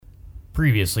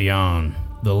Previously on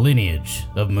The Lineage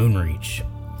of Moonreach.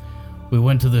 We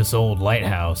went to this old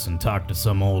lighthouse and talked to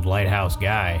some old lighthouse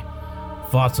guy,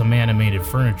 fought some animated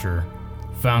furniture,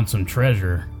 found some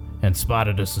treasure, and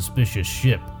spotted a suspicious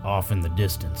ship off in the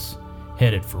distance,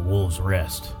 headed for Wolves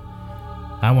Rest.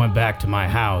 I went back to my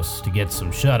house to get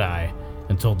some shut-eye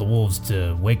and told the wolves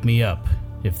to wake me up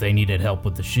if they needed help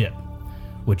with the ship,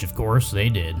 which of course they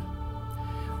did.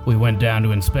 We went down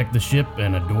to inspect the ship,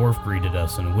 and a dwarf greeted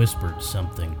us and whispered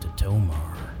something to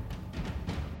Tomar.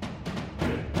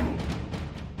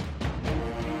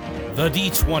 The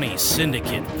D20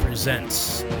 Syndicate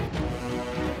presents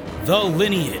The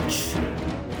Lineage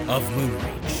of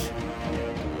Moonreach.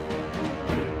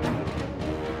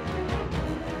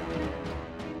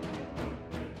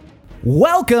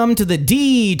 Welcome to the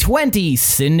D20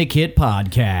 Syndicate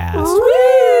Podcast.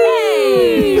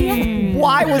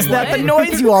 Why was that the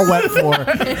noise you all went for?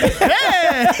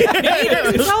 You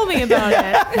didn't tell me about it.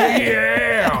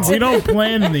 Yeah, we don't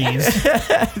plan these.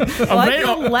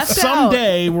 Left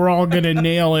Someday we're all gonna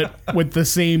nail it with the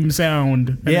same sound.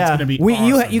 And it's gonna be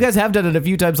awesome. You guys have done it a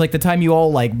few times, like the time you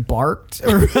all like barked,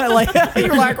 or like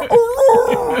you're like.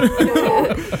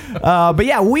 But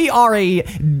yeah, we are a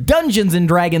Dungeons and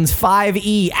Dragons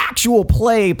 5e actual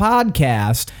play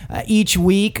podcast. Each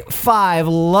week, 5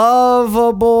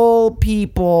 lovable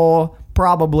people,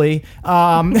 probably, go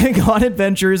on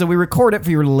adventures, and we record it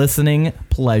for your listening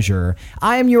pleasure.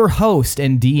 I am your host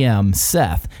and DM,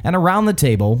 Seth, and around the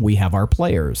table, we have our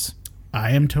players.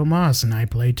 I am Tomas, and I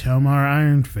play Tomar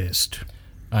Ironfist.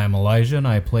 I'm Elijah, and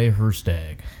I play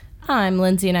Herstag. I'm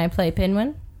Lindsay, and I play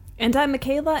Pinwin. And I'm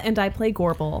Michaela, and I play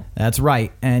Gorbel. That's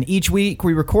right. And each week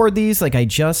we record these, like I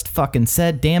just fucking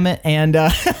said, damn it. And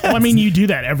well, I mean, you do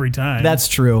that every time. That's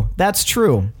true. That's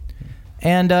true.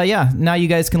 And yeah, now you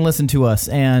guys can listen to us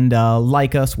and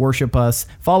like us, worship us,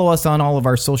 follow us on all of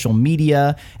our social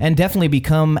media, and definitely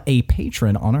become a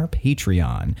patron on our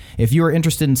Patreon. If you are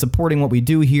interested in supporting what we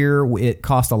do here, it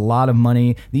costs a lot of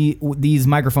money. These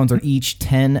microphones are each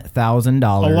 $10,000.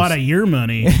 A lot of your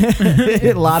money.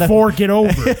 A lot of Fork it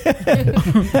over.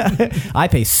 I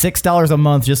pay $6 a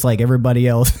month just like everybody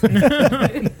else.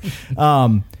 But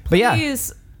yeah.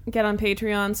 Please get on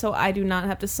Patreon so I do not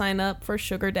have to sign up for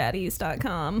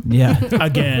sugardaddies.com. Yeah.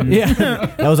 Again. Yeah.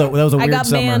 That was a weird summer. I got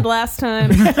banned last time.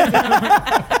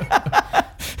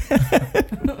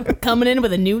 Coming in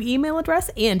with a new email address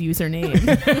and username.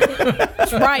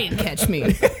 Try and catch me.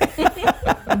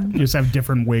 You just have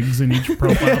different wigs in each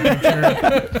profile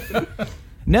picture.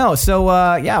 No,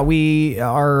 so yeah, we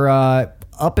are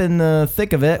up in the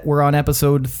thick of it. We're on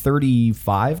episode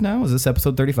 35 now. Is this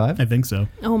episode 35? I think so.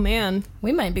 Oh, man.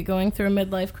 We might be going through a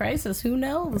midlife crisis. Who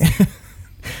knows?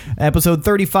 Episode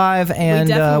 35, and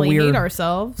we definitely hate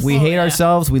ourselves. We hate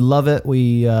ourselves. We love it.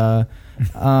 We what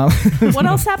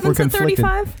else happens at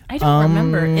 35? I don't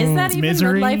remember. Is that even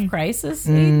misery? midlife crisis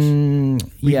age?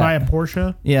 We yeah. buy a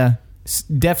Porsche. Yeah.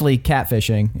 Definitely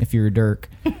catfishing if you're Dirk.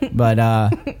 But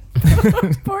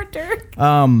Poor Dirk.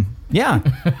 yeah.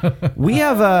 We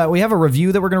have a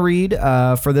review that we're going to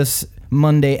read for this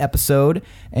Monday episode,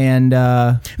 and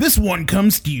This one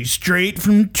comes to you straight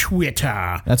from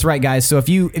Twitter. that's right, guys. So if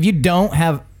you don't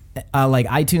have like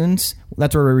iTunes,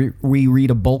 that's where we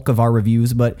read a bulk of our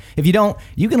reviews. But if you don't,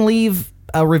 you can leave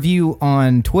a review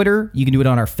on Twitter. You can do it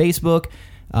on our Facebook.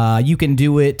 You can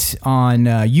do it on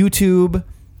YouTube.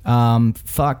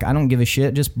 Fuck, I don't give a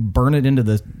shit. Just burn it into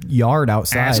the yard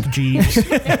outside. Ask Jeeves.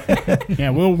 Yeah,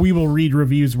 we will read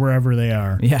reviews wherever they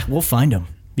are. Yeah, we'll find them.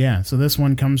 Yeah, so this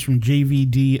one comes from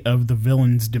JVD of The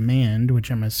Villain's Demand, which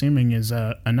I'm assuming is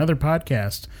another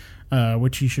podcast,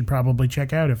 which you should probably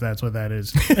check out if that's what that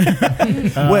is.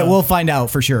 We'll find out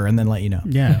for sure and then let you know.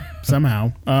 Yeah,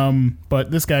 somehow.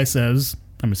 But this guy says,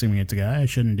 I'm assuming it's a guy, I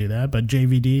shouldn't do that, but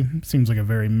JVD seems like a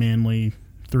very manly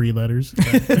 3 letters.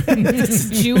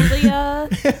 Julia.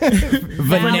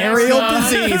 Venereal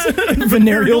disease.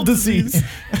 Venereal disease.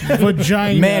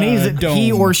 Vagina. Man,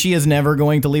 he or she is never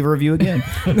going to leave a review again.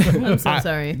 I'm so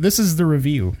sorry. This is the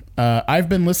review. I've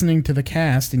been listening to the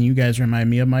cast, and you guys remind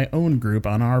me of my own group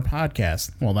on our podcast.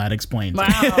 Well, that explains it.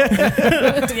 Wow.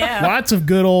 Yeah. Lots of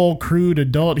good old crude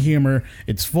adult humor.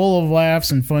 It's full of laughs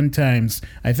and fun times.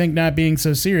 I think not being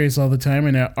so serious all the time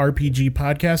in an RPG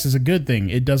podcast is a good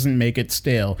thing. It doesn't make it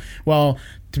stale. Well,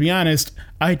 to be honest,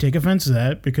 I take offense to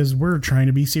that because we're trying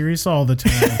to be serious all the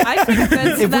time. I took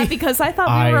offense to that because I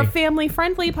thought we were a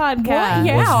family-friendly podcast. What?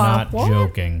 Yeah. was not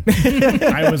joking.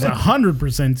 I was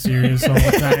 100% serious all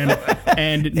the time,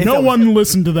 and no one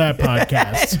listened to that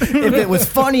podcast. If it was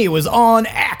funny, it was on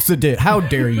accident. How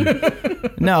dare you?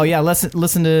 No, yeah,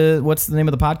 listen to, what's the name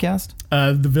of the podcast?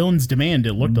 The Villains Demand,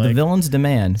 it looked like. The Villains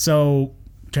Demand. So,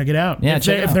 check it out. Yeah,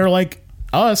 If they're like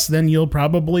us, then you'll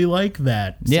probably like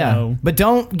that. Yeah, So. but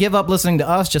don't give up listening to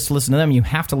us just to listen to them. You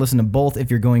have to listen to both if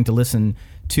you're going to listen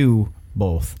to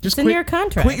both. Just in your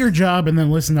contract. Quit your job and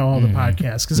then listen to all the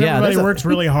podcasts because Yeah, everybody works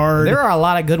really hard. There are a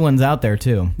lot of good ones out there,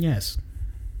 too. Yes.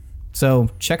 So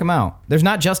check them out. There's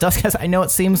not just us, guys. I know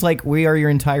it seems like we are your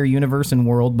entire universe and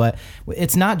world, but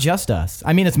it's not just us.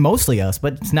 I mean, it's mostly us,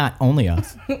 but it's not only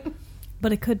us.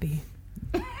 But it could be.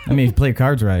 I mean, if you play your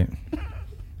cards right.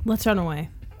 Let's run away.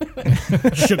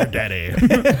 Sugar Daddy.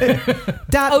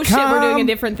 Oh, shit, we're doing a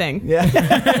different thing. Yeah.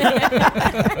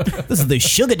 This is the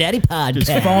Sugar Daddy Podcast.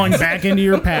 Just falling back into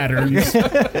your patterns.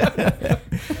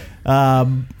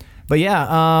 But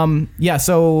yeah,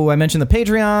 so I mentioned the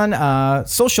Patreon,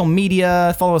 social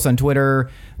media, follow us on Twitter,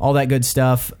 all that good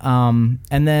stuff. And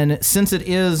then since it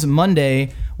is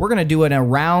Monday, we're going to do an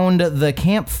around the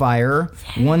campfire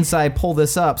once I pull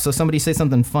this up. So somebody say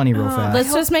something funny real fast.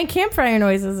 Let's just make campfire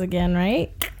noises again,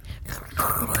 right?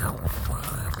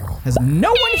 Has no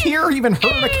one here even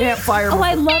heard a campfire Oh, before?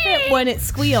 I love it when it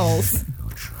squeals.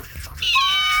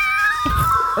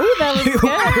 Ooh, that was good.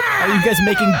 Are you guys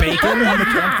making bacon on the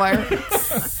campfire?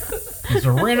 It's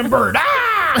a random bird.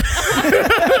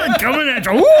 Ah! Coming at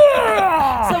you.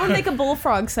 Whoa! Someone make a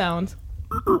bullfrog sound.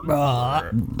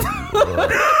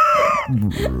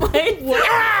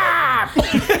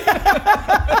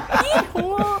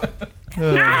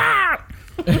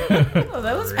 Oh,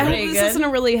 that was I hope pretty this good. isn't a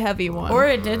really heavy one. Or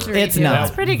a didgeridoo. It's not.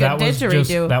 That's pretty good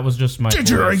didgeridoo. That was just my voice.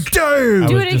 Didgeridoo.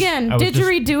 Do was it just- again. I was just-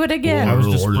 Didgeridoo it again. I was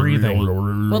just breathing.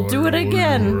 We'll do it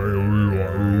again.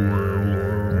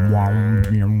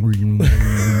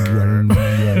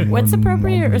 What's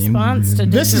appropriate response to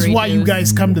didgeridoo? This is why you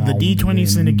guys come to the D20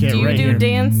 Syndicate Do you right do here.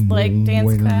 dance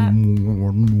clap?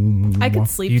 I could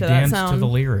sleep You to that dance sound. to the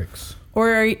lyrics.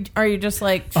 Or are you just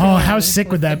like Oh, how chilling sick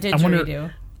would with that- the I wonder-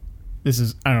 didgeridoo? This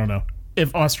is, I don't know.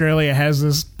 If Australia has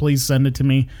this, please send it to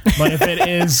me. But if it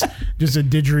is just a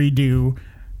didgeridoo,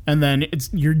 and then it's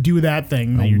you do that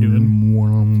thing that you're doing.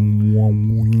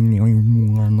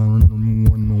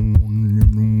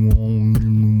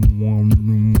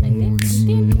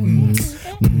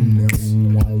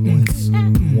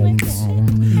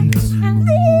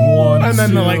 And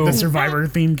then the Survivor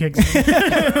theme kicks in.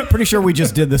 Pretty sure we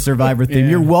just did the Survivor theme.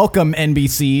 Yeah. You're welcome,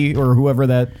 NBC or whoever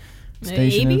that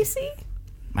station is. ABC?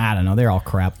 I don't know. They're all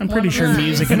crap. I'm pretty sure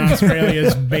music in Australia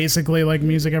is basically like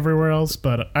music everywhere else,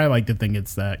 but I like to think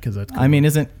it's that because that's cool. I mean,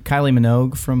 isn't Kylie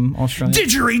Minogue from Australia?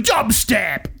 Didgeridoo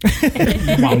dubstep!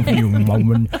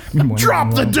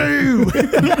 Drop the do!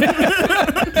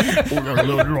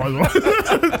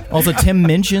 Also, Tim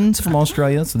Minchin's from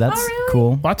Australia, so that's really?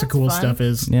 cool. Lots of cool fun. stuff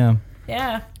is. Yeah.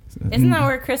 Yeah. Isn't that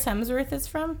where Chris Hemsworth is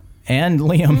from? And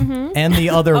Liam. And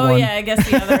the other Oh one. yeah, I guess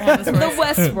the other Hemsworth. The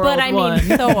Westworld But I mean one.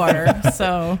 Thor.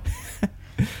 So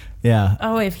Yeah.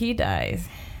 oh, if he dies.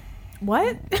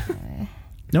 What?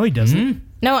 No, he doesn't.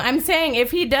 No, I'm saying if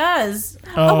he does.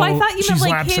 Oh, I thought you meant she's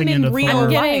like lapsing him in into real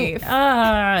Thor.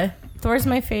 life. Thor's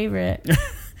my favorite.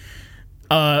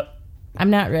 I'm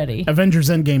not ready. Avengers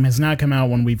Endgame has not come out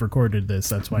when we've recorded this.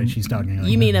 That's why she's talking like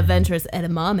You that. mean Avengers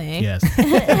Edamame? Yes.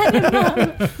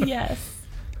 Yes.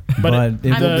 But But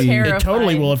it I'm will be. terrified. it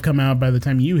totally will have come out by the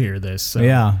time you hear this. So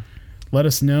Yeah. let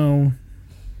us know.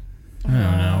 I don't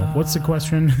know. What's the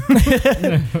question?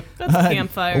 That's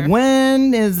campfire.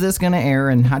 When is this going to air,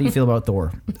 and how do you feel about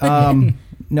Thor?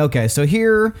 Okay, so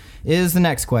here is the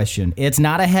next question. It's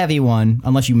not a heavy one,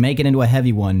 unless you make it into a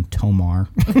heavy one, Tomar.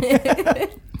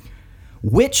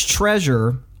 Which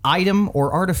treasure, item,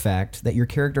 or artifact that your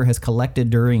character has collected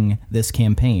during this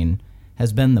campaign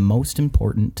has been the most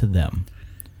important to them?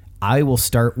 I will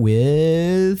start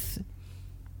with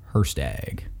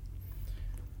Herstag.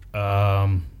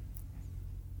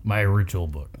 My ritual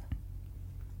book.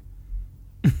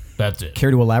 That's it. Care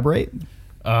to elaborate?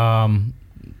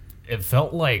 It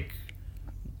felt like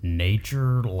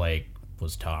nature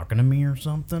was talking to me or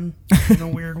something in a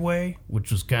weird way,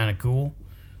 which was kind of cool.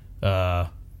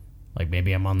 Like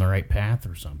maybe I'm on the right path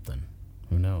or something.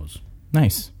 Who knows?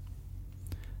 Nice.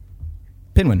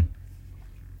 Pinwin.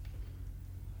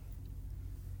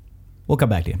 We'll come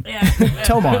back to you. Yeah.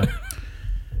 Tomar.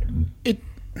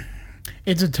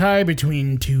 It's a tie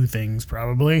between two things,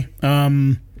 probably.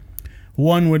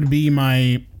 One would be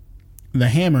my the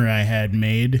hammer I had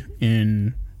made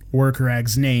in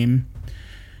Warcrag's name.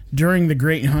 During the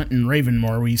Great Hunt in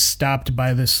Ravenmoor, we stopped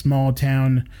by this small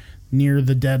town near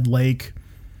the dead lake,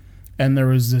 and there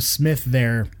was this smith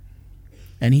there,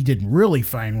 and he did really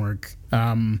fine work.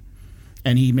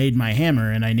 And he made my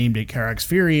hammer, and I named it Karak's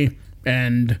Fury,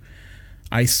 and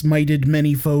I smited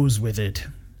many foes with it.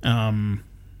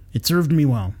 It served me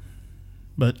well,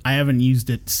 but I haven't used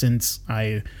it since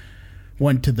I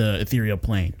went to the ethereal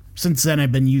plane. Since then,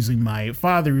 I've been using my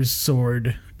father's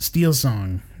sword, Steel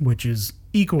Song, which is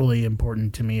equally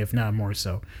important to me, if not more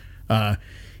so.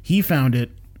 He found it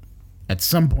at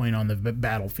some point on the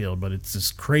battlefield, but it's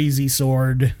this crazy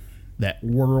sword that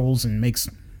whirls and makes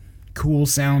cool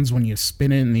sounds when you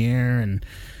spin it in the air and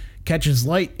catches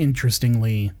light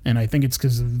interestingly, and I think it's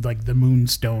because of like the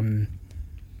moonstone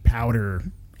powder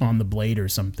on the blade or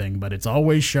something, but it's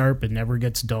always sharp, it never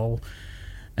gets dull,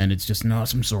 and it's just an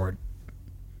awesome sword.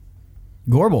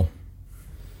 Gorbel.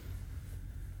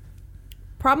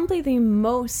 Probably the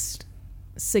most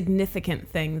significant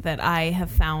thing that I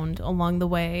have found along the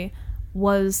way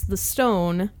was the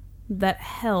stone that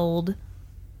held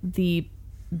the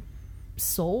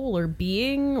soul or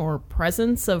being or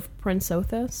presence of Prince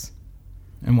Othis.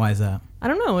 And why is that? I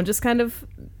don't know, it just kind of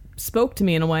spoke to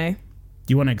me in a way.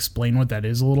 Do you want to explain what that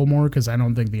is a little more? Because I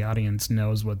don't think the audience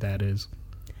knows what that is.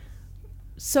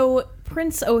 So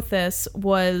Prince Othis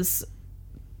was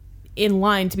in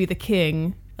line to be the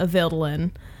king of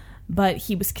Vildalin, but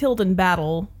he was killed in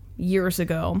battle years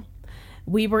ago.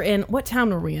 We were in... What town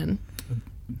were we in?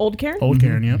 Old Cairn? Old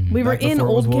Cairn, yeah. We were Back in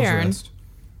before it was Old Wolf's Cairn, Rest.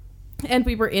 and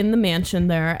we were in the mansion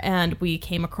there, and we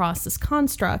came across this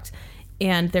construct,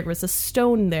 and there was a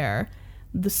stone there.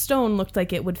 The stone looked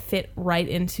like it would fit right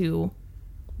into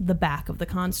the back of the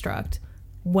construct.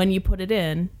 When you put it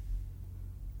in,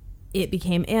 it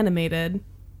became animated,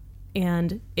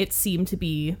 and it seemed to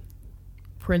be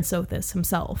Prince Othis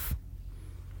himself.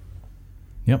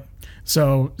 Yep.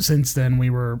 So since then, we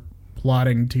were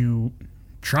plotting to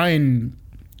try and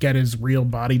get his real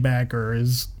body back or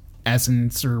his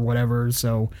essence or whatever.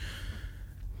 So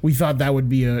we thought that would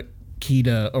be a key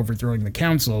to overthrowing the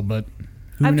council, but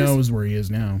who knows where he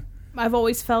is now. I've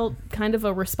always felt kind of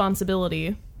a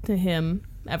responsibility to him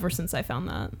ever since I found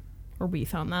that, or we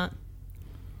found that.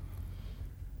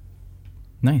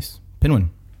 Nice. Pinwin.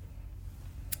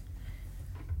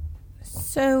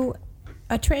 So,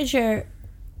 a treasure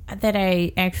that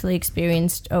I actually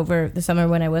experienced over the summer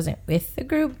when I wasn't with the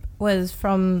group was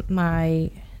from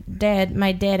my dad.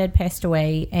 My dad had passed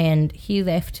away, and he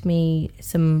left me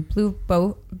some blue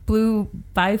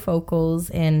bifocals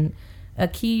and a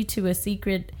key to a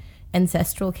secret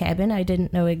ancestral cabin I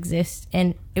didn't know exists.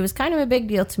 And it was kind of a big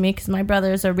deal to me because my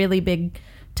brothers are really big,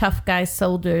 tough guys,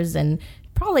 soldiers, and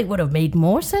probably would have made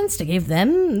more sense to give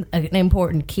them an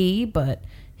important key, but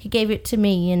he gave it to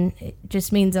me, and it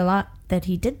just means a lot that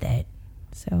he did that.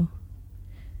 So,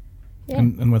 yeah.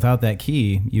 And without that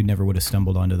key, you never would have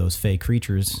stumbled onto those fey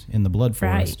creatures in the blood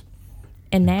forest. Right.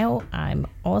 And now I'm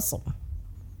awesome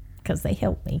because they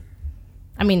helped me.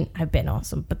 I mean, I've been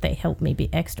awesome, but they helped me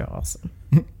be extra awesome.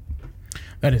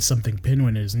 That is something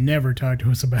Pinwin has never talked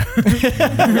to us about.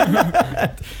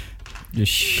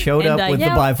 Just showed And, up with the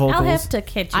Yeah, bifocals. I'll have to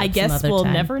catch you I some guess other we'll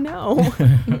time. never know.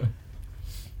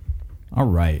 All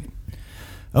right.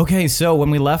 Okay, so when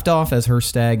we left off, as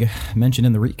Herstag mentioned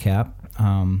in the recap,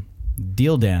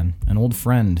 Dealdan, an old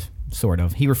friend, sort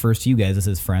of. He refers to you guys as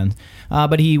his friend,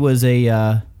 but he was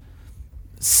a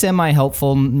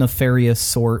semi-helpful, nefarious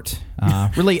sort.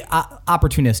 Really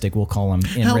opportunistic, we'll call him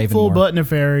in Helpful Ravenmoor. but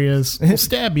nefarious. He'll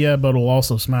stab you, but he'll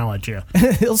also smile at you.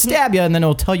 He'll stab you, and then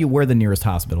he'll tell you where the nearest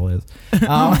hospital is.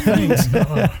 Thanks.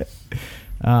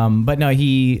 Oh. But no,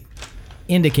 he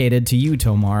indicated to you,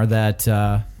 Tomar, that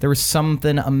there was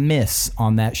something amiss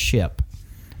on that ship,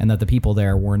 and that the people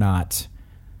there were not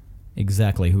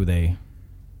exactly who they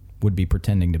would be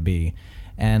pretending to be.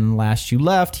 And last you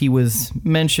left, he was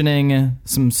mentioning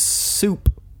some soup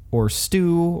or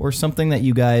stew or something that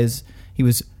you guys... He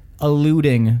was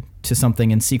alluding to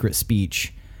something in secret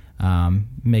speech,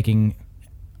 making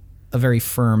a very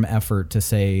firm effort to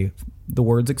say the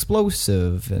words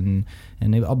explosive and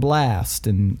a blast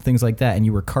and things like that. And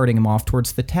you were carting him off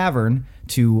towards the tavern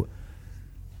to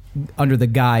under the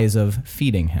guise of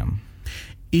feeding him.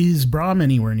 Is Brahm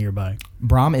anywhere nearby?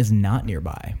 Brahm is not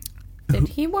nearby. Did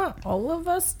he want all of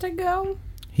us to go?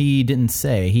 He didn't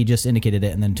say. He just indicated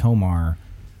it, and then Tomar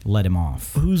let him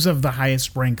off. Who's of the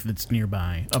highest rank that's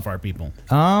nearby of our people?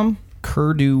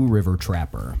 Kurdu River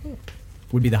Trapper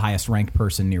would be the highest ranked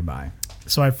person nearby.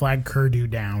 So I flag Kurdu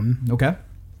down, Okay.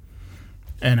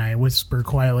 and I whisper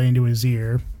quietly into his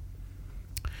ear,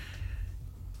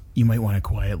 You might want to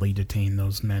quietly detain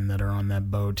those men that are on that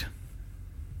boat.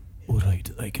 All right,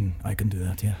 I can do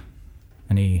that, yeah.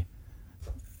 And he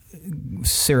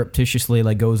surreptitiously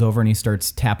goes over and he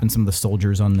starts tapping some of the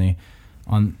soldiers on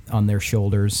their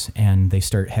shoulders, and they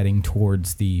start heading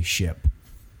towards the ship.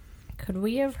 Could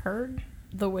we have heard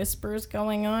the whispers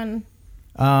going on?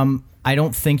 I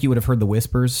don't think you would have heard the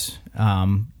whispers,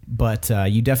 but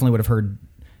you definitely would have heard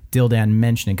Dildan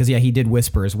mentioning, because he did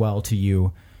whisper as well to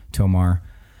you, Tomar,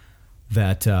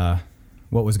 that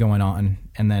what was going on,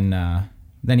 and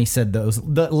then he said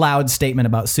the loud statement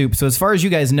about soup. So as far as you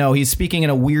guys know, he's speaking in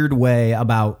a weird way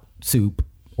about soup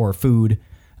or food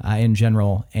in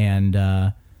general, and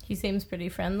He seems pretty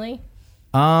friendly.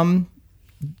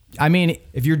 I mean,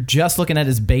 if you're just looking at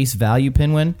his base value,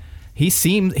 Pinwin,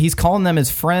 he's calling them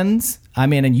his friends. I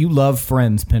mean, and you love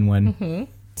friends, Pinwin. Mm-hmm.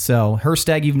 So,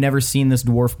 Herstag, you've never seen this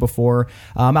dwarf before.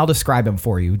 I'll describe him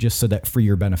for you, just so that for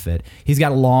your benefit. He's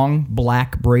got long,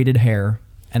 black, braided hair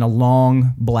and a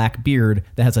long, black beard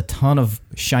that has a ton of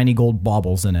shiny gold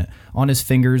baubles in it. On his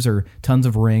fingers are tons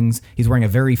of rings. He's wearing a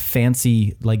very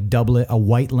fancy, doublet, a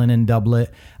white linen doublet,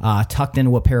 tucked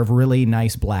into a pair of really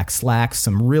nice black slacks,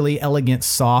 some really elegant,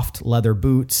 soft leather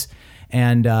boots,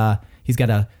 and he's got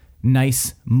a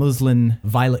nice muslin,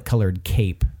 violet-colored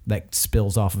cape that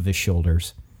spills off of his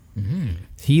shoulders. Mm-hmm.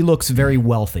 He looks very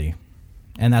wealthy,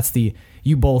 and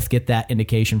you both get that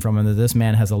indication from him that this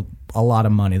man has a lot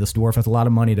of money. This dwarf has a lot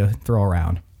of money to throw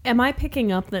around. Am I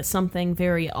picking up that something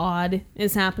very odd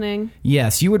is happening?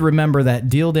 Yes, you would remember that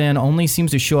Dildan only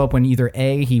seems to show up when either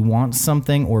A, he wants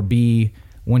something, or B,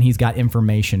 when he's got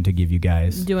information to give you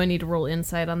guys. Do I need to roll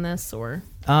insight on this, or?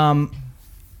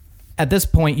 At this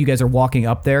point, you guys are walking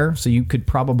up there, so you could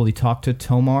probably talk to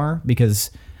Tomar, because,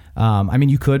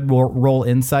 you could roll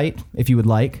insight if you would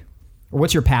like. Or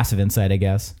what's your passive insight, I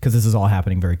guess? Because this is all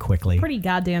happening very quickly. Pretty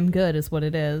goddamn good is what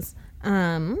it is.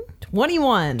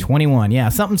 21. 21, yeah.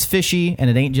 Something's fishy, and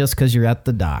it ain't just because you're at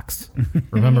the docks.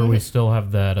 Remember, we still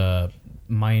have that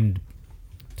mind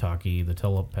talkie, the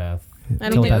telepath. I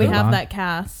don't think we Telepathic have bond? that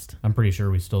cast. I'm pretty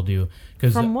sure we still do.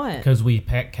 From what? Because we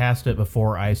cast it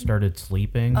before I started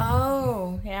sleeping.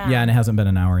 Oh, yeah. Yeah, and it hasn't been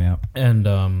an hour yet.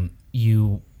 And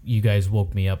you guys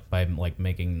woke me up by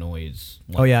making noise.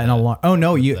 Oh yeah, and alarm. Oh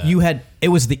no, you had it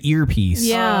was the earpiece.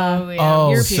 Yeah. Oh, yeah.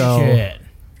 Earpiece. Shit.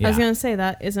 I was Yeah. going to say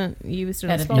that isn't used in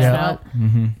a Edit spell that slot.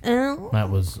 out. That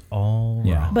was all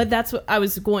Yeah. wrong. But that's what I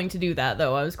was going to do that,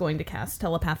 though. I was going to cast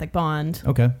telepathic bond.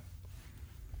 Okay.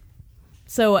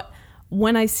 So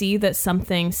when I see that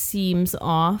something seems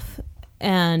off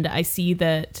and I see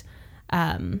that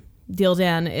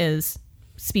Dildan is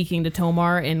speaking to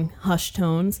Tomar in hushed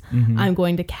tones, I'm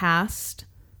going to cast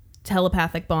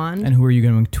telepathic bond. And who are you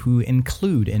going to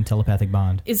include in telepathic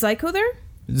bond? Is Zyko there?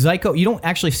 Zyko. You don't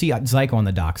actually see Zyko on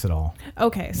the docks at all.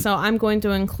 Okay, so I'm going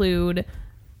to include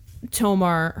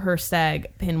Tomar, Herstag,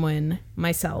 Pinwin,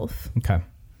 myself. Okay,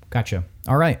 gotcha.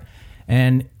 All right,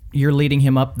 and you're leading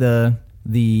him up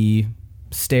the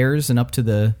stairs and up to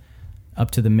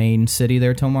the main city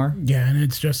there, Tomar. Yeah, and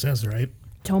it's just us, right?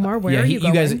 Tomar, where are you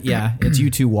going? guys. Yeah, it's you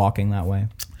two walking that way.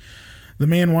 The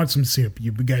man wants some soup.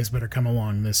 You guys better come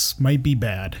along. This might be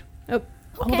bad. Oh,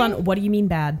 hold on. What do you mean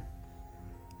bad?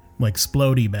 Like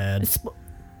splody bad.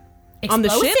 On the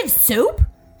ship? Explosive soup?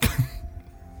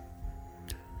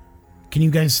 Can you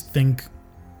guys think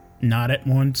not at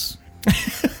once?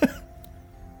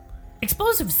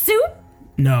 Explosive soup?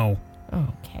 No.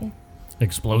 Okay.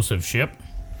 Explosive ship?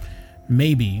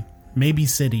 Maybe. Maybe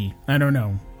city. I don't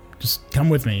know. Just come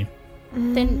with me.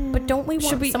 Then, but don't we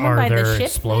want someone Are by there the ship?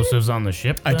 explosives on the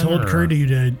ship? I then, told or- Curdy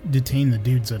to detain the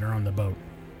dudes that are on the boat.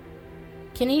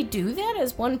 Can he do that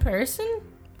as one person?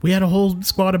 We had a whole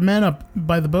squad of men up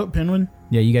by the boat, Pinwin.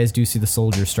 Yeah, you guys do see the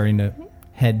soldiers starting to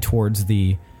head towards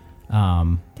the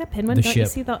Yeah, Pinwin, the don't you ship.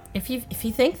 see the... If you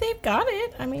think they've got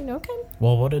it, I mean, okay.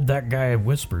 Well, what did that guy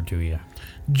whisper to you?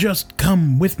 Just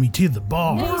come with me to the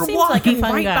bar. Yeah, he seems like a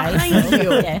fun guy. So,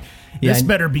 yeah. Yeah, This and-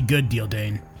 better be good, Deal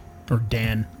Dane. Or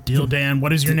Dan. Deal Dan,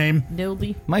 what is your name?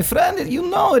 Dildy. My friend, you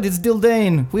know it is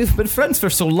Dildane. We've been friends for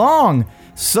so long.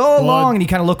 So long. And he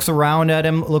kind of looks around at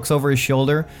him, looks over his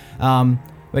shoulder.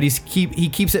 But he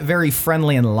keeps it very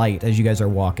friendly and light as you guys are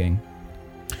walking.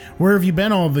 Where have you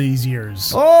been all these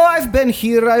years? Oh, I've been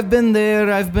here, I've been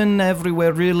there, I've been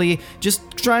everywhere, really. Just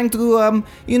trying to,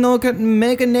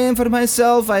 make a name for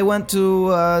myself. I went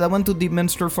to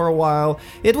Deepminster for a while.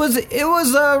 It was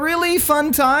a really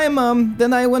fun time.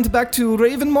 Then I went back to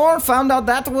Ravenmore, found out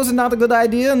that was not a good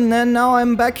idea, and then now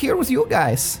I'm back here with you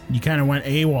guys. You kind of went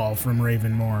AWOL from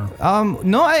Ravenmore.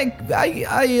 No,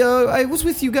 I was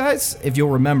with you guys. If you'll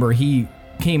remember, he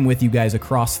came with you guys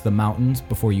across the mountains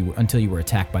until you were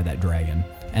attacked by that dragon.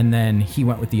 And then he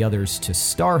went with the others to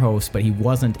Starhost, but he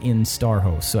wasn't in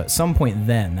Starhost. So at some point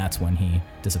then, that's when he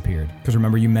disappeared. Because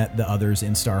remember, you met the others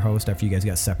in Starhost after you guys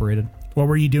got separated? What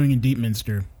were you doing in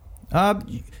Deepminster?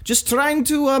 Just trying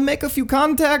to make a few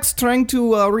contacts, trying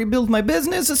to rebuild my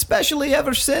business, especially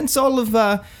ever since all of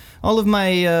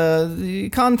my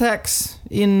contacts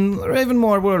in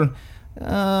Ravenmore were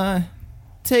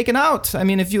taken out. I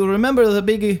mean, if you remember the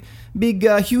big,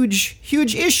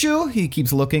 huge issue, he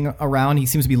keeps looking around. He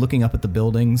seems to be looking up at the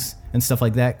buildings and stuff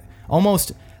like that,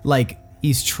 almost like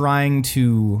he's trying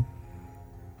to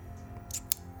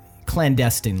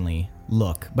clandestinely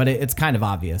look, but it's kind of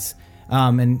obvious.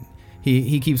 And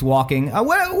he keeps walking.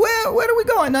 Where are we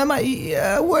going?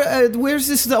 Where's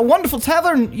this wonderful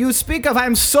tavern you speak of?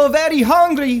 I'm so very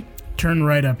hungry. Turn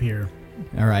right up here.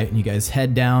 All right, and you guys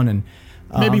head down and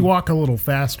maybe walk a little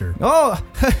faster. Oh,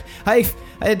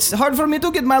 it's hard for me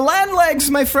to get my land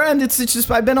legs, my friend. It's just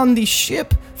I've been on the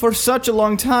ship for such a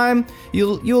long time.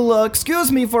 You'll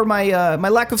excuse me for my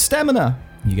lack of stamina.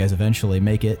 You guys eventually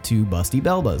make it to Busty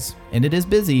Belba's, and it is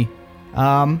busy.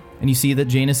 And you see that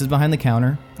Janus is behind the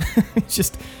counter,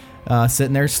 just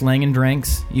sitting there slanging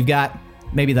drinks. You've got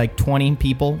maybe like 20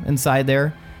 people inside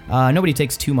there. Nobody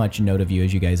takes too much note of you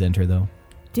as you guys enter, though.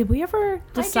 Did we ever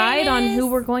decide on who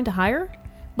we're going to hire?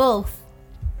 Both.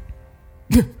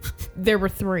 There were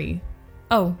 3.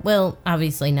 Oh, well,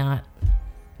 obviously not.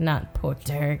 Not poor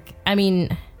Derek. I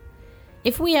mean,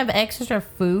 if we have extra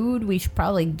food, we should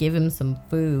probably give him some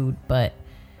food, but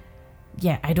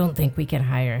yeah, I don't think we can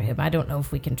hire him. I don't know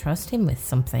if we can trust him with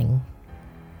something.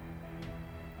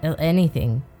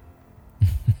 Anything.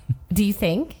 Do you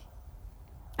think?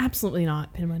 Absolutely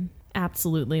not, Pinwin.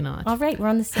 Absolutely not. All right, we're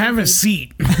on the same Have a page.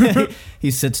 seat. He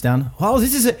sits down. Wow,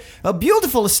 this is a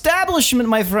beautiful establishment,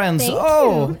 my friends. Thank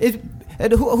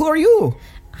Who are you?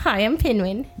 Hi, I'm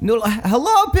Pinwin. No,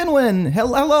 hello, Pinwin.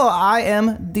 Hello, I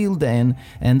am Dildane,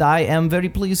 and I am very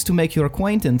pleased to make your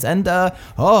acquaintance. And,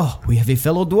 we have a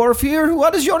fellow dwarf here.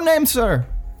 What is your name, sir?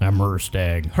 I'm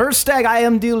Herstag. Herstag, I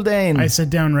am Dildane. I sit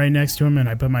down right next to him and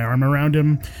I put my arm around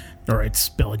him. All right,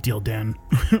 spell it, Dildan.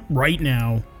 Right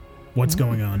now, what's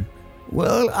going on?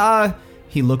 Well,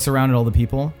 he looks around at all the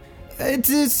people.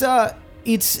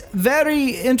 It's very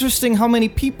interesting how many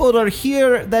people are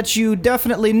here that you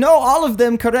definitely know all of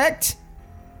them, correct?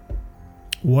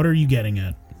 What are you getting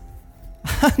at?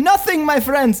 Nothing, my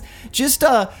friends. Just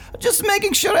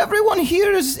making sure everyone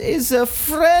here is a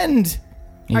friend.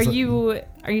 Are you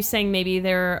saying maybe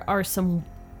there are some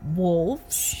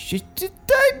wolves?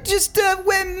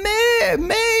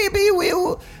 Maybe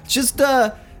we'll just,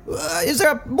 is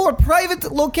there a more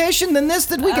private location than this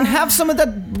that we can have some of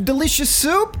that delicious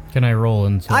soup? Can I roll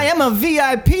into I am a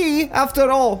VIP, after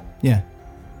all. Yeah.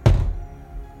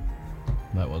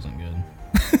 That wasn't good.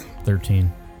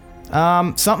 13.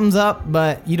 Something's up,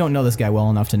 but you don't know this guy well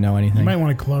enough to know anything. You might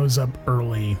want to close up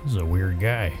early. This is a weird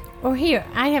guy. Or here,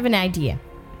 I have an idea.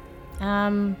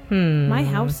 My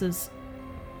house is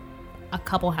a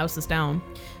couple houses down.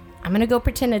 I'm gonna go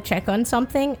pretend to check on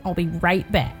something. I'll be right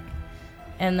back.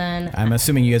 And then I'm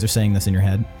assuming you guys are saying this in your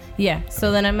head. yeah,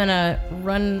 so then I'm gonna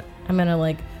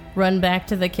run back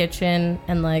to the kitchen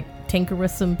and like tinker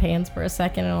with some pans for a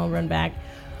second, and I'll run back.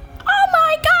 Oh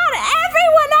my god,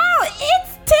 everyone out!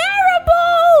 It's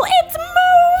terrible! It's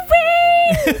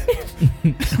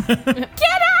moving!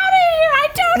 Get out of here! I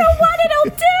don't know what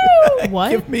it'll do!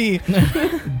 What? Give me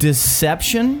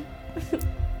deception.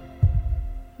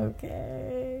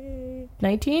 Okay.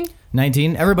 19?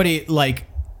 19. Everybody, like,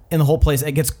 in the whole place,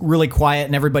 it gets really quiet,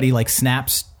 and everybody, like,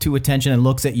 snaps to attention and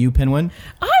looks at you, Pinwin.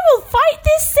 I will fight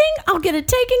this thing. I'll get it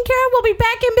taken care of. We'll be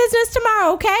back in business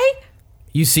tomorrow, okay?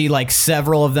 You see, like,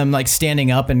 several of them, like, standing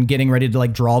up and getting ready to,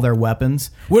 like, draw their weapons.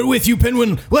 We're with you,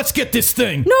 Pinwin. Let's get this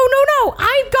thing. No.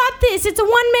 I've got this. It's a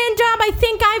one-man job. I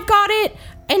think I've got it.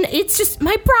 And it's just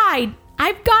my pride.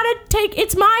 I've got to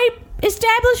it's my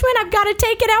establishment. I've got to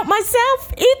take it out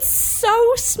myself. It's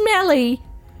so smelly.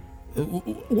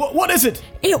 What is it?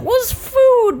 It was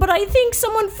food, but I think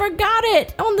someone forgot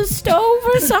it on the stove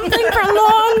or something for a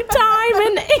long time,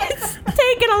 and it's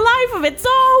taken a life of its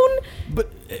own.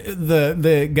 But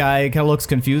the guy kind of looks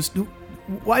confused.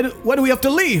 Why do we have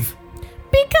to leave?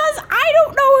 Because I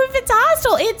don't know if it's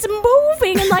hostile. It's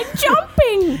moving and like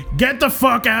jumping. Get the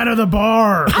fuck out of the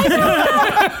bar! I don't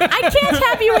know. I can't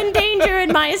have you in danger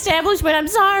in my establishment. I'm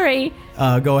sorry.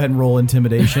 Go ahead and roll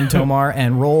intimidation, Tomar,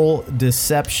 and roll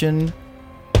deception,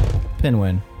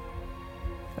 Pinwin.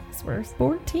 That's worse.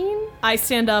 14? I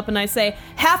stand up and I say,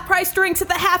 half-price drinks at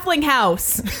the Halfling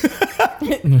House.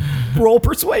 Roll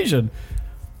persuasion.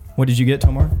 What did you get,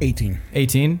 Tomar? 18.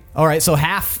 18. All right, so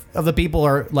half of the people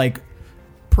are like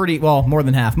pretty, well, more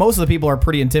than half. Most of the people are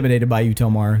pretty intimidated by you,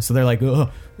 Tomar. So they're like,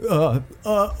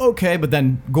 okay. But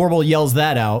then Gorbel yells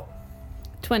that out.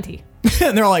 20.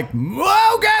 And they're like, okay,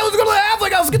 let's go to the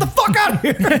halfling house. Let's get the fuck out of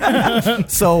here.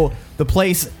 So the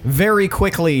place very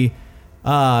quickly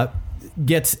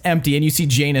gets empty, and you see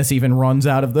Janus even runs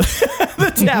out of the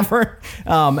tavern.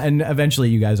 And eventually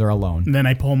you guys are alone. And then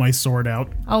I pull my sword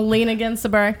out. I'll lean against the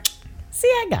bar. See,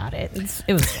 I got it.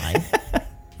 It was fine.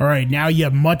 All right, now you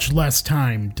have much less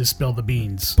time to spill the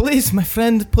beans. Please, my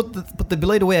friend, put the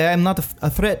blade away. I am not a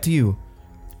threat to you.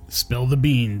 Spill the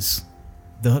beans.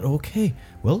 Okay.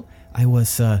 Well, I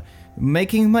was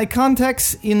making my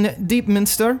contacts in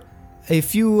Deepminster a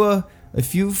few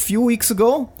weeks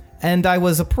ago, and I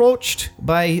was approached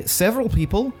by several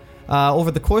people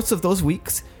over the course of those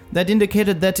weeks that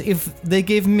indicated that if they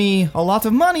gave me a lot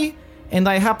of money, and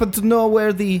I happened to know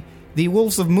where the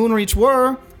Wolves of Moonreach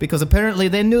were, because apparently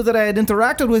they knew that I had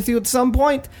interacted with you at some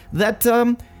point, that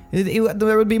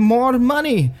there would be more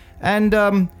money.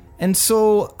 And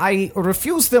so I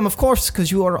refused them, of course, because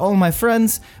you are all my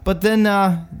friends. But then,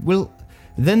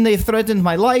 then they threatened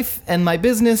my life and my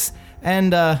business,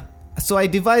 and so I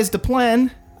devised a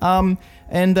plan.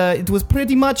 And it was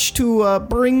pretty much to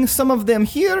bring some of them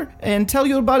here and tell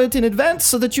you about it in advance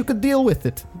so that you could deal with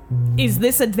it. Is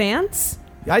this advance?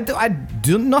 I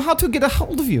don't know how to get a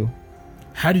hold of you.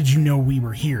 How did you know we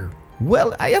were here?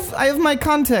 Well, I have my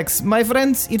contacts. My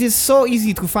friends, it is so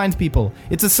easy to find people.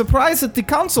 It's a surprise at the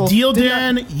council. Deal,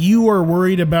 Dan, you are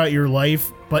worried about your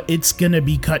life, but it's gonna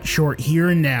be cut short here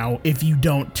and now if you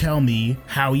don't tell me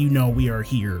how you know we are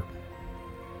here.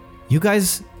 You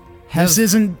guys have... This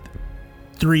isn't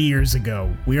 3 years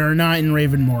ago. We are not in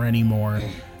Ravenmoor anymore.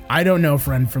 I don't know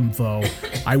friend from foe.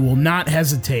 I will not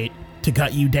hesitate to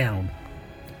cut you down.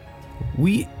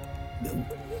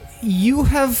 You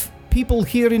have people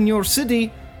here in your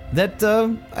city that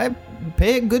I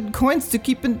pay good coins to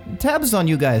keep tabs on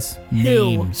you guys.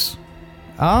 Names.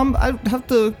 I have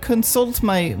to consult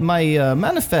my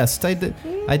manifest.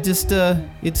 I just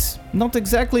it's not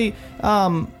exactly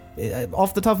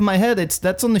off the top of my head.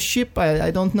 That's on the ship.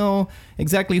 I don't know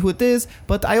exactly who it is,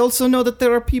 but I also know that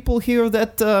there are people here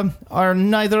that are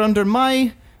neither under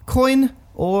my coin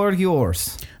or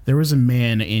yours. There was a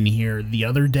man in here the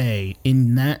other day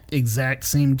in that exact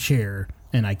same chair,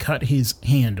 and I cut his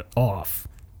hand off.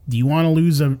 Do you want to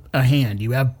lose a hand?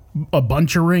 You have a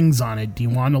bunch of rings on it. Do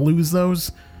you want to lose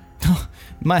those?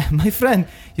 My friend,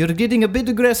 you're getting a bit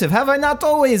aggressive. Have I not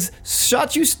always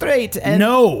shot you straight? And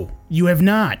No, you have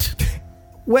not.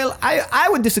 Well, I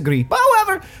would disagree.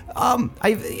 However,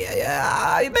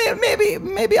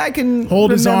 maybe I can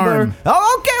Hold remember. his arm.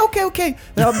 Oh, okay.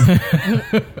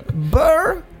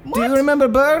 Burr, do you remember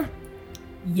Burr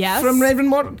Yes. from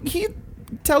Ravenmoor? He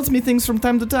tells me things from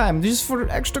time to time, just for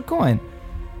extra coin.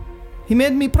 He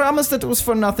made me promise that it was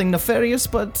for nothing nefarious,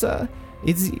 but I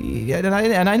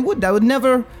would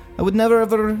never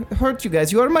ever hurt you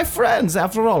guys. You are my friends,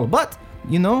 after all. But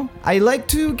you know, I like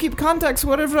to keep contacts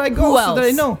wherever I go, so that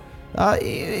I know.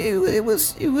 It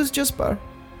was just Burr.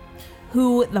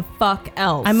 Who the fuck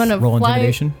else? I'm gonna Roll fly.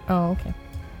 intimidation. Oh, okay.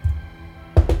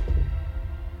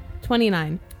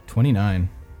 29. 29.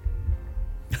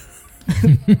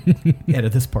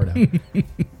 Edit this part out. No.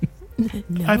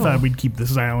 I thought we'd keep the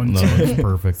silence. No, it's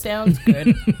perfect. Sounds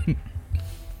good.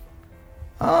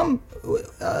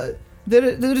 There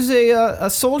is a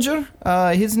soldier.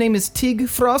 His name is Tig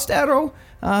Frost Arrow.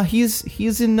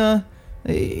 He's in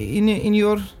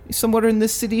your somewhere in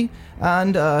this city,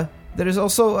 and there's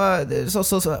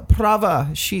also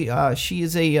Prava. She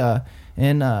is a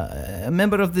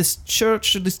member of this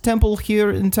church, this temple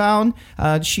here in town.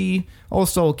 She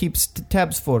also keeps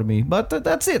tabs for me. But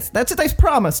that's it. I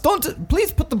promise.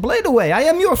 Please put the blade away. I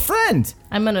am your friend.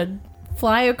 I'm gonna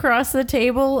fly across the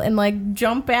table and like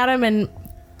jump at him and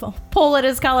pull at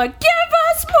his collar. Give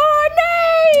us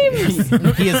more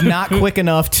names. He is not quick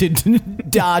enough to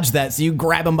dodge that, so you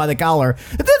grab him by the collar.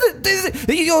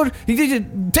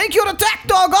 Take your attack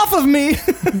dog off of me.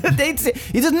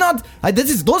 It is not.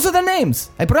 Those are the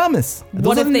names. I promise.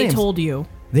 What if they told you?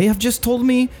 They have just told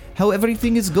me how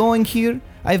everything is going here.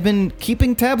 I've been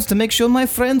keeping tabs to make sure my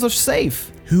friends are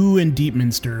safe. Who in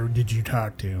Deepminster did you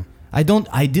talk to? I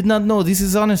did not know. This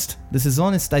is honest.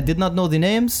 I did not know the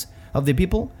names of the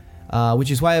people, which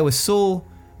is why I was so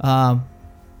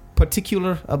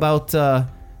particular about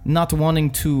not wanting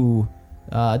to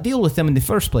deal with them in the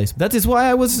first place. That is why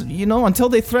I was, until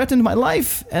they threatened my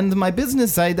life and my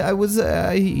business, I was,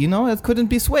 I couldn't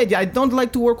be swayed. I don't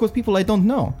like to work with people I don't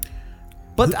know.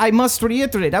 But I must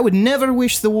reiterate, I would never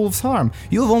wish the wolves harm.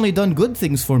 You have only done good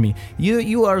things for me.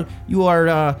 You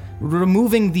are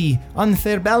removing the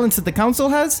unfair balance that the council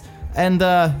has, and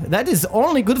that is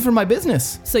only good for my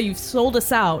business. So you've sold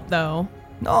us out, though.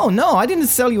 No, I didn't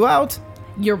sell you out.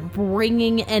 You're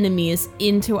bringing enemies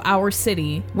into our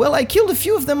city. Well, I killed a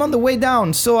few of them on the way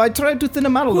down, so I tried to thin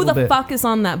them out a little bit. Who the fuck is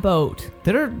on that boat?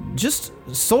 They're just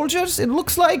soldiers, it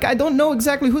looks like. I don't know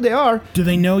exactly who they are. Do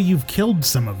they know you've killed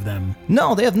some of them?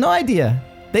 No, they have no idea.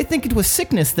 They think it was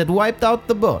sickness that wiped out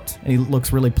the boat. And he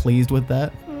looks really pleased with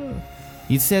that.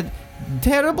 He said,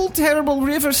 terrible, terrible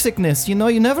river sickness. You know,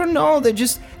 you never know. They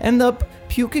just end up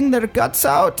puking their guts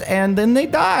out, and then they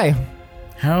die.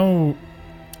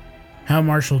 How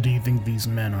martial do you think these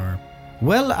men are?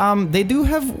 Well, they do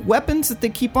have weapons that they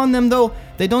keep on them, though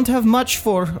they don't have much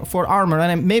for armor,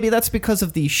 and maybe that's because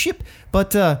of the ship,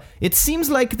 but it seems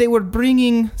like they were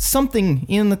bringing something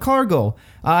in the cargo.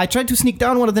 I tried to sneak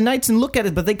down one of the nights and look at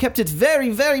it, but they kept it very,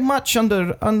 very much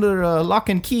under lock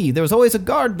and key. There was always a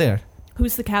guard there.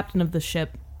 Who's the captain of the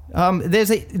ship?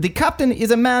 The captain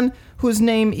is a man whose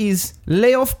name is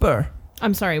Leofber.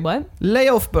 I'm sorry, what?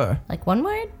 Leofber. Like one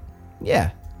word?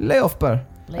 Yeah, Leofber.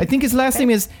 I think his last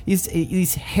name is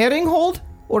Herringhold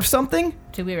or something.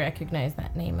 Do we recognize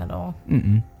that name at all?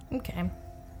 Mm-mm. Okay.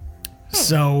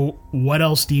 So, what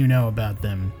else do you know about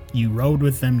them? You rode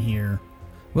with them here.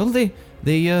 Well, they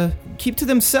keep to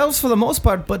themselves for the most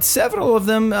part, but several of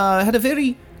them had a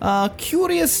very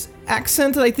curious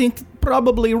accent, I think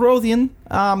probably Rothian,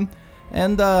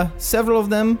 and several of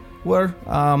them were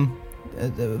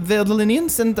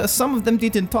Verdlinians, and some of them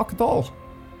didn't talk at all.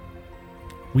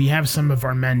 We have some of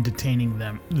our men detaining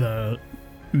the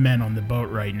men on the boat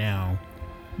right now.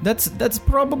 That's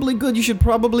probably good. You should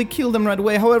probably kill them right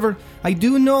away. However, I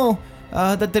do know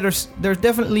that there's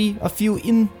definitely a few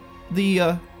in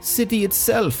the city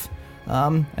itself.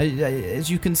 As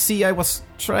you can see, I was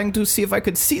trying to see if I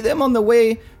could see them on the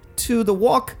way to the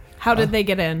walk. How did they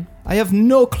get in? I have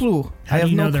no clue. How do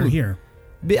you know they're here?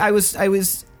 I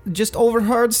was just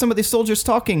overheard some of the soldiers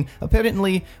talking.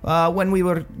 Apparently, when we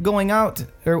were going out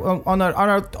or on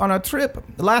our trip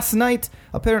last night,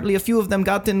 apparently a few of them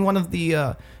got in one of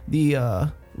the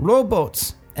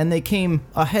rowboats, and they came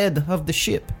ahead of the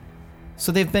ship.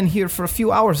 So they've been here for a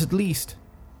few hours at least.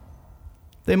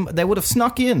 They would have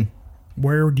snuck in.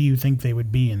 Where do you think they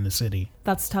would be in the city?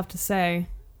 That's tough to say.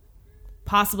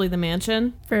 Possibly the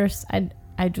mansion. First,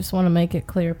 I just want to make it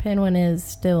clear. Pinwin is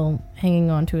still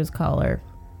hanging onto his collar,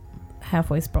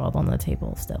 halfway sprawled on the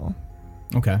table still.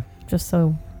 Okay. Just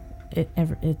so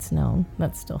it's known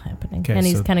that's still happening. Okay, and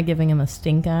he's so kind of giving him a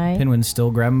stink eye. Pinwin's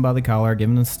still grabbing him by the collar,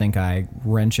 giving him a stink eye,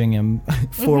 wrenching him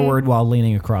forward while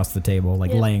leaning across the table,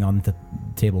 like laying on the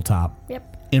tabletop.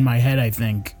 Yep. In my head, I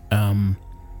think,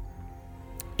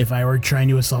 if I were trying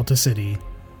to assault a city,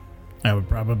 I would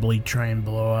probably try and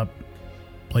blow up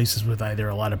places with either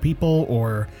a lot of people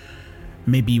or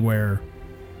maybe where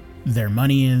their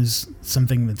money is,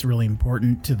 something that's really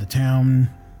important to the town.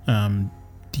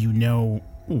 Do you know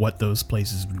what those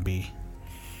places would be?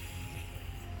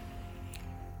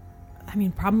 I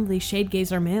mean, probably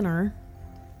Shadegazer Manor.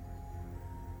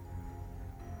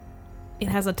 It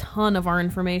has a ton of our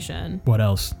information. What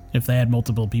else? If they had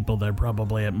multiple people, they're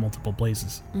probably at multiple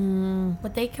places.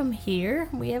 Would they come here?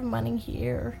 We have money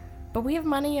here. But we have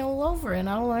money all over in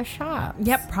all our shops.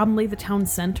 Yep, probably the town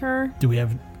center. Do we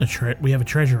have we have a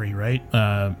treasury, right?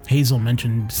 Hazel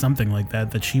mentioned something like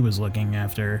that she was looking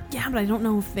after. Yeah, but I don't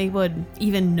know if they would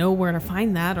even know where to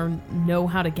find that or know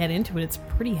how to get into it. It's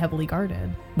pretty heavily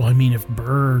guarded. Well, I mean, if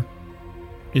Burr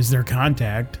is their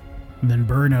contact, then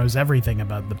Burr knows everything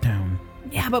about the town.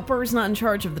 Yeah, but Burr's not in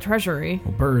charge of the treasury.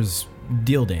 Well, Burr's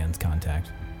Dealdan's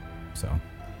contact, so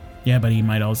Yeah, but he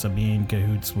might also be in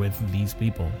cahoots with these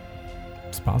people.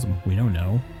 it's possible. We don't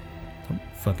know. Don't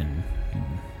fucking...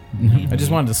 I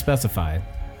just wanted to specify.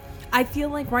 I feel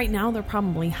like right now they're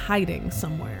probably hiding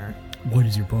somewhere. What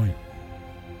is your point?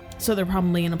 So they're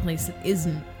probably in a place that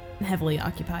isn't heavily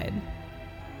occupied.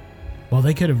 Well,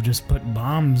 they could have just put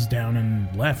bombs down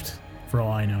and left, for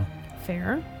all I know.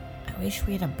 Fair. I wish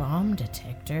we had a bomb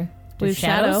detector. We Does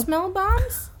have Shadow. smell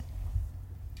bombs?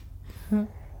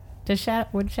 Would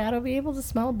Shadow be able to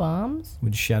smell bombs?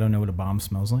 Would Shadow know what a bomb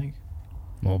smells like?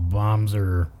 Well, bombs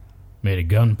are made of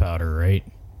gunpowder, right?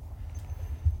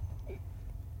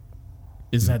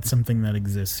 Is that something that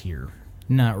exists here?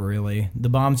 Not really. The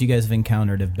bombs you guys have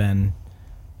encountered have been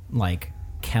like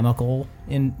chemical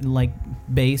in like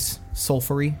base,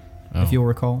 sulfury, if you'll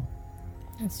recall.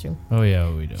 That's true. Oh,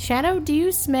 yeah, we do. Shadow, do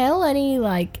you smell any,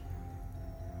 like,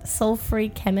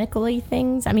 sulfury chemical-y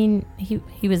things? I mean,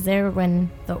 he was there when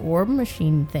the orb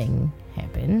machine thing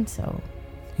happened, so...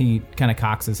 He kind of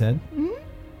cocks his head.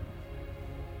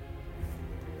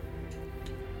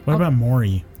 What about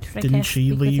Maury? Should I Didn't cast she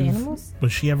Speak with leave? Animals?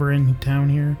 Was she ever in town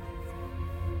here?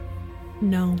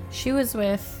 No. She was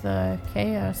with the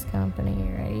Chaos Company,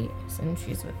 right? And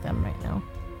she's with them right now.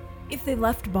 If they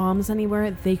left bombs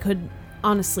anywhere, they could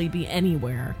honestly be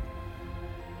anywhere.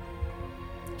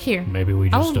 Here, Maybe we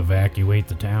just Oh. evacuate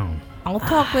the town. I'll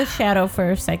talk with Shadow for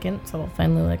a second, so I'll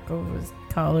finally let go of his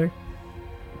collar.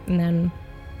 And then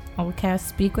I'll cast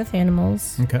Speak with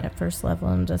Animals at first level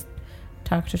and just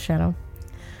talk to Shadow.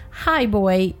 Hi,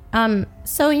 boy.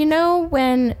 So you know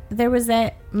when there was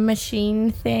that machine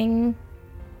thing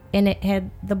and it had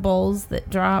the bowls that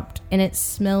dropped and it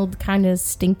smelled kind of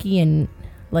stinky and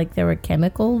like there were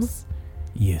chemicals?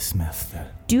 Yes, master.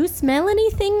 Do you smell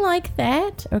anything like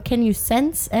that? Or can you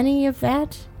sense any of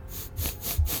that?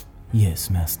 Yes,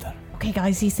 master. Okay,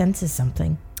 guys, he senses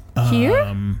something.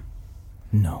 Here?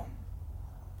 No.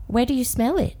 Where do you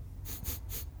smell it?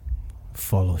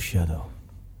 Follow Shadow.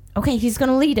 Okay, he's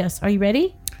gonna lead us. Are you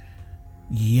ready?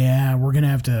 Yeah, we're gonna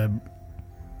have to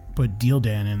put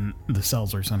Dealdan in the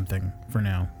cells or something for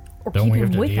now. Or Don't keep we have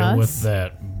him to with deal us. with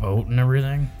that boat and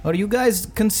everything? Are you guys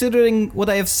considering what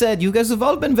I have said? You guys have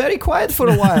all been very quiet for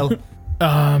a while.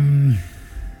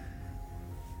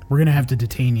 We're gonna have to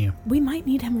detain you. We might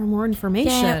need him for more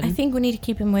information. Yeah, I think we need to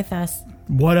keep him with us.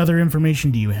 What other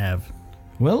information do you have?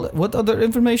 Well, what other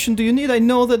information do you need? I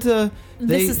know that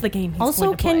this is the game he's Also,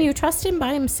 going to can play. you trust him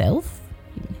by himself?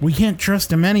 We can't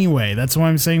trust him anyway. That's why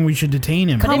I'm saying we should detain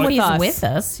him. Come But if with he's us. with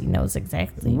us, he knows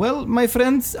exactly. Well, my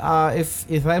friends,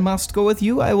 if I must go with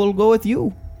you, I will go with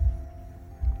you.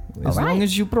 As All right. long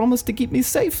as you promise to keep me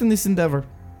safe in this endeavor.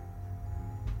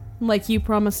 Like you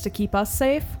promised to keep us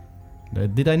safe?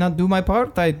 Did I not do my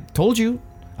part? I told you.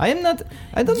 I am not.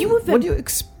 I don't. You have what been do you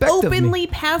expect of me? Openly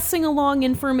passing along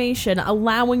information,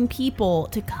 allowing people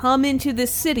to come into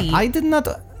this city. I did not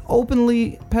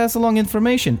openly pass along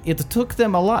information. It took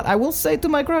them a lot. I will say to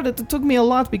my credit, it took me a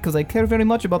lot because I care very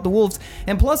much about the wolves.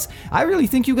 And plus, I really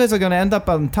think you guys are going to end up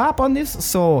on top on this.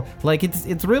 So, like,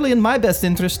 it's really in my best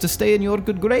interest to stay in your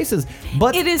good graces.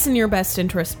 But It is in your best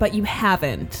interest, but you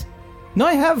haven't. no,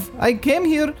 I have. I came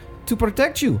here to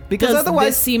protect you because Does otherwise,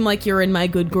 this seem like you're in my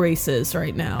good graces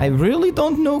right now? I really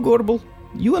don't know, Gorbel.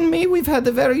 You and me, we've had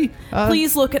a very.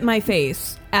 Please look at my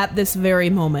face at this very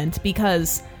moment,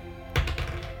 because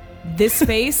this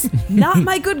face, not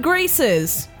my good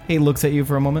graces. He looks at you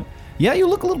for a moment. Yeah, you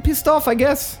look a little pissed off, I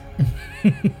guess.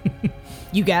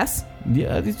 You guess?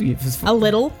 Yeah, A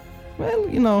little? well,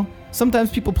 you know, sometimes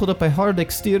people put up a hard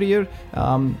exterior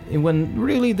when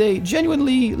really they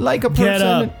genuinely like a person. Get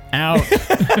up,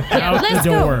 out, out Let's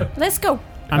the door. go. Let's go.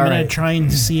 I'm All gonna right. try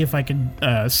and see if I can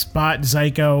spot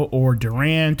Zyko or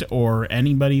Durant or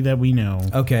anybody that we know.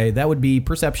 Okay, that would be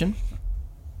perception.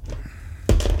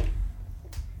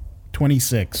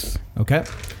 26. Okay.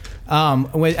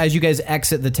 As you guys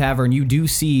exit the tavern, you do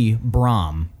see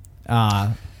Brahm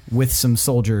with some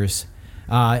soldiers,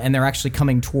 and they're actually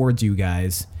coming towards you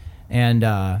guys.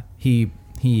 And he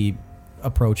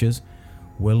approaches.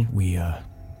 Well, we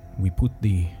put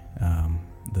the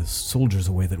soldiers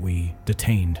away that we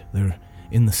detained. They're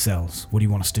in the cells. What do you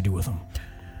want us to do with them?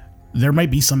 There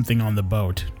might be something on the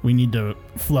boat. We need to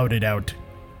float it out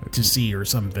to sea or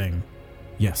something.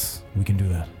 Yes, we can do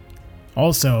that.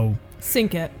 Also,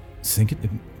 Sink it. Sink it.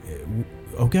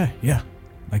 Okay, yeah,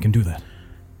 I can do that.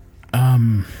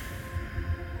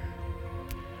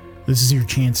 this is your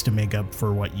chance to make up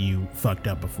for what you fucked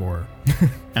up before.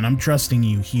 And I'm trusting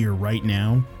you here right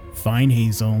now. Find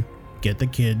Hazel, get the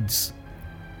kids,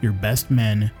 your best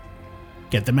men,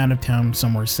 get them out of town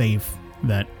somewhere safe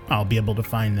that I'll be able to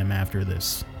find them after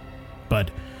this. But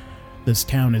this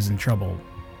town is in trouble.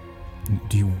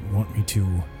 Do you want me to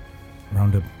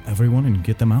round up everyone and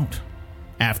get them out?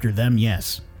 After them,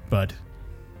 yes, but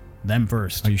them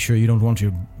first. Are you sure you don't want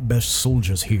your best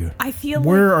soldiers here? I feel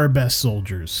We're our best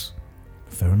soldiers.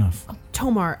 Fair enough. like,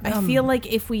 Tomar, I feel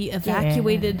like if we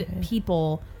evacuated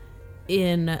people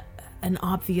in an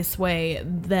obvious way,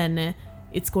 then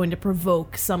it's going to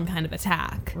provoke some kind of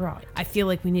attack. Right. I feel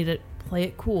like we need to play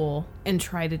it cool and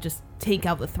try to just take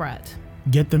out the threat.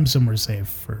 Get them somewhere safe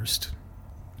first.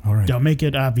 All right. Don't make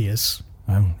it obvious.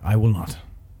 I will not.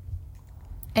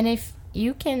 And if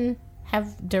you can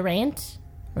have Durant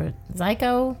or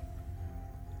Zyko,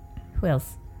 who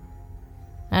else?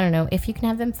 I don't know. If you can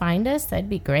have them find us, that'd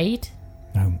be great.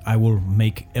 I will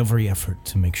make every effort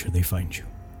to make sure they find you.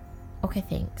 Okay,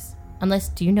 thanks. Unless,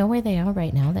 do you know where they are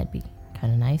right now? That'd be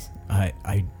kind of nice. I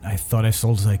thought I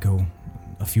saw Zyko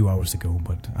a few hours ago,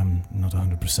 but I'm not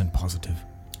 100% positive.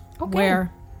 Okay.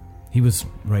 Where? He was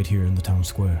right here in the town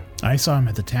square. I saw him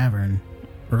at the tavern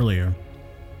earlier.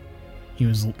 He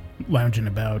was lounging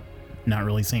about, not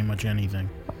really saying much anything.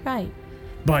 Right.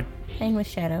 But Hang with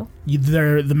Shadow.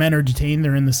 the men are detained.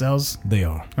 They're in the cells. They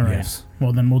are. All right. Yes.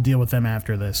 Well, then we'll deal with them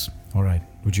after this. All right.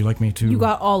 Would you like me to You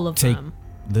got all of take them.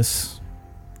 this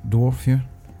dwarf here?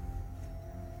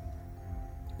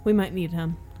 We might need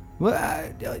him.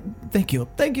 Well, thank you.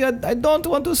 Thank you. I don't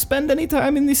want to spend any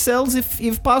time in these cells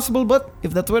if possible, but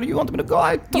if that's where you want me to go,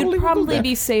 I totally You'd will probably do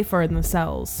be safer in the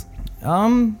cells.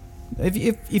 that.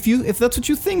 If that's what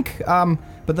you think,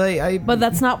 but But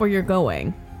that's not where you're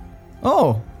going.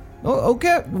 Oh,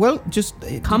 okay. Well, just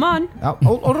Come on.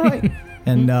 all right.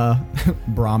 And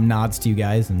Brahm nods to you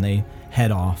guys, and they head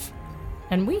off.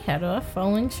 And we head off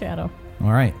following Shadow.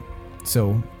 All right.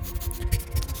 So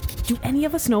Do any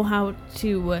of us know how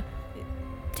to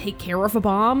take care of a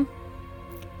bomb?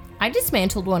 I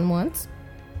dismantled one once.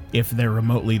 If they're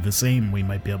remotely the same, we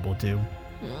might be able to.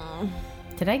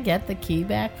 Did I get the key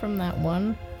back from that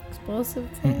one explosive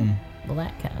thing? Well,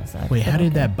 that kind of sucks. Wait, how but did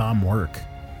okay. that bomb work?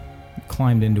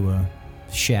 climbed into a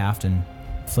shaft and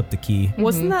flipped the key.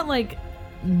 Wasn't that like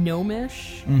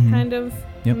gnomish Mhm. kind of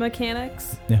Yep.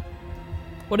 mechanics? Yeah.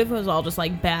 What if it was all just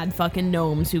like bad fucking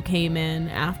gnomes who came in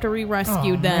after we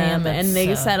rescued Oh, them man, that and they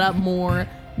sucks. set up more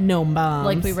gnome bombs?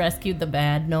 Like we rescued the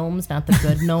bad gnomes, not the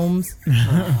good gnomes.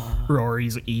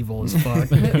 Rory's evil as fuck.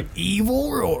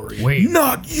 Evil Rory. Wait,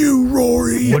 Not you,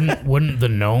 Rory! wouldn't the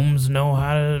gnomes know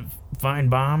how to find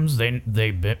bombs? They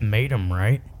made them,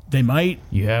 right? They might.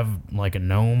 You have like a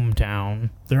gnome town.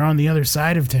 They're on the other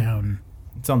side of town.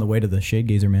 It's on the way to the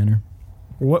Shadegazer Manor.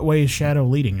 What way is Shadow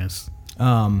leading us?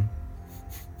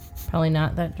 Probably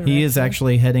not that direction. He is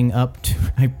actually heading up to,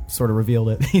 I sort of revealed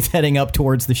it. He's heading up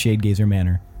towards the Shadegazer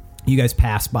Manor. You guys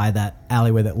pass by that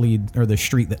alleyway that leads, or the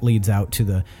street that leads out to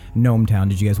the Gnome Town.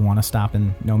 Did you guys want to stop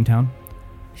in Gnome Town?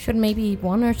 Should maybe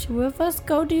one or two of us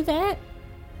go do that?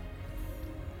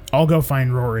 I'll go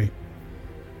find Rory.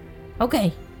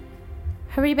 Okay.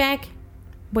 Hurry back.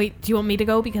 Wait, do you want me to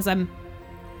go? Because I'm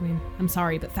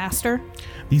sorry, but faster?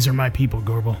 These are my people,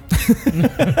 Gorbel.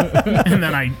 And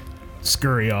then I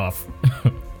scurry off.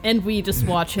 And we just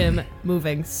watch him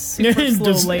moving super Just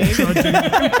slowly.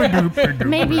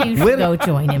 Maybe you should Where- go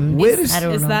join him. where is- I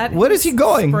don't Is know. that Where is he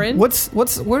going? Sprint?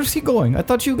 Where's he going? I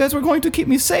thought you guys were going to keep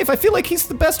me safe. I feel like he's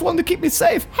the best one to keep me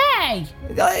safe. Hey!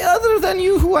 Other than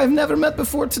you, who I've never met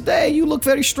before today, you look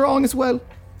very strong as well.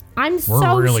 I'm We're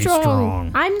so really strong.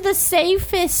 strong. I'm the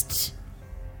safest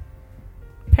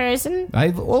person.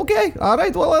 Okay, all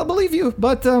right. Well, I'll believe you,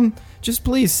 but just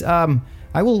please,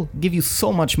 I will give you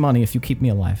so much money if you keep me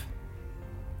alive.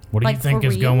 What do Like, you think for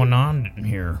is real? going on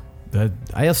here?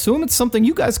 I assume it's something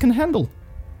you guys can handle.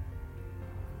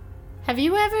 Have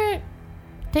you ever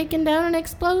taken down an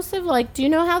explosive? Like, do you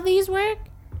know how these work?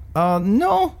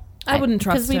 No. I wouldn't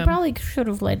trust Because we him. probably should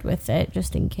have led with it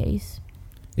just in case.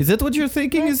 Is that what you're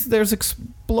thinking? Is there's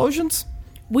explosions?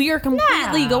 We are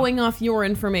completely No. going off your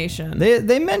information.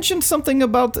 They mentioned something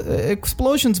about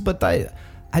explosions, but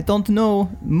I don't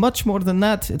know much more than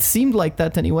that. It seemed like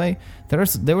that anyway. There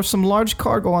was some large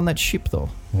cargo on that ship, though.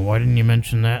 Well, why didn't you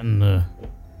mention that in the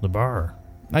bar?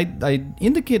 I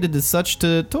indicated as such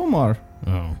to Tomar.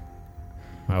 Oh,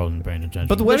 I wasn't paying attention.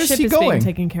 But The where is ship he is being going?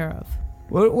 taken care of.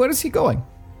 Where is he going?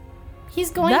 He's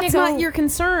going That's to go. not your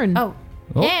concern. Oh,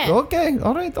 Oh, yeah. okay.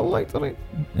 All right.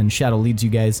 And Shadow leads you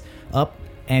guys up,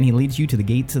 and he leads you to the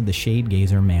gates of the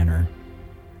Shadegazer Manor.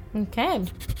 Okay.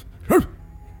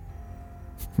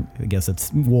 I guess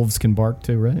it's wolves can bark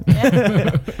too, right?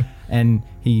 And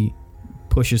he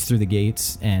pushes through the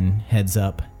gates and heads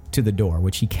up to the door,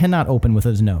 which he cannot open with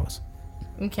his nose.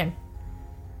 Okay.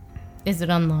 Is it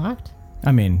unlocked?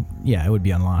 I mean, yeah, it would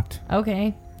be unlocked.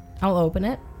 Okay. I'll open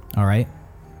it. All right.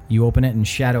 You open it, and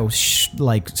Shadow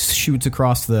shoots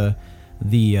across the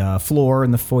floor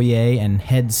in the foyer and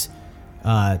heads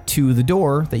to the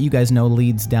door that you guys know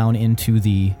leads down into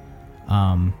the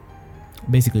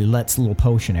basically Let's little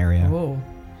potion area. Whoa.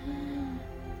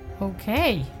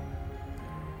 Okay.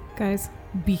 Guys,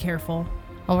 be careful.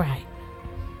 All right.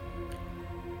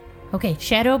 Okay,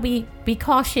 Shadow, be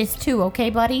cautious too, okay,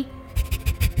 buddy?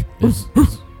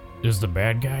 Is the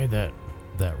bad guy that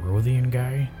Rothian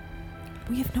guy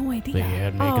We have no that he idea.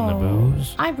 had making the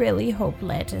booze? I really hope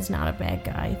Let is not a bad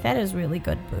guy. That is really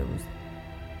good booze.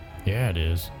 Yeah, it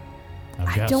is. I've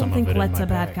I got don't some think of it Let's in a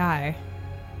my bad bag. guy.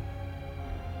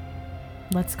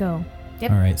 Let's go.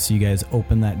 Yep. All right, so you guys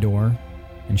open that door,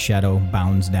 and Shadow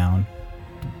bounds down.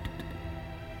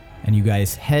 And you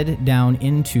guys head down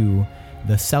into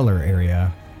the cellar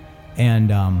area.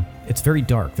 And It's very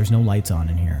dark. There's no lights on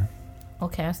in here. I'll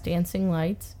cast dancing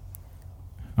lights.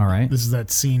 All right. This is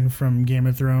that scene from Game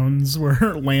of Thrones where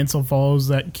Lancel follows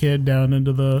that kid down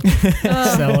into the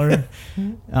cellar.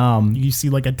 You see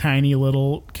like a tiny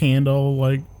little candle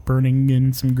like burning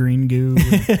in some green goo.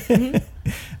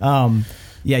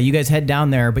 Yeah, you guys head down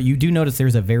there, but you do notice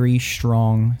there's a very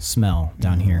strong smell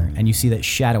down here, and you see that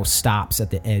Shadow stops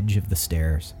at the edge of the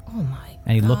stairs. Oh my!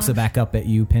 And he looks back up at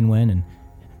you, Pinwin, and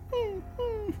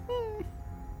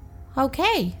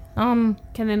Okay. Can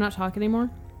they not talk anymore?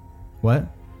 what?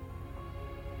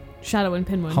 Shadow and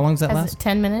Pinwin. How long does that Has last? it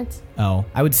 10 minutes? Oh,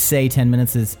 I would say 10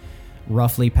 minutes is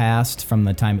roughly passed from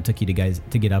the time it took you to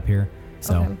get up here.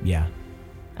 So Okay. yeah.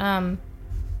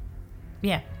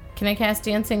 Yeah. Can I cast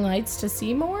dancing lights to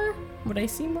see more? Would I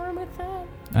see more with that?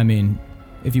 I mean,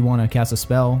 if you want to cast a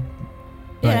spell,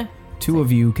 but Yeah. two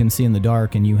of you can see in the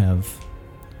dark, and you have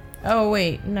Oh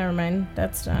wait, never mind.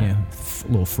 That's not. a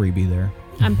little freebie there.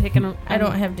 I'm picking. I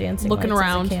don't have dancing. Looking lights as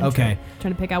a around. cantrip. Okay,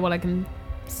 Trying to pick out what I can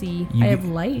see. you I have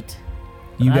light.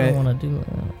 But you I guys, don't want to do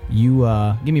that.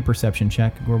 you give me a perception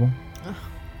check, Gorbel.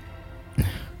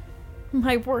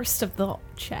 My worst of the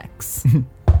checks.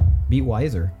 Be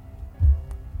wiser.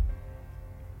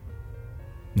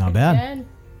 Not bad. Dead.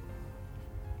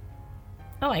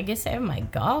 Oh, I guess I have my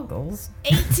goggles.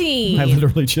 18. I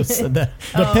literally just said that.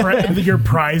 Your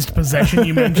prized possession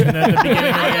you mentioned at the beginning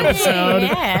of the episode.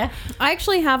 Yeah. I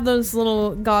actually have those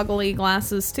little goggly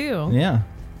glasses too. Yeah.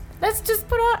 Let's just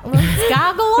let's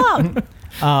goggle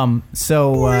up.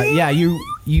 Yeah, you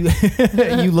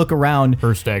you look around.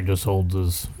 Herstag just holds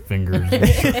his fingers and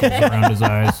circles around his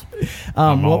eyes.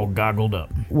 I'm all goggled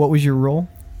up. What was your roll?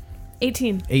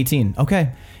 18. 18.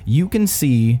 Okay. You can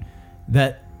see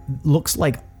that looks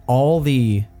like all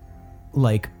the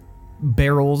like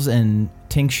barrels and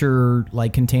tincture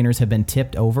like containers have been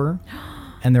tipped over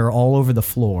and they're all over the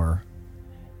floor.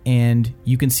 And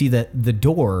you can see that the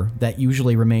door that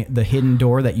usually the hidden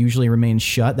door that usually remains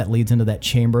shut that leads into that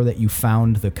chamber that you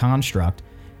found the construct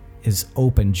is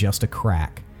open just a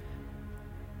crack.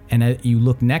 And you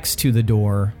look next to the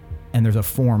door and there's a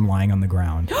form lying on the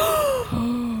ground.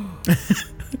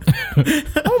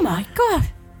 Oh my god.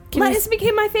 Lettuce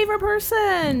became my favorite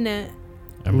person.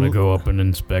 I'm going to go up and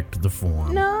inspect the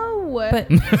form. No. But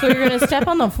so you're gonna step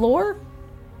on the floor?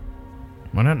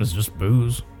 Why not? It's just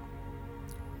booze.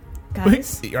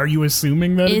 Guys. Are you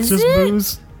assuming that Is it's just it?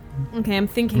 booze? Okay, I'm I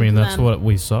thinking. mean, that's then. what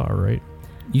we saw, right?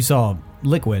 You saw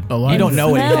liquid. A lot You don't of know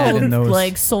what he had in Smelled those.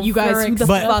 like sulfuric. You guys, who the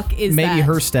But fuck is maybe that?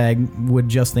 Herstag would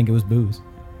just think it was booze.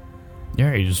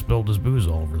 Yeah, he just spilled his booze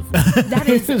all over the floor. That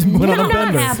is Just put on a not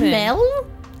bender. happen. Smell?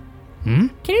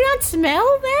 Can you not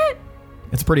smell that?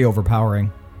 It's pretty overpowering.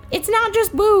 It's not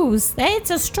just booze. It's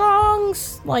a strong,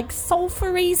 like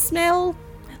sulfury smell.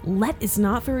 Let is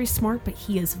not very smart, but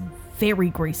he is very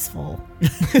graceful.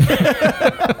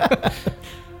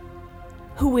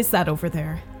 Who is that over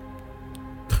there?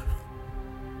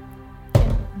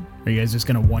 Are you guys just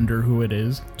gonna wonder who it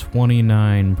is?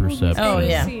 29 perception. Oh,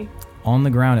 yeah. See. On the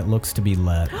ground, it looks to be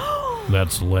Let.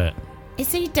 That's lit.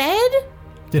 Is he dead?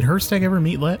 Did Herstag ever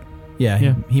meet Let? Yeah,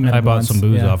 Yeah, he met I him bought once. some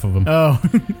booze Yeah. off of him.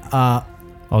 Oh,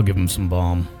 I'll give him some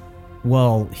balm.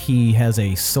 Well, he has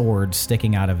a sword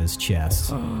sticking out of his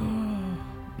chest.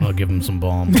 I'll give him some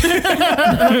balm.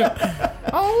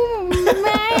 Oh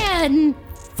man.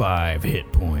 5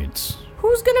 hit points.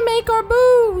 Who's gonna make our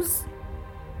booze?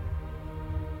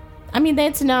 I mean,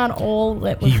 that's not all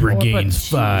that was He for, but regains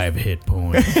jeez. 5 hit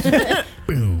points.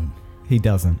 Boom. He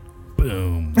doesn't.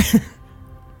 Boom.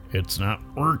 It's not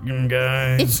working,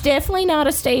 guys. It's definitely not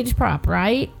a stage prop,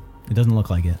 right? It doesn't look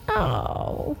like it.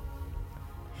 Oh.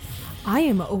 I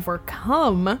am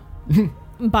overcome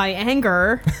by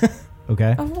anger.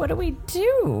 Okay. Oh, what do we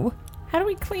do? How do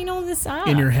we clean all this up?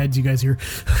 in your heads, you guys hear.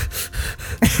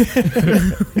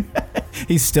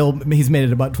 He's made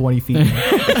it about 20 feet.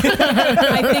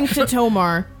 I think to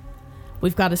Tomar,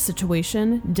 we've got a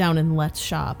situation down in Let's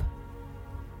shop.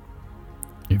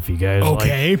 If you guys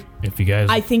Okay. if you guys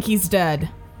I think he's dead.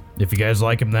 if you guys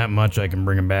like him that much, I can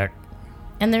bring him back.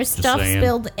 And there's stuff saying.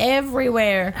 spilled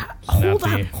everywhere. Hold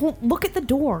Snappy. on. Look at the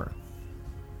door.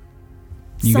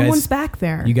 You Someone's guys- back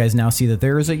there. You guys now see that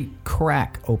there is a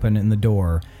crack open in the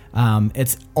door.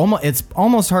 It's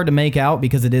almost hard to make out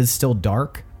because it is still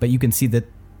dark, but you can see that.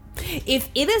 If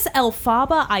it is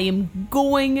Elphaba, I am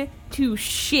going to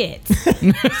shit.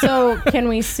 So, can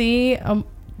we see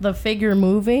the figure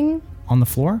moving? On the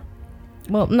floor?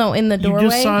 Well, no, in the You doorway.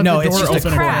 just saw No, the it's door just a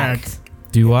open crack.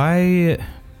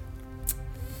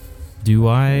 Do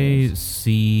I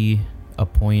see a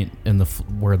point in the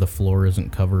where the floor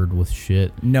isn't covered with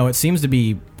shit, No, it seems to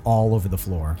be all over the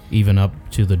floor, even up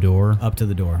to the door? up to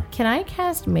the door. Can I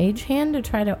cast Mage Hand to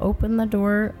try to open the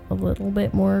door a little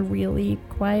bit more really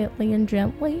quietly and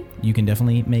gently? You can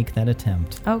definitely make that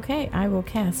attempt. Okay, I will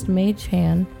cast Mage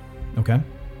Hand, Okay.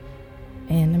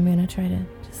 and I'm going to try to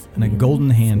just... And a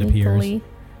golden hand appears. sneakily,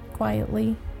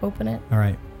 quietly open it. All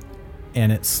right.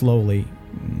 And it slowly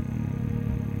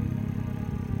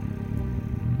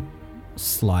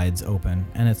slides open,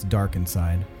 and it's dark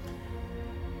inside.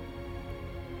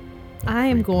 I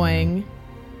am going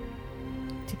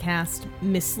to cast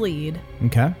Mislead,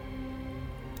 Okay.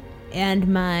 and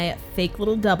my fake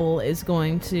little double is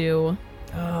going to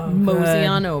Oh, mosey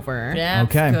on over. That's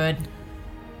Okay. good.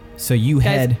 So you Guys,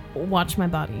 head. watch my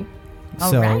body.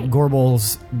 So Alright.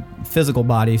 Gorbel's physical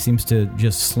body seems to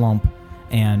just slump,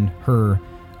 and her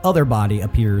other body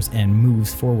appears and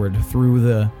moves forward through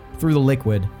the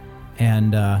liquid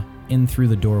and in through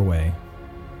the doorway.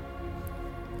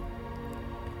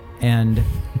 And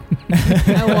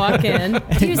I walk in.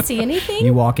 Do you see anything?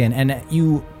 you walk in, and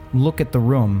you look at the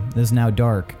room. It is now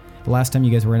dark. The last time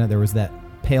you guys were in it, there was that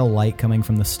pale light coming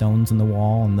from the stones in the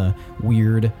wall and the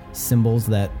weird symbols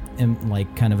that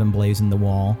kind of emblazon the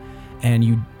wall. And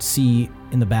you see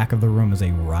in the back of the room is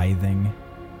a writhing,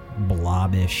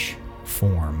 blobbish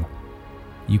form.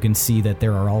 You can see that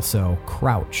there are also,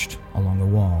 crouched along the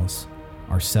walls,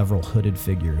 are several hooded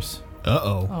figures.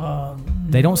 Uh-oh.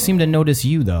 They don't seem to notice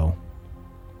you, though.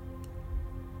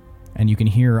 And you can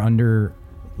hear under,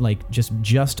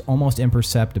 just almost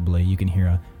imperceptibly, you can hear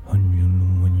a...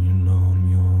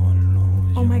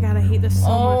 Oh my god, I hate this so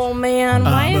Oh much. man,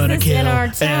 why I'm is gonna this kill in our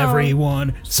town?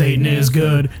 everyone. Satan is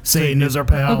good. Satan is our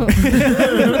pal.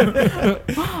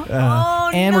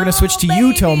 And we're going to switch to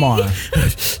you, Tomar.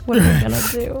 What am I gonna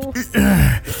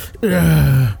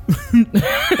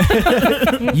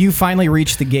do? You finally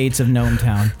reach the gates of Gnome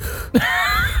Town.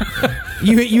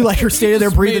 You are standing there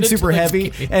breathing super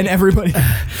heavy, and everybody,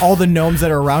 all the gnomes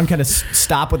that are around kind of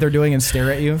stop what they're doing and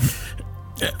stare at you.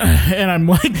 And I'm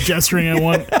gesturing at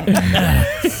one.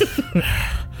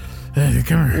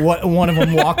 Come here. One of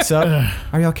them walks up.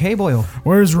 Are you okay, Boyle?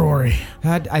 Where's Rory?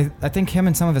 I think him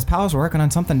and some of his pals were working on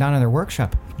something down in their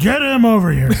workshop. Get him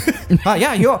over here.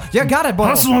 Yeah, you got it, Boyle.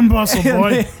 Hustle and bustle,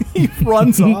 boy. He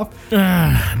runs off.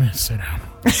 I'm gonna sit down.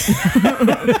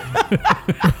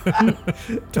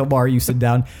 Tomar, you sit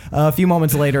down. A few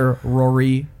moments later,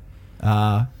 Rory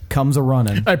comes a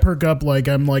running. I perk up like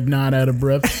I'm not out of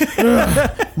breath.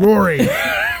 Rory,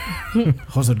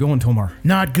 How's it going, Tomar?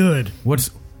 not good. What's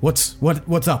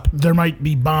up? There might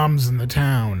be bombs in the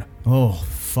town. Oh,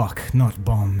 fuck, not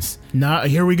bombs.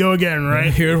 Here we go again,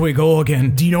 right? Here we go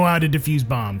again. Do you know how to defuse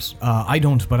bombs? I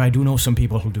don't, but I do know some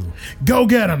people who do. Go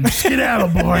get them. Skedaddle,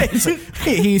 boy.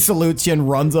 He salutes you and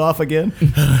runs off again.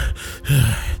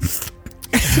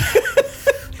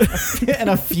 And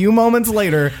a few moments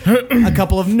later, a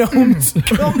couple of gnomes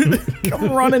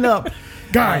come running up.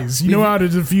 Guys, you know how to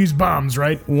defuse bombs,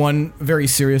 right? One very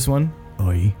serious one.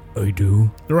 I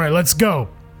do. All right, let's go.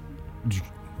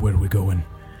 Where are we going?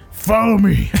 Follow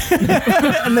me.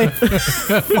 And they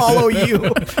follow you.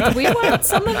 Do we want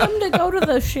some of them to go to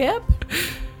the ship?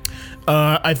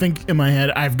 I think in my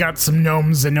head, I've got some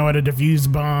gnomes that know how to defuse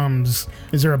bombs.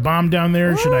 Is there a bomb down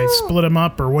there? Should I split them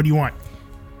up, or what do you want?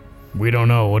 We don't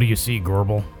know. What do you see,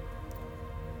 Gorbel?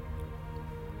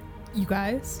 You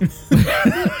guys?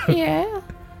 Yeah.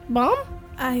 Bomb?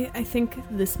 I think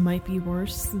this might be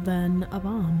worse than a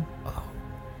bomb.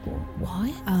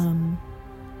 What?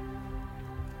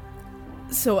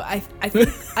 So I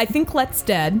think Let's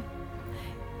dead,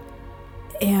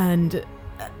 and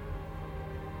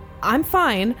I'm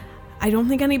fine. I don't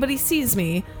think anybody sees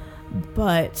me,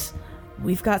 but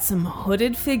we've got some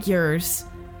hooded figures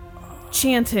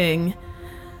chanting,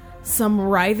 some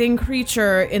writhing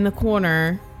creature in the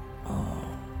corner,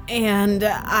 and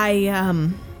I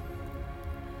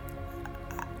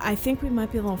think we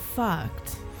might be a little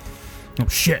fucked. Oh,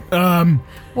 shit.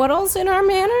 What else in our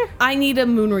manor? I need a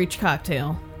Moonreach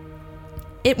cocktail.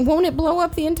 Won't it blow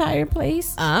up the entire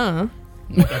place? That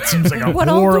seems like a What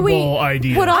all do we- horrible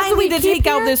idea. what all- I do we need to keep take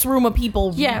out here? this room of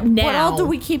people. Yeah. now. What all do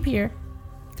we keep here?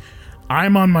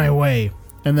 I'm on my way,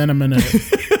 and then I'm gonna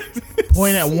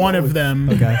point at one of them.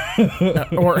 Okay.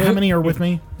 Or how many are with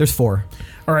me? There's 4.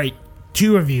 All right,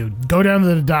 2 of you go down to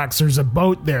the docks. There's a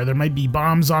boat there. There might be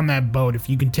bombs on that boat. If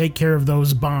you can take care of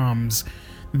those bombs,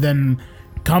 then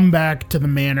come back to the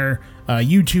manor.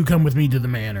 You 2 come with me to the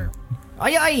manor.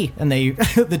 Aye, aye. And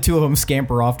the 2 of them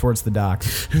scamper off towards the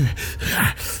docks.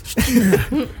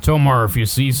 Tomar, if you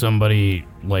see somebody,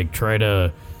 try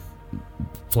to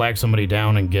flag somebody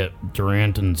down and get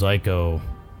Durant and Zyko,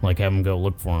 like have them go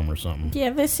look for him or something.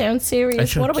 Yeah, this sounds I serious.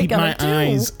 shall What are we keep gonna my do?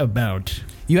 eyes about.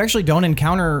 You actually don't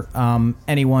encounter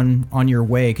anyone on your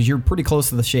way because you're pretty close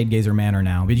to the Shadegazer Manor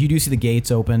now. But you do see the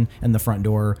gates open and the front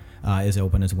door is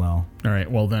open as well. All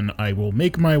right, well then I will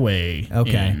make my way.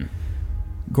 Okay. in.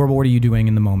 Gorbel, what are you doing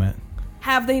in the moment?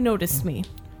 Have they noticed me?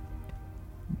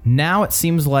 Now it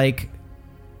seems like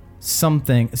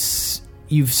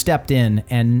you've stepped in,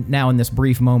 and now in this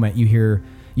brief moment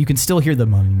you can still hear the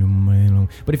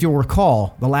but if you'll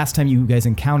recall, the last time you guys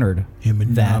encountered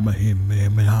that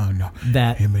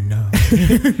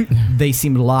they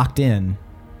seemed locked in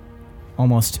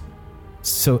almost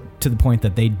so to the point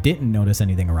that they didn't notice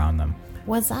anything around them.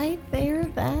 Was I there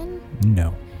then?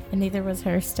 No. And neither was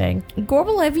her staying.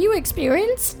 Gorbel, have you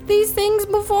experienced these things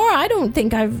before? I don't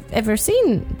think I've ever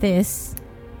seen this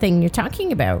thing you're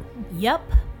talking about. Yep.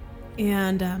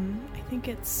 And I think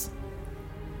it's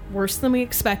worse than we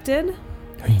expected.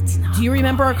 It's not. Do you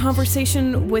remember our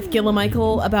conversation with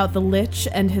Gilamichael about the Lich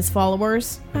and his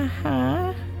followers?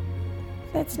 Uh-huh.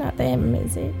 That's not them,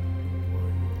 is it?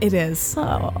 It is.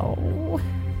 Oh.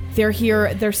 They're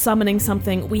here. They're summoning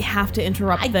something. We have to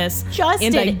interrupt this. Just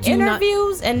and I did do not-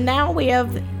 interviews, and now we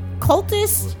have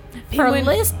cultists for Penguin,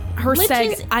 list. her liches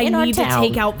seg, I in our need to town.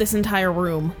 take out this entire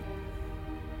room.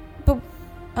 But,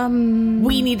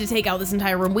 We need to take out this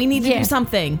entire room. We need to Yeah. do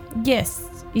something. yes,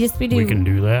 we do. We can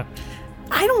do that.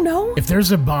 I don't know. If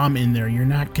there's a bomb in there, you're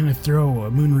not gonna throw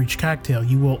a Moonreach cocktail.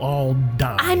 You will all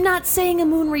die. I'm not saying a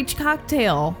Moonreach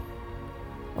cocktail.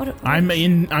 What? I'm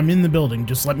in the building.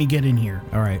 Just let me get in here.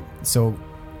 All right. So,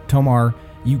 Tomar,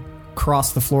 you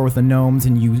cross the floor with the gnomes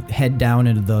and you head down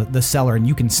into the cellar, and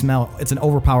you can smell. It's an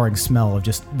overpowering smell of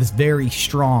just this very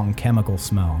strong chemical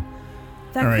smell.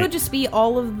 That All right. could just be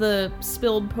all of the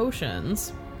spilled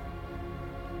potions.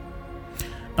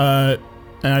 And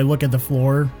I look at the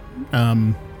floor.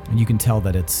 And you can tell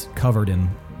that it's covered in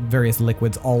various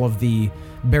liquids. All of the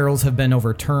barrels have been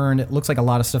overturned. It looks like a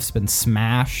lot of stuff's been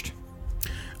smashed.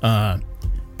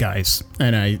 Guys,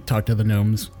 and I talk to the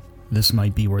gnomes. This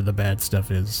might be where the bad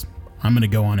stuff is. I'm gonna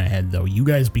go on ahead, though. You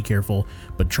guys be careful,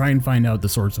 but try and find out the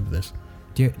source of this.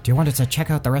 Do you want us to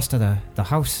check out the rest of the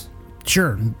house?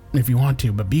 Sure, if you want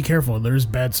to, but be careful. There's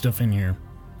bad stuff in here.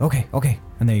 Okay.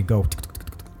 And they go.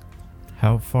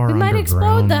 How far We might explode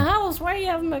underground? the house. Why do you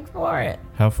have them explore it?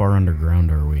 How far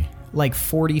underground are we? Like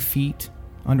 40 feet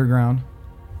underground.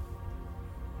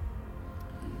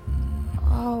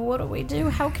 Oh, what do we do?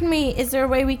 How can we? Is there a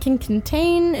way we can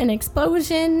contain an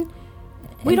explosion?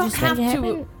 We and don't just let have it to.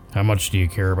 happen? How much do you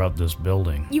care about this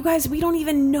building? You guys, we don't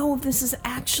even know if this is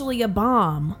actually a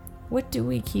bomb. What do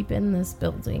we keep in this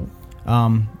building?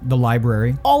 The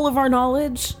library. All of our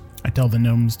knowledge. I tell the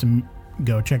gnomes to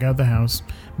go check out the house,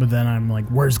 but then I'm like,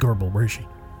 where's Gorbel? Where is she?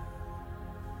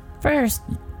 First,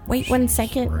 wait 1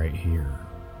 second. Right here.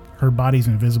 Her body's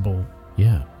invisible.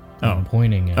 Yeah. Oh. I'm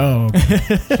pointing at Oh,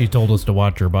 okay. She told us to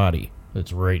watch her body.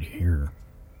 It's right here.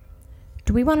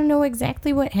 Do we want to know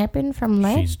exactly what happened from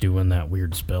that? She's doing that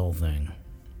weird spell thing.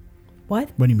 What?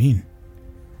 What do you mean?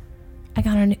 I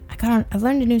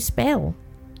learned a new spell.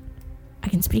 I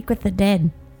can speak with the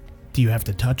dead. Do you have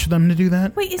to touch them to do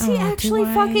that? Wait, is Oh, he do actually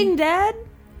I? fucking dead?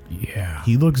 Yeah.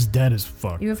 He looks dead as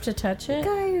fuck. You have to touch it?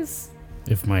 Guys.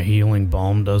 If my healing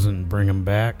balm doesn't bring them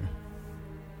back,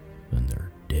 then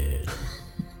they're dead.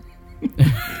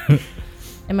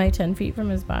 Am I 10 feet from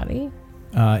his body?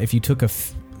 If you took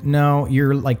no,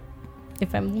 you're like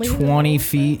If I'm leaving 20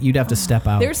 feet. You'd have to step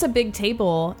out. There's a big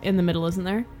table in the middle, isn't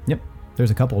there? Yep.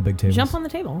 There's a couple of big tables. Jump on the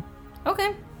table.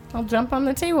 Okay, I'll jump on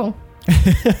the table.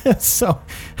 So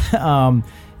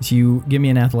you give me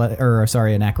an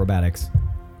an acrobatics.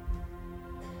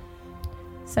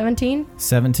 17?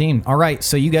 17. All right,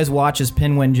 so you guys watch as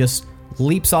Pinwin just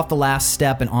leaps off the last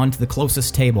step and onto the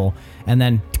closest table, and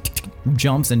then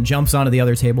jumps onto the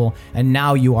other table, and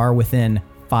now you are within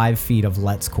 5 feet of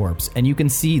Let's corpse, and you can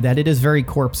see that it is very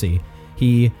corpsey.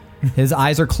 His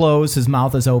eyes are closed, his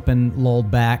mouth is open, lulled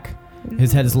back,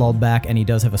 his head is lulled back, and he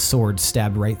does have a sword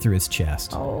stabbed right through his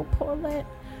chest. Oh, poor Lit.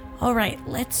 All right,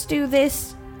 let's do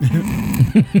this.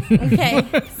 Okay,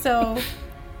 so...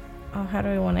 Oh, how do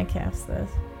I want to cast this?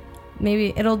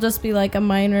 Maybe it'll just be like a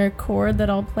minor chord that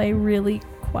I'll play really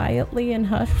quietly and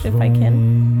hushed if I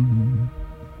can.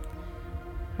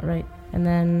 All right, and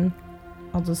then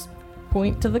I'll just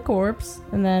point to the corpse,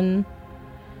 and then...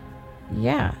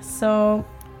 Yeah, so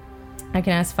I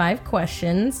can ask 5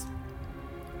 questions.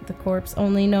 The corpse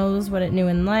only knows what it knew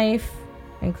in life,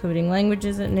 including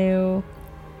languages it knew.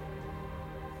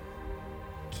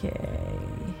 Okay.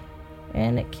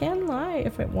 And it can lie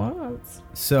if it wants.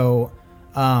 So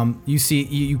You see,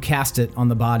 you cast it on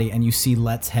the body, and you see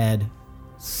Let's head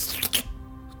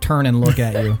turn and look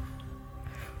at you.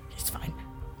 It's fine.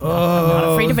 I'm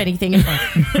not afraid of anything. It's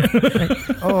fine.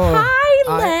 Hi,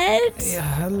 Let's.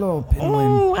 Hello, Penguin.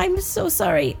 Oh, I'm so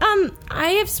sorry.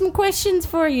 I have some questions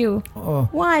for you. Oh.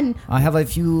 One. I have a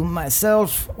few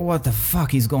myself. What the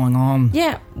fuck is going on?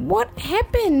 Yeah, what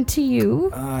happened to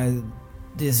you?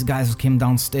 These guys came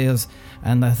downstairs,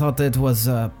 and I thought it was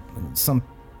some.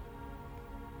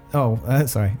 Oh,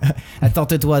 sorry. I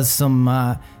thought it was some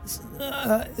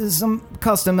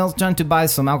customers trying to buy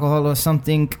some alcohol or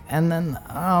something, and then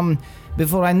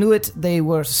before I knew it, they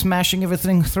were smashing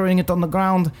everything, throwing it on the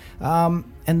ground, and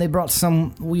they brought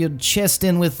some weird chest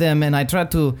in with them, and I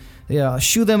tried to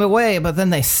shoo them away, but then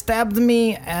they stabbed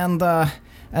me, and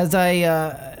as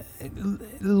I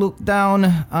look down,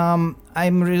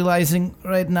 I'm realizing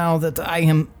right now that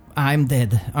I'm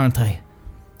dead, aren't I?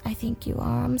 I think you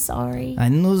are. I'm sorry. I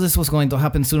knew this was going to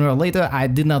happen sooner or later. I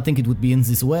did not think it would be in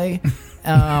this way.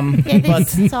 But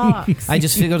sucks. I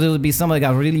just figured it would be somebody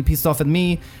got really pissed off at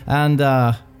me, and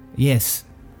yes.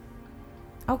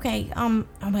 Okay, oh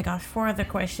my gosh, 4 other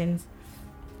questions.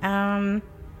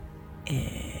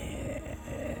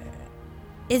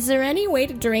 Is there any way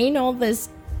to drain all this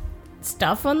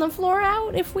stuff on the floor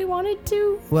out if we wanted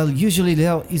to? Well, usually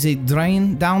there is a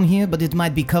drain down here, but it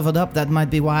might be covered up. That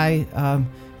might be why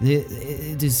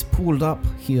it is pooled up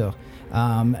here.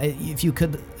 If you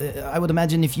could, I would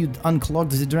imagine if you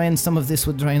unclogged the drain, some of this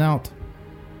would drain out.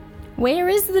 Where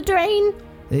is the drain?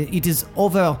 It is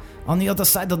over on the other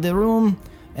side of the room,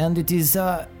 and it is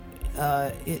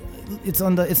it's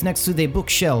next to the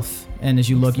bookshelf. And as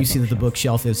you look, you see that the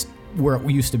bookshelf is where it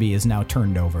used to be is now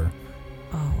turned over.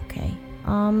 Oh, okay.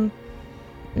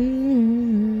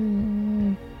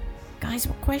 Guys,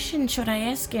 what question should I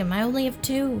ask him? I only have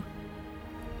 2.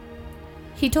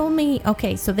 He told me,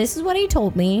 okay, so this is what he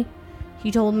told me. He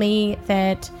told me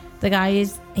that the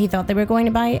guys, he thought they were going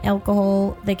to buy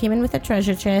alcohol. They came in with a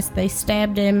treasure chest. They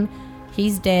stabbed him.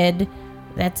 He's dead.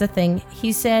 That's a thing.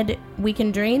 He said we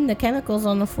can drain the chemicals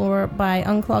on the floor by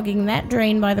unclogging that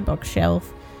drain by the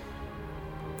bookshelf.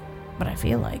 But I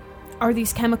feel like... Are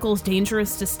these chemicals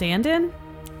dangerous to stand in?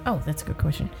 Oh, that's a good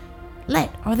question.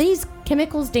 Let, are these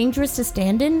chemicals dangerous to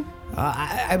stand in?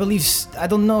 I believe, I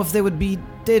don't know if they would be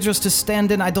dangerous to stand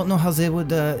in. I don't know how they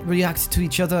would react to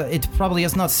each other. It probably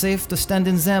is not safe to stand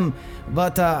in them,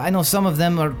 but I know some of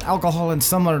them are alcohol and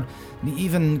some are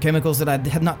even chemicals that I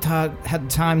had not had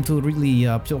time to really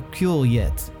procure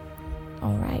yet.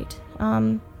 All right.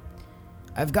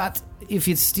 I've got, if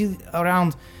it's still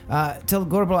around, tell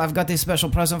Gorbel I've got a special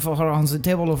present for her on the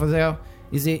table over there.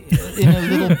 Is it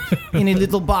in a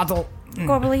little bottle?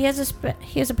 Gorbel, he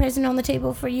has a present on the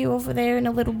table for you over there in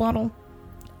a little bottle.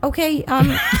 Okay, for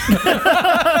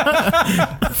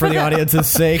the audience's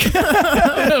sake,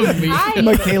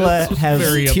 Michaela has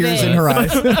Very tears upset. in her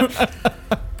eyes.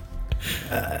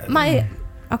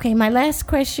 my last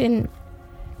question.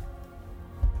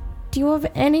 Do you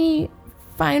have any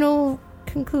final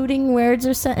concluding words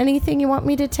or anything you want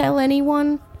me to tell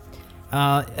anyone?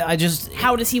 How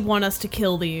does he want us to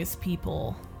kill these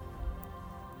people?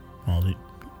 Well,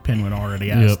 Penguin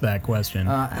already asked that question.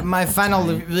 My final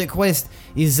request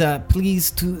is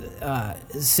please to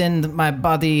send my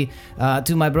body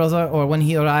to my brother, or when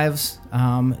he arrives,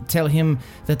 tell him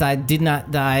that I did not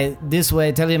die this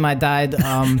way. Tell him I died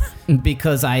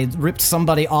because I ripped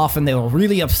somebody off and they were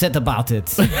really upset about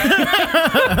it.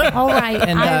 All right,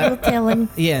 And, I will tell him.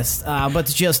 Yes, but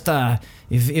just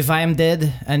if I am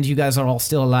dead and you guys are all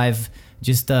still alive,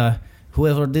 just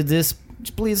whoever did this,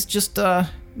 please just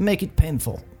make it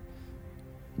painful.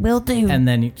 Will do. And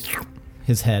then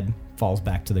his head falls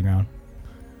back to the ground.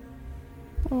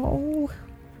 Oh.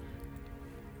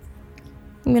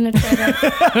 I'm gonna try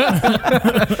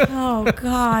that. Oh,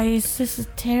 guys, this is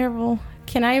terrible.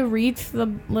 Can I reach the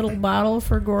little bottle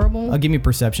for Gorbel? Give me a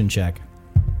perception check.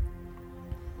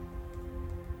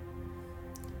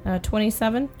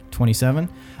 27. 27.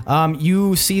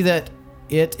 You see that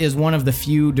it is one of the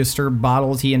few disturbed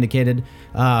bottles. He indicated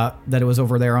that it was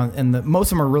over there, and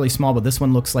most of them are really small, but this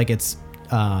one looks like it's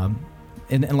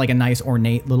in like a nice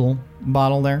ornate little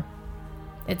bottle there.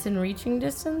 It's in reaching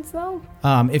distance, though?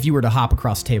 If you were to hop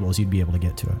across tables, you'd be able to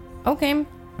get to it. Okay. All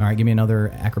right, give me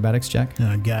another acrobatics check.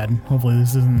 Oh, God. Hopefully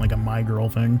this isn't like a My Girl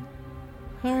thing.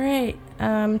 All right.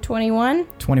 21.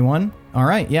 21. All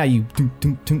right, yeah, you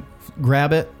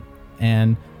grab it,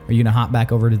 and are you going to hop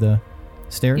back over to the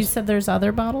stairs? You said there's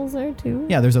other bottles there, too?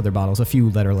 Yeah, there's other bottles, a few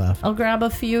that are left. I'll grab a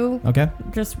few. Okay.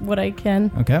 Just what I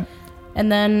can. Okay.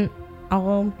 And then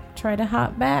I'll try to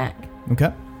hop back.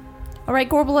 Okay. All right,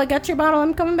 Gorbel, I got your bottle.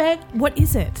 I'm coming back. What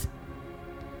is it?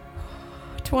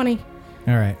 20.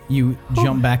 All right, you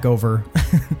jump back over.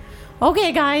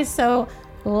 Okay, guys, so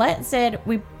Let said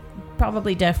we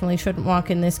probably definitely shouldn't walk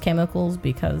in this chemicals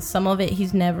because some of it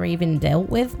he's never even dealt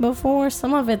with before.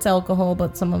 Some of it's alcohol,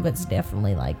 but some of it's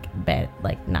definitely like bad,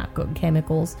 like not good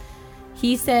chemicals.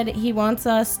 He said he wants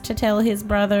us to tell his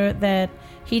brother that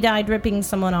he died ripping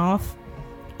someone off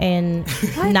and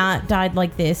not died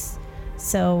like this.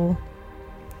 So,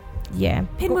 yeah.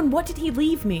 Pinwin, what did he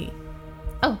leave me?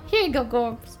 Oh, here you go,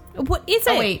 Gorbs. What is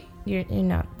it? Oh, wait. You're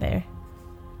not there.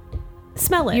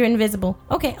 Smell it. You're invisible.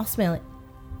 Okay, I'll smell it.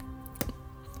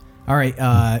 All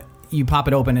right, you pop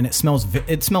it open and it smells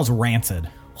rancid.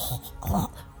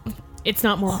 It's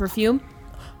not more perfume?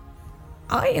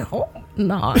 I hope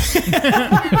not.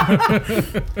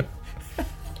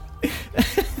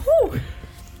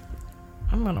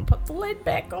 I'm gonna put the lid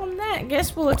back on that.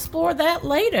 Guess we'll explore that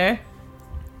later.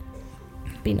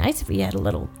 Be nice if we had a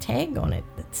little tag on it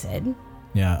that said.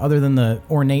 Yeah, other than the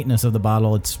ornateness of the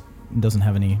bottle, it doesn't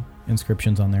have any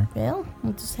inscriptions on there. Well,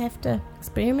 we'll just have to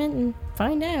experiment and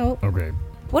find out. Okay.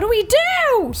 What do we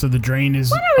do? So the drain is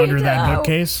What do we under that do?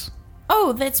 bookcase?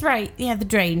 Oh, that's right. Yeah, the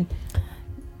drain.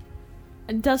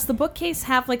 Does the bookcase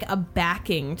have like a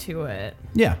backing to it?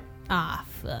 Yeah. Ah,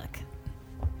 fuck.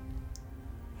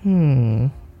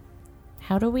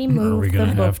 How do we move we the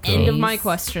gonna have bookcase? to- End of my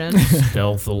question.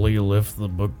 Stealthily lift the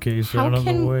bookcase How out of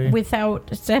the can, way. without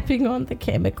stepping on the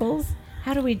chemicals?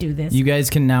 How do we do this? You guys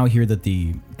can now hear that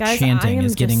the Guys, I chanting am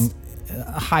is getting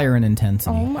higher in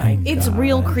intensity. Oh my It's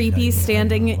real creepy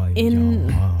standing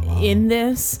in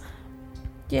this.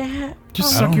 Yeah. Just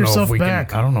I suck don't know yourself if we back.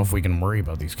 Can, I don't know if we can worry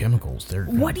about these chemicals.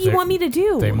 What do you want me to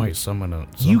do? They might summon a.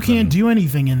 You can't something. do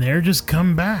anything in there. Just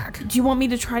come back. Do you want me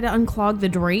to try to unclog the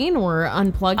drain or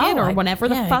unplug it or whatever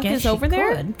the fuck is over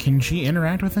there? Can she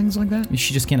interact with things like that?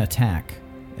 She just can't attack.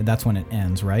 That's when it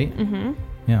ends, right? Mm-hmm.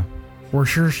 Yeah. We're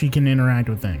sure she can interact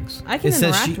with things. I can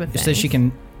interact with it says she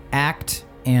can act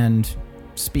and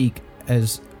speak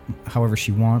as however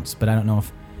she wants, but I don't know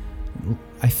if...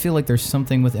 I feel like there's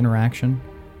something with interaction.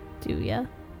 Do ya?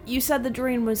 You said the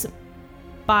drain was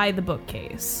by the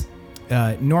bookcase.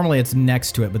 Normally it's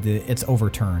next to it, but it's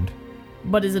overturned.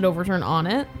 But is it overturned on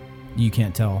it? You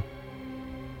can't tell.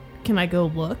 Can I go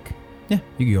look? Yeah,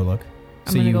 you can go look.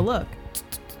 I'm gonna go look.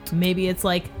 Maybe it's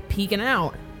like peeking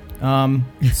out.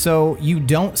 So you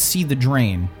don't see the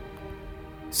drain.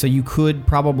 So you could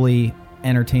probably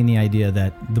entertain the idea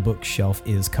that the bookshelf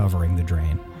is covering the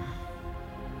drain.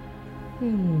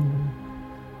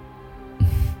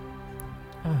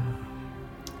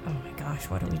 Oh my gosh,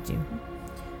 what do we do?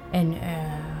 And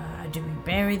do we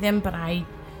bury them? But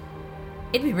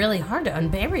it'd be really hard to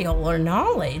unbury all our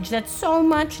knowledge. That's so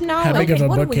much knowledge. How big of a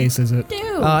What do we bookcase is it?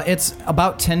 do? It's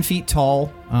about 10 feet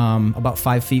tall, about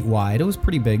 5 feet wide. It was a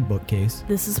pretty big bookcase.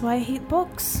 This is why I hate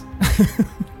books.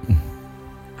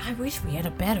 I wish we had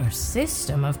a better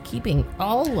system of keeping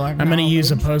all our I'm going to use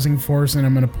knowledge. opposing force and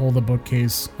I'm going to pull the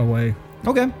bookcase away.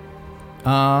 Okay.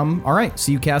 All right.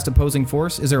 So you cast opposing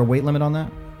force. Is there a weight limit on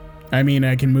that? I mean,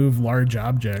 I can move large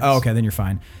objects. Oh, okay. Then you're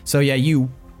fine. So yeah, you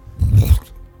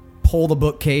pull the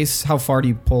bookcase. How far do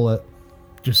you pull it?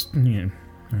 Just,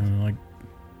 like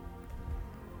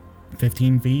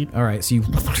 15 feet. All right. So you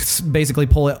basically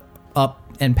pull it up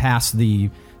and past the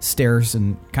stairs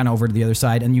and kind of over to the other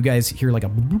side, and you guys hear like a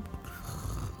boop,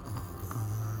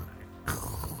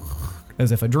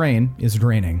 as if a drain is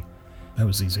draining. That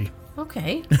was easy.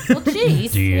 Okay. Well,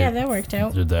 jeez. Do you- Yeah, that worked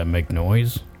out. Did that make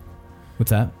noise? What's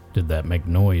that? Did that make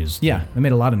noise? Yeah, it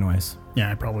made a lot of noise.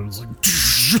 Yeah, I probably was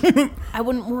like... I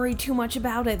wouldn't worry too much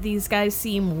about it. These guys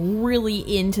seem really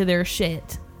into their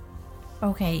shit.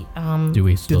 Okay. Do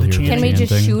we still the hear the chanting- Can we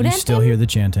just chanting? shoot You at still them? hear the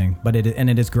chanting, but it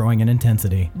is growing in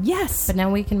intensity. Yes. But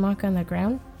now we can walk on the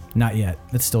ground? Not yet.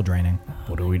 It's still draining.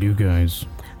 What do we do, guys?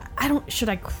 Should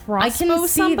I I can crossbow see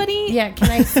somebody? Yeah,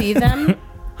 can I see them?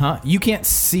 Huh? You can't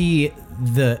see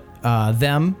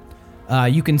them.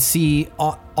 You can see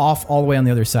off all the way on the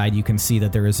other side. You can see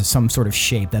that there is some sort of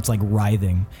shape that's like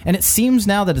writhing, and it seems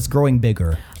now that it's growing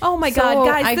bigger. Oh my So god,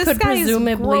 guys! I this could guy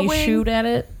presumably is growing. shoot at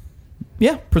it.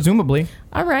 Yeah, presumably.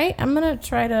 All right, I'm gonna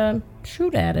try to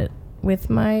shoot at it with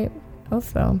my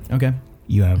oath bow. Okay.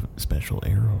 You have special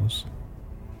arrows.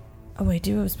 Oh, I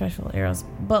do have special arrows,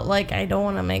 but like I don't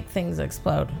want to make things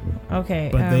explode. Okay,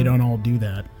 But they don't all do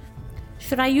that.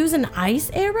 Should I use an ice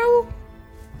arrow?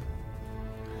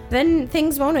 Then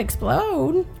things won't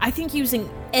explode. I think using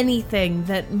anything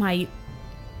that might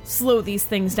slow these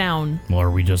things down. Well, are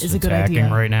we just Is a good attacking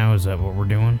idea. right now? Is that what we're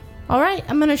doing? All right,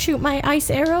 I'm gonna shoot my ice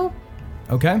arrow.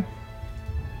 Okay.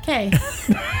 Okay,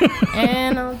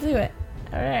 and I'll do it.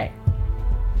 All right.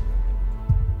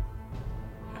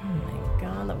 Oh my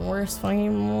god, the worst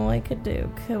fucking roll I could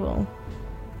do. Cool.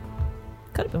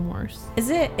 Could have been worse.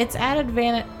 It's at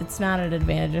advantage. It's not at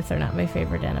advantage if they're not my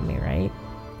favorite enemy, right?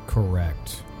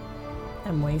 Correct.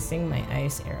 I'm wasting my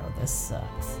ice arrow. This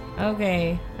sucks.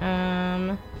 Okay.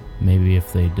 Maybe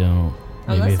if they don't.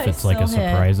 Maybe Unless if I it's like a still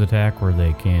hit. surprise attack where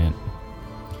they can't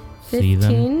see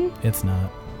them. 15. It's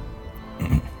not.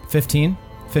 15?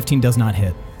 15 does not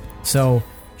hit. So,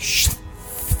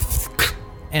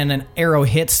 and an arrow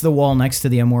hits the wall next to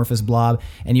the amorphous blob,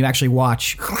 and you actually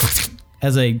watch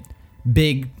as a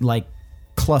big, like,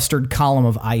 clustered column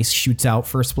of ice shoots out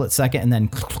for a split second, and then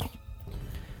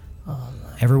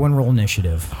everyone roll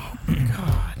initiative.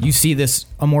 You see this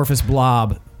amorphous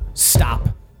blob stop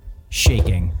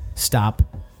shaking, stop,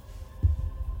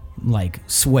 like,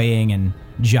 swaying and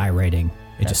gyrating.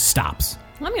 It just stops.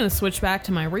 I'm going to switch back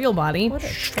to my real body. What a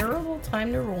terrible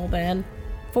time to roll, man.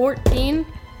 14.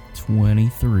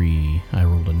 23. I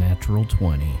rolled a natural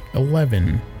 20.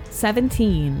 11.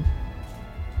 17.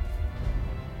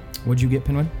 What'd you get,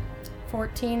 Pinwin?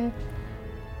 14.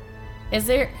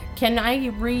 Can I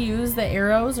reuse the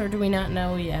arrows, or do we not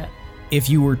know yet? If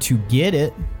you were to get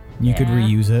it, you could Yeah.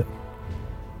 reuse it.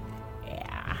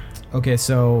 Yeah. Okay,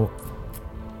 so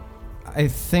I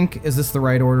think, is this the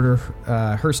right order?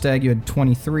 Herstag, you had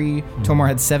 23. Tomar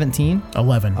had 17.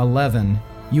 11. 11.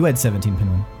 You had 17,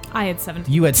 Pinwin. I had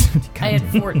 17. You had 17. I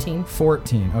had 14.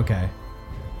 14. Okay.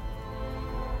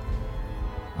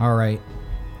 All right.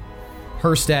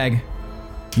 Herstag,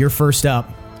 you're first up.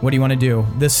 What do you want to do?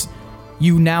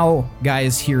 You now,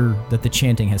 guys, hear that the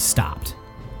chanting has stopped.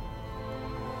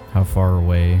 How far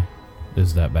away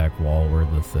is that back wall where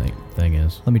the thing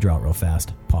is? Let me draw it real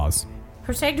fast. Pause.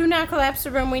 Protect, do not collapse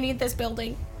the room. We need this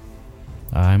building.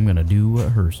 I'm gonna do what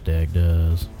Herstag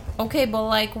does. Okay, but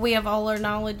like, we have all our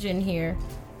knowledge in here.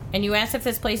 And you asked if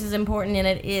this place is important, and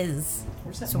it is.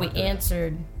 So we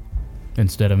answered.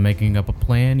 Instead of making up a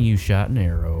plan, you shot an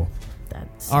arrow.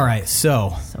 That's All right,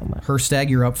 so much. Herstag,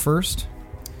 you're up first.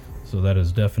 So that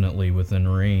is definitely within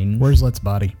range. Where's Let's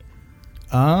body?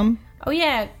 Oh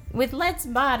yeah, with Let's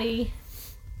body,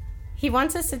 he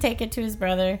wants us to take it to his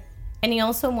brother, and he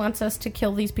also wants us to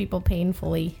kill these people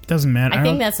painfully. Doesn't matter. I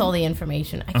think that's all the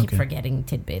information. I keep Okay. forgetting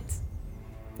tidbits.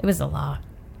 It was a lot.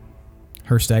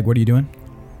 Herstag, what are you doing?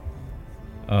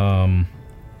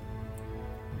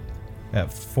 At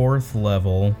 4th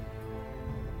level,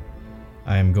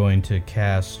 I'm going to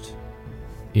cast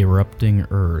Erupting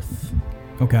Earth.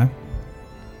 Okay.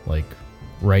 Like,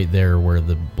 right there where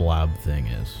the blob thing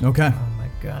is. Okay. Oh my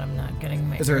god, I'm not getting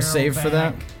my Is there a arrow save for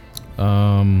that?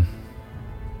 back.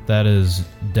 That is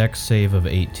Dex save of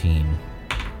 18.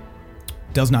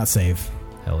 Does not save.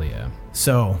 Hell yeah.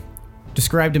 So,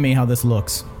 describe to me how this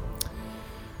looks.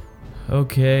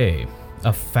 Okay.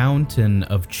 A fountain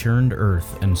of churned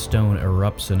earth and stone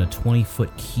erupts in a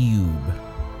 20-foot cube.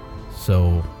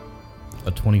 So,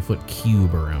 a 20-foot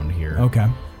cube around here. Okay.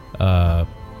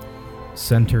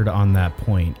 Centered on that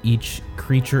point. Each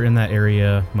creature in that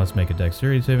area must make a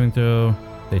dexterity saving throw.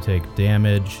 They take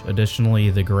damage. Additionally,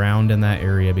 the ground in that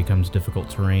area becomes difficult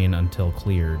terrain until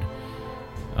cleared.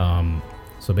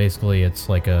 So basically, it's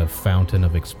like a fountain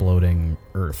of exploding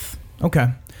earth. Okay.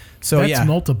 So, That's yeah.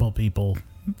 multiple people.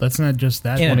 That's not just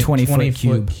that. In a 20-foot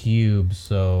cube. cube,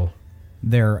 so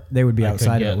They would be I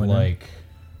outside could of it. get wouldn't it? like,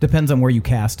 Depends on where you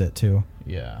cast it, too.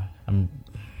 yeah. I'm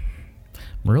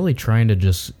really trying to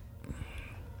just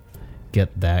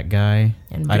get that guy.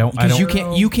 And I don't. Because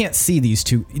you can't see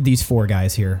these four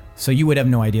guys here, so you would have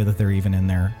no idea that they're even in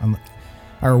there,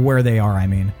 or where they are. I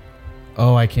mean,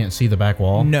 Oh, I can't see the back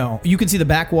wall. no, you can see the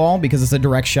back wall because it's a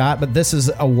direct shot, but this is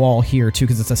a wall here too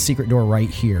because it's a secret door right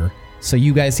here. So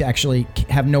you guys actually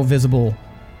have no visibility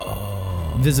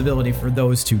for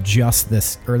those two, just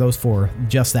this, or those four,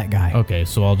 just that guy. Okay,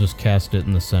 so I'll just cast it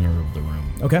in the center of the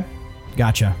room. Okay,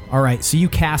 gotcha. All right, so you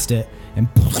cast it, and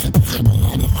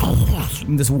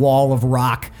this wall of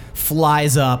rock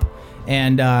flies up,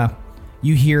 and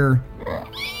you hear,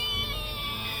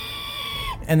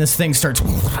 and this thing starts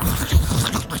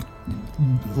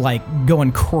like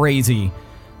going crazy.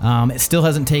 It still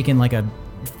hasn't taken like a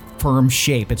firm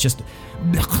shape. It's just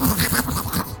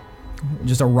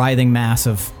a writhing mass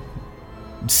of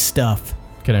stuff.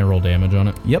 Can I roll damage on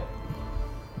it? Yep.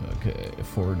 Okay,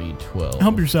 4d12.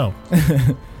 Help yourself.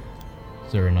 Is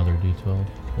there another d12?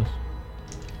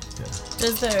 This?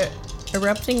 Does the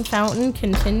erupting fountain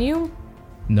continue?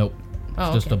 Nope. Oh,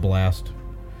 It's just okay. a blast.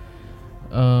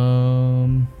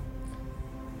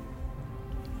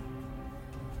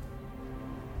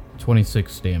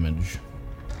 26 damage.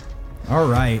 All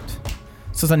right.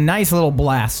 So it's a nice little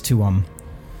blast to him.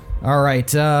 All right,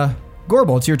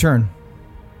 Gorbel, it's your turn.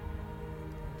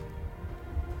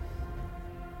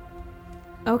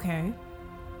 Okay.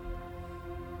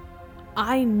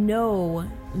 I know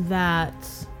that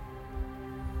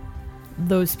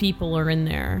those people are in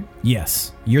there.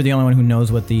 Yes, you're the only one who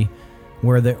knows what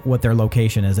their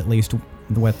location is, at least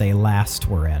what they last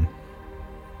were in.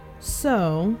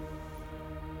 So,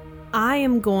 I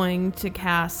am going to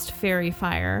cast Fairy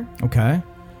Fire. Okay.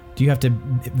 Do you have to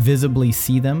visibly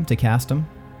see them to cast them?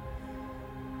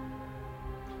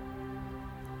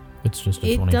 It's just a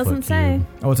It 20-foot doesn't cube. say.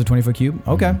 Oh, it's a 20-foot cube?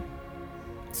 Okay.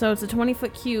 So it's a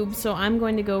 20-foot cube, so I'm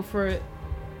going to go for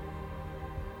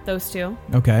those two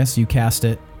Okay, so you cast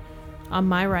it on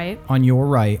my right. on your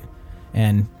right,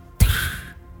 and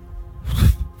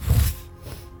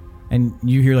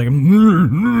you hear like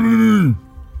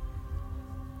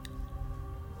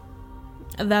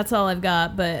That's all I've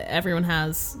got, but everyone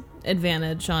has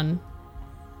advantage on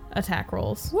attack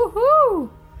rolls. Woohoo!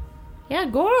 Yeah,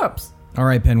 Gorps. All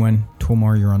right, Penguin.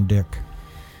 Tomar, you're on deck.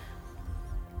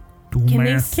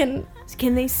 Can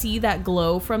they see that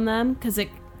glow from them? Because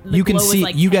You can see.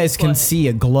 You guys can see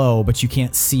a glow, but you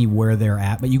can't see where they're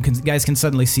at. But guys can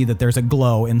suddenly see that there's a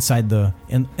glow inside the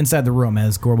room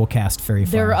as Gorbel cast Fairy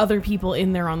Fire. There are other people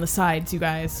in there on the sides, you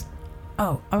guys.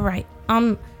 Oh, all right.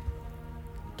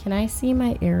 Can I see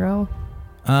my arrow?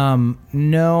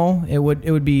 No, it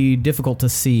would be difficult to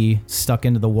see stuck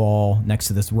into the wall next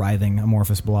to this writhing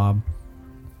amorphous blob.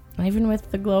 Not even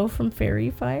with the glow from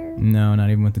Fairy Fire? No, not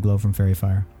even with the glow from Fairy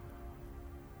Fire.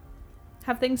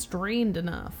 Have things drained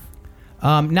enough?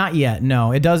 Not yet.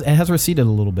 No, it does. It has receded a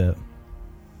little bit.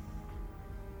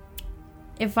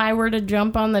 If I were to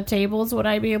jump on the tables, would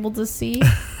I be able to see?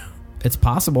 It's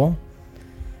possible.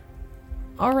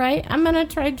 All right, I'm gonna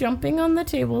try jumping on the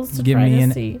tables to Give try me to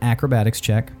an see. acrobatics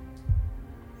check.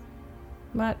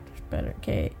 Much better.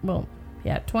 Okay, well,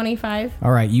 yeah, 25. All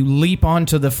right, you leap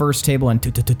onto the first table and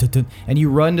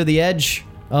you run to the edge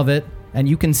of it, and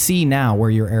you can see now where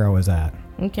your arrow is at.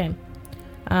 Okay.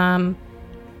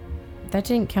 That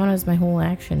didn't count as my whole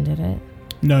action, did it?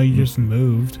 No, you just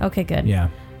moved. Okay, good. Yeah.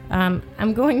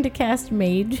 I'm going to cast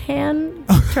Mage Hand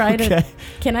to try to...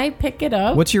 Can I pick it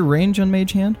up? What's your range on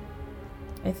Mage Hand?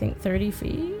 I think 30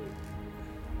 feet.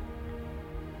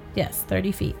 Yes,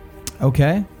 30 feet.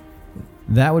 Okay.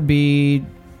 That would be...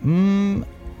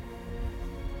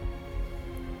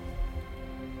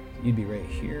 you'd be right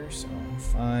here, so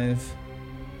 5,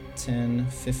 10,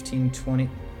 15, 20...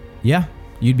 Yeah,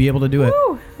 you'd be able to do it.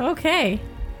 Woo, okay.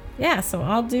 Yeah, so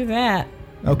I'll do that.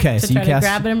 Okay, To so try you to cast...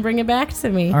 grab it and bring it back to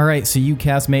me. All right, so you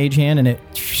cast Mage Hand, and it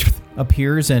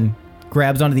appears and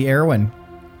grabs onto the arrow and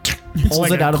pulls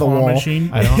like it a out of the claw wall. machine.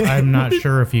 I'm not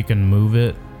sure if you can move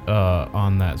it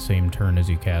on that same turn as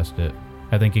you cast it.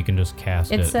 I think you can just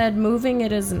cast it. It said moving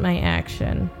it isn't my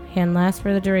action. Hand lasts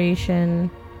for the duration.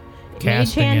 Mage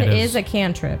Casting Hand it is a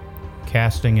cantrip,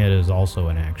 Casting it is also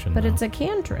an action. but though. it's a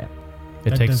cantrip.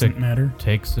 It That doesn't matter.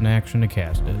 takes an action to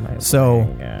cast it.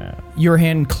 So your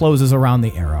hand closes around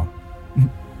the arrow.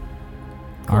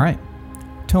 All right,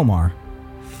 Tomar.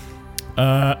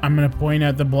 I'm gonna point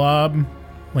at the blob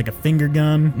like a finger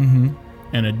gun,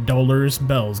 Mm-hmm. and a dolorous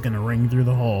bell's gonna ring through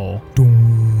the hall.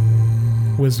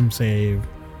 Wisdom save.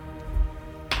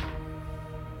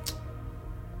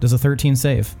 Does a 13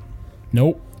 save?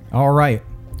 Nope. All right.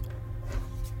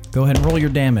 Go ahead and roll your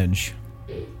damage.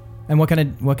 And what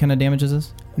kind of damage is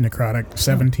this? Necrotic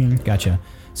 17. Gotcha.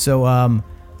 So and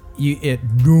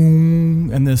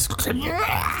this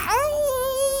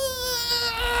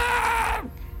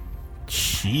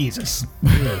Jesus.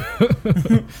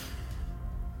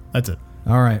 That's it.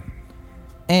 All right.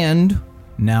 And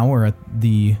now we're at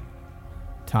the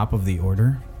top of the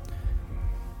order.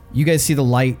 You guys see the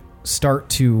light start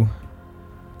to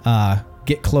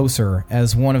get closer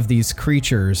as one of these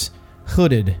creatures,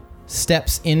 hooded,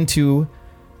 steps into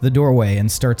the doorway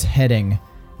and starts heading.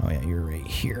 Oh yeah, you're right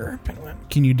here, Pinwin.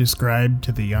 Can you describe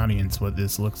to the audience what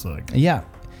this looks like? Yeah.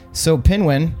 So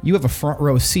Pinwin, you have a front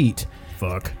row seat.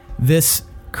 Fuck. This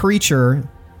creature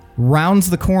rounds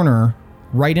the corner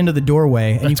right into the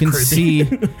doorway, and That's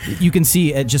you can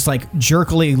see it just like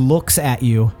jerkily looks at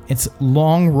you. It's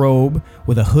long robe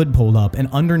with a hood pulled up, and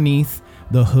underneath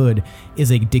the hood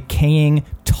is a decaying,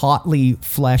 tautly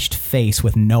fleshed face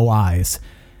with no eyes.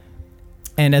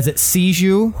 And as it sees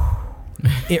you,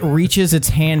 it reaches its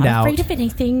hand I'm out, afraid of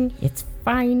anything. It's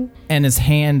fine. and his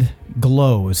hand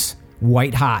glows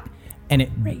white hot, and it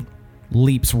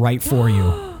leaps right for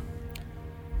you.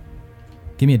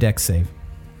 Give me a dex save.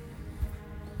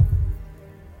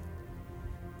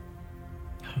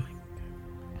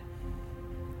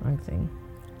 Wrong thing.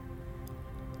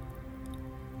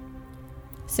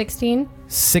 16.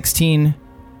 16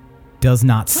 does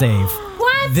not save.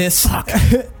 What?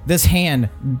 This hand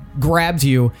grabs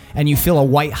you, and you feel a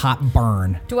white hot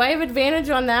burn. Do I have advantage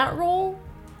on that roll?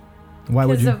 Why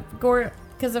would you?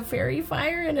 Because of fairy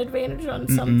fire and advantage on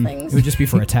some things. It would just be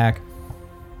for attack.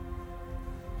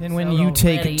 And when you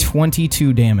take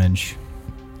 22 damage,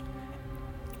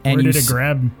 and Where did it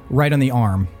grab? Right on the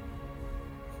arm,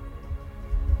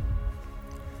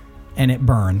 and it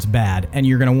burns bad, and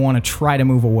you're going to want to try to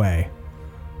move away.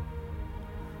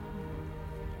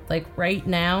 Like right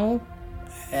now?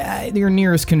 Your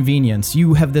nearest convenience.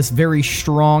 You have this very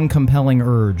strong, compelling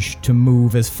urge to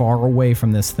move as far away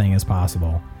from this thing as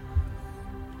possible.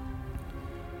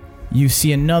 You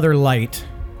see another light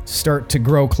start to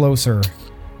grow closer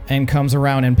and comes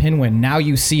around, and Pinwin, now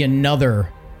you see another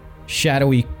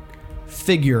shadowy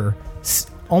figure,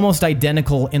 almost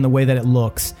identical in the way that it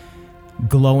looks,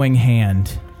 glowing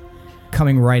hand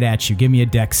coming right at you. Give me a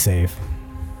dex save.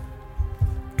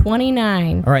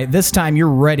 29. All right, this time you're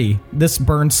ready. This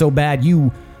burns so bad,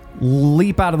 you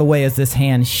leap out of the way as this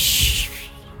hand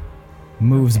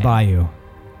moves by you.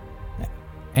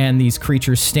 And these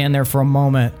creatures stand there for a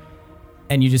moment,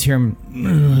 and you just hear them.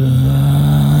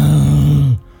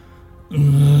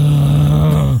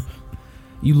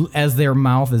 As their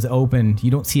mouth is opened,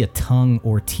 you don't see a tongue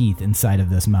or teeth inside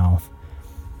of this mouth.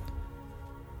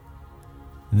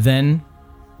 Then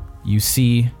you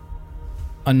see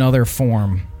another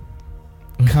form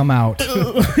come out.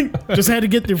 Just had to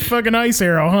get the fucking ice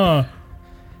arrow, huh?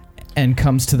 And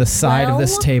comes to the side of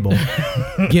this table.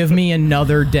 Give me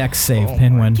another dex save,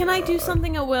 Pinwin. Can I do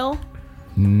something at will?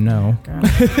 No.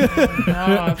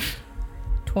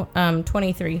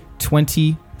 23.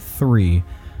 23.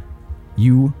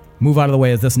 You move out of the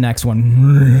way as this next one.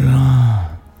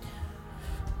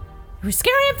 You were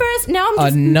scary at first. Now I'm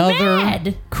just Another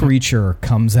mad. creature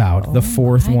comes out, the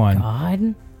fourth one,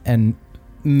 God. and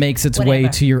makes its way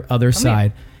Whatever. to your other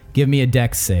side. Give me a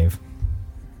dex save.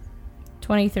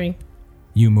 23.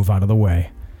 You move out of the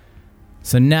way.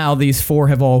 So now these four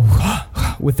have all,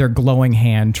 with their glowing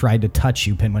hand, tried to touch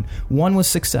you, Pinwin. One was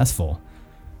successful.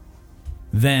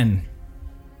 Then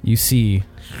you see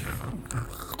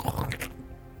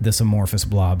this amorphous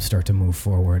blob start to move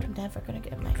forward. I'm never going to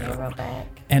get my arrow back.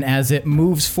 And as it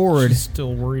moves forward,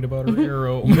 Still worried about her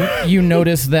arrow. you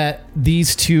notice that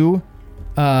these two,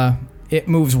 it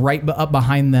moves right up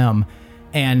behind them,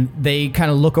 and they kind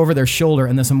of look over their shoulder,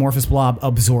 and this amorphous blob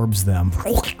absorbs them.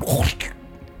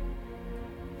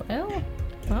 Well,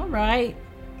 all right.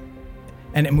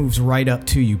 And it moves right up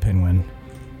to you, Pinwin.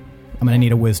 I'm going to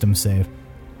need a wisdom save.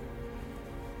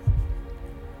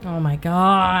 Oh, my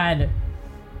God.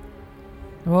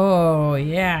 Oh,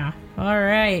 yeah. All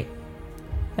right.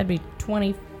 That'd be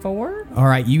 24? All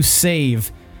right, you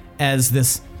save as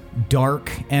this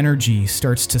dark energy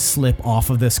starts to slip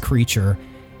off of this creature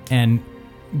and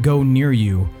go near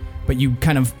you, but you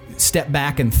kind of step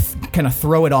back and kind of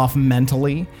throw it off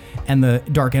mentally, and the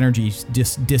dark energy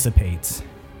just dissipates.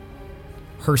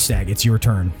 Herstag, it's your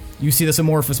turn. You see this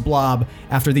amorphous blob.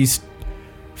 After these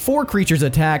 4 creatures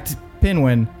attacked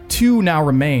Pinwin, 2 now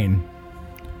remain.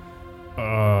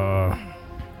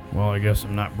 Well, I guess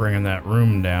I'm not bringing that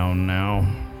room down now.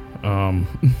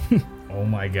 Oh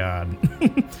my god.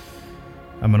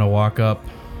 I'm gonna walk up.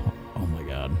 Oh my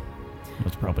god.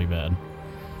 That's probably bad.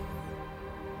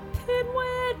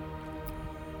 Pinwin!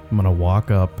 I'm gonna walk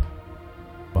up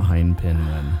behind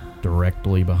Pinwin,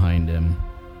 directly behind him.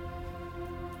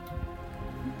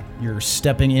 You're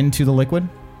stepping into the liquid?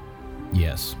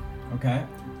 Yes. Okay.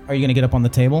 Are you going to get up on the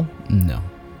table? No.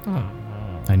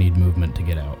 I need movement to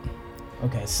get out.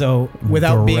 Okay, so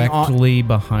without being on... Directly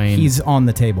behind... He's on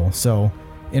the table, so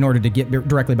in order to get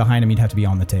directly behind him, you'd have to be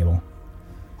on the table.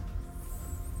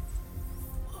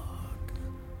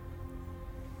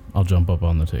 I'll jump up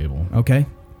on the table. Okay.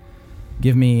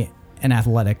 Give me an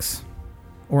athletics.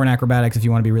 Or an acrobatics if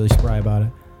you want to be really spry about it.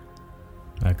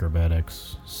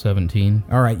 Acrobatics 17.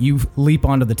 All right, you leap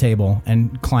onto the table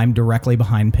and climb directly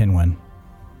behind Pinwin.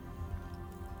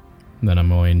 Then I'm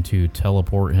going to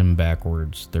teleport him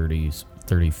backwards 30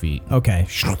 feet. Okay.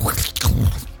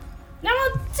 Now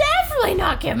I'll definitely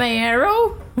not get my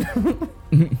arrow.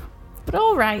 But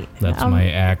all right. That's my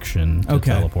action to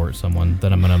teleport someone.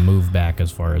 Then I'm going to move back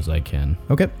as far as I can.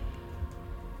 Okay.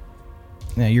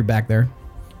 Yeah, you're back there.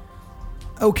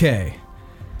 Okay.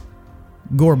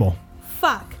 Gorbel.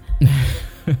 Fuck.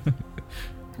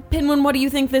 Pinwin, what do you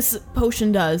think this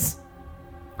potion does?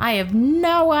 I have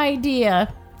no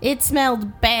idea. It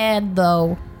smelled bad,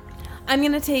 though. I'm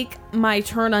gonna take my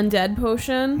turn undead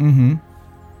potion. Mm-hmm.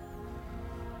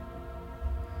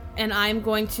 And I'm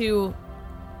going to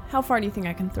How far do you think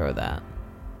I can throw that?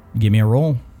 Give me a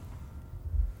roll.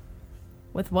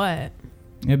 With what?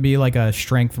 It'd be like a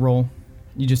strength roll.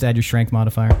 You just add your strength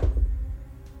modifier.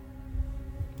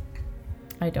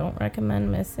 I don't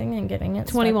recommend missing and getting it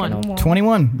 21. stuck in a wall.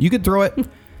 21. You could throw it.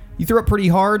 You throw it pretty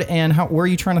hard, and where are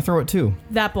you trying to throw it to?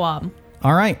 That blob.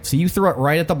 All right, so you throw it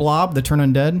right at the blob, the turn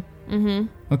undead?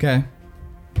 Mm-hmm. Okay.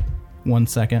 1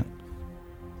 second.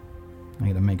 I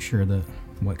gotta make sure that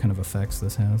what kind of effects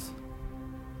this has.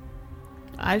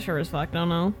 I sure as fuck don't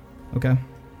know. Okay.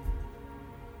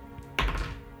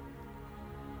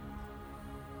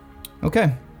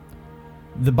 Okay.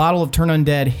 The bottle of Turn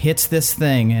Undead hits this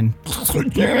thing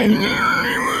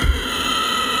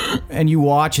and you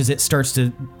watch as it starts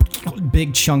to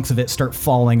big chunks of it start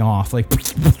falling off like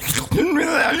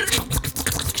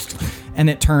and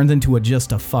it turns into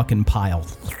just a fucking pile.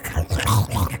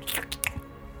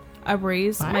 I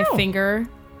raise my finger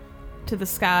to the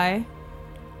sky,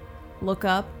 look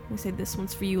up, and say, "This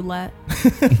one's for you, Let."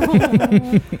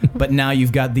 But now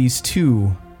you've got these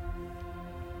two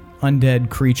undead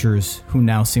creatures who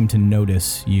now seem to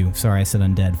notice you. Sorry, I said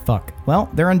undead. Fuck. Well,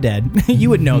 they're undead. You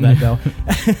would know that, though.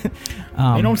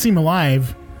 They don't seem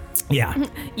alive. Yeah.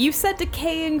 You said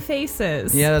decaying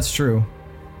faces. Yeah, that's true.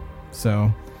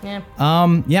 So, Yeah.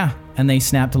 yeah. And they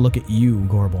snap to look at you,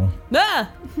 Gorbel.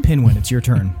 Ah! Pinwin, it's your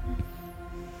turn.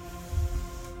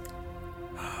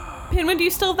 Pinwin, do you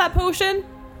still have that potion?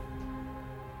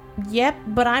 Yep,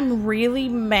 but I'm really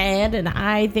mad and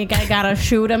I think I gotta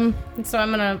shoot him. So I'm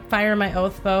gonna fire my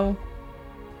oath bow.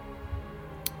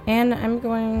 And I'm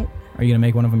going... Are you going to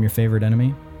make one of them your favorite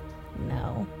enemy?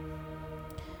 No.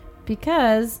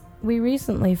 Because we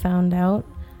recently found out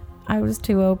I was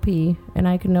too OP and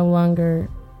I can no longer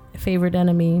favorite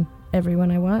enemy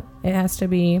everyone I want. It has to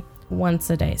be once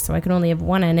a day. So I can only have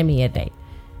one enemy a day.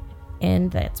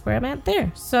 And that's where I'm at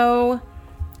there. So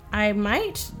I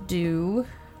might do...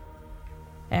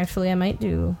 Actually, I might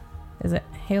do... Is it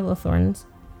Hail of Thorns?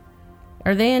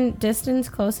 Are they in distance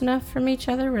close enough from each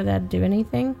other where that'd do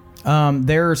anything?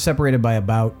 They're separated by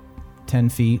about 10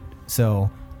 feet.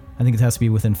 So I think it has to be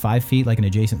within 5 feet, like an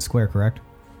adjacent square, correct?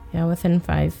 Yeah, within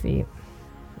 5 feet.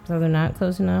 So they're not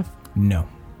close enough? No.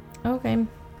 Okay.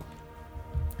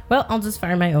 Well, I'll just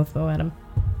fire my oath bow at him.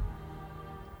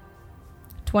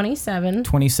 27.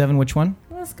 27, which one?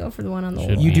 Let's go for the one on the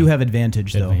Should wall. You do have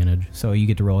advantage, though. Advantage. So you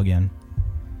get to roll again.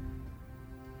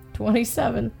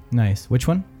 27. Nice. Which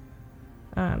one?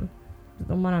 The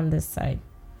one on this side.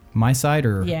 My side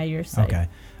or? Yeah, your side. Okay.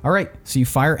 All right. So you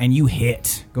fire and you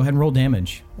hit. Go ahead and roll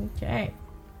damage. Okay.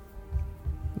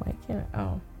 Why can't I?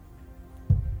 Oh.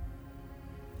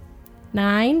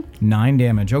 9. 9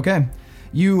 damage. Okay.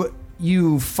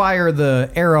 You fire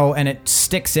the arrow and it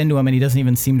sticks into him and he doesn't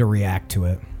even seem to react to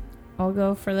it. I'll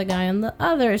go for the guy on the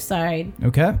other side.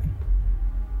 Okay.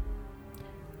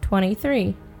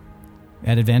 23.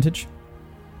 At advantage.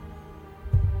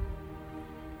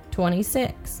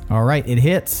 26. All right. It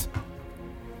hits.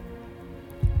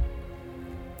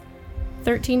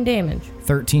 13 damage.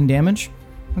 13 damage.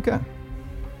 Okay.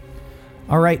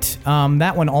 All right.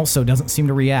 That one also doesn't seem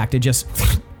to react. It just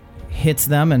hits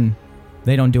them and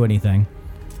they don't do anything.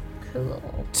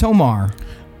 Cool. Tomar.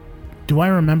 Do I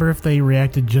remember if they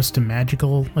reacted just to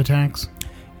magical attacks?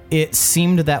 It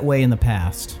seemed that way in the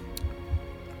past.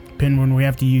 Pin, when we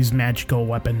have to use magical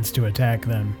weapons to attack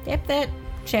them. Yep, that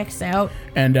checks out.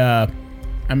 And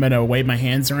I'm going to wave my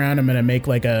hands around. I'm going to make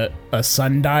like a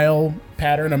sundial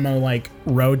pattern. I'm going to like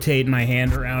rotate my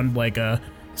hand around like a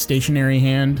stationary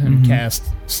hand and cast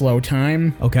slow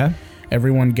time. Okay.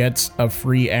 Everyone gets a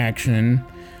free action.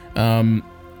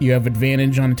 You have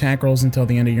advantage on attack rolls until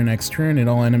the end of your next turn, and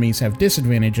all enemies have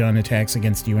disadvantage on attacks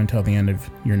against you until the end of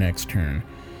your next turn.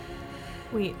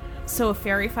 Wait, so if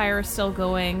Fairy Fire is still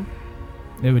going,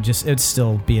 It'd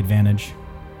still be advantage.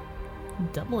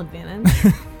 double advantage.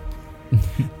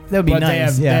 That would be But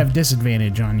nice. they have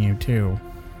disadvantage on you too.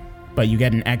 But you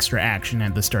get an extra action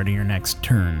at the start of your next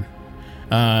turn.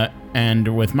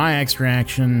 And with my extra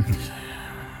action,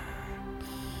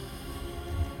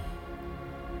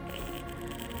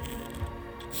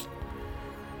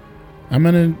 I'm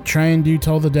gonna try and do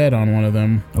Tell the Dead on one of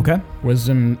them. Okay.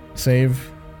 Wisdom save.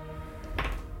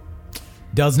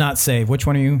 Does not save. Which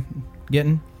one are you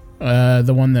getting?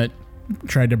 The one that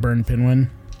tried to burn Pinwin.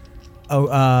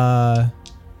 Oh,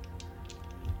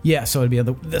 yeah, so it'd be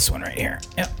this one right here.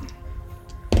 Yep.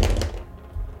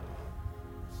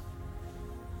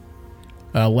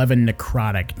 11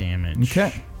 necrotic damage.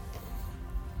 Okay.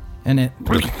 And it...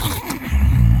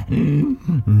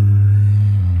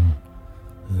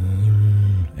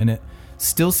 and it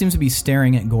still seems to be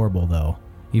staring at Gorbel, though,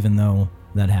 even though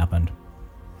that happened.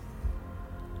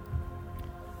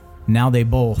 Now they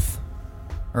both,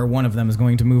 or one of them is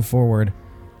going to move forward.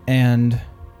 And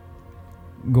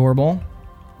Gorbel,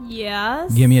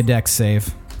 Yes. give me a dex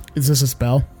save. Is this a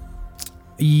spell?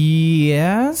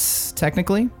 Yes,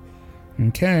 technically.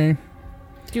 Okay.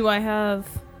 Do I have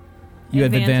You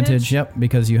have advantage, yep,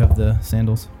 because you have the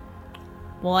sandals.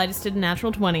 Well, I just did a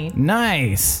natural 20.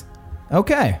 Nice.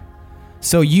 Okay.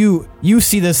 So you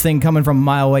see this thing coming from a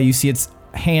mile away. You see its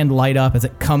hand light up as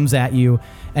it comes at you,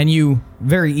 and you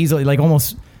very easily, like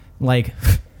almost like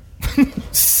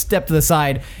step to the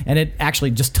side, and it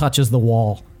actually just touches the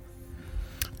wall.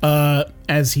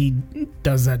 As he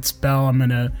does that spell, I'm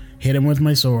gonna hit him with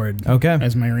my sword. Okay.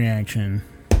 As my reaction.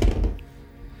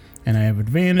 And I have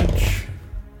advantage.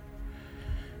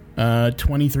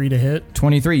 23 to hit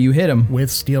 23, you hit him. with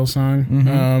Steel Song.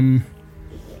 Mm-hmm.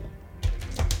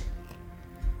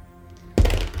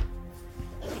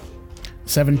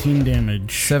 17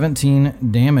 damage. 17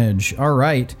 damage. All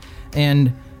right.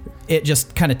 And it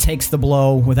just kind of takes the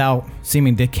blow without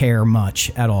seeming to care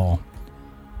much at all.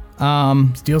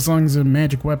 Steel Song's a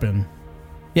magic weapon.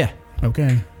 Yeah.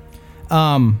 Okay.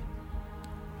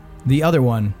 The other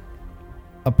one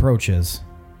approaches.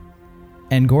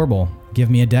 And Gorbel, give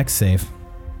me a dex save.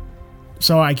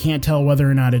 So I can't tell whether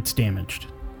or not it's damaged.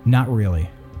 Not really.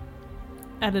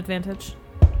 At advantage.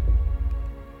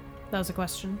 That was a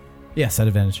question. Yes, at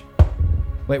advantage.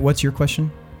 Wait, what's your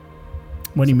question?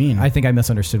 What do you mean? I think I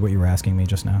misunderstood what you were asking me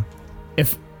just now.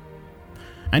 If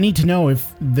I need to know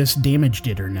if this damaged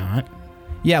it or not.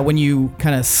 Yeah, when you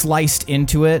kind of sliced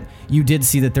into it, you did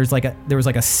see that there was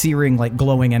like a searing, like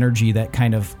glowing energy that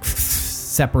kind of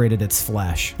separated its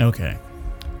flesh. Okay.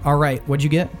 All right, what'd you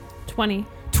get? 20.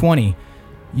 20.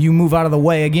 You move out of the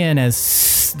way again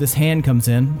as this hand comes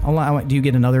in. Do you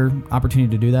get another opportunity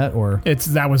to do that, or?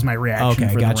 That was my reaction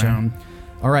Okay, for gotcha. the round.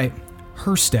 All right,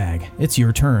 Herstag, it's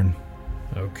your turn.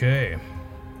 Okay.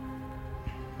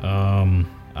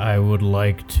 I would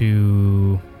like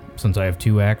to, since I have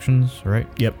 2 actions, right?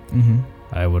 Yep. Mm-hmm.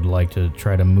 I would like to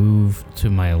try to move to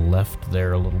my left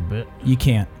there a little bit. You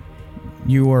can't.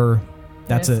 You're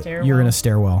in a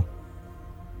stairwell.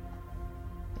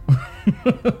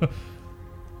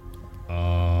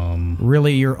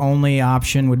 Really, your only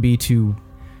option would be to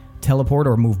teleport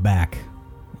or move back,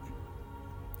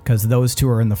 because those 2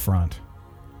 are in the front.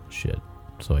 Shit.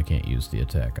 So I can't use the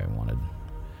attack I wanted.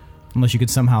 Unless you could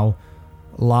somehow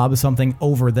lob something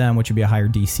over them, which would be a higher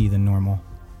DC than normal.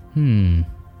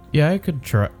 Yeah, I could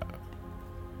try.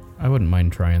 I wouldn't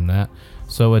mind trying that.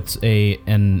 So it's a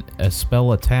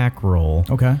spell attack roll.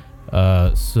 Okay.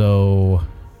 So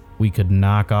we could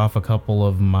knock off a couple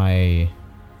of my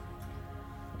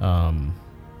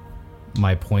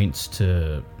my points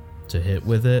to hit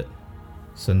with it,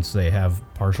 since they have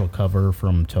partial cover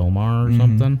from Tomar or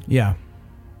something. Yeah.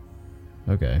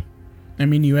 Okay. I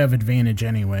mean, you have advantage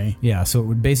anyway. Yeah, so it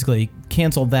would basically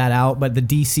cancel that out, but the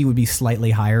DC would be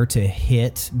slightly higher to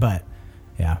hit, but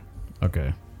yeah.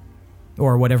 Okay.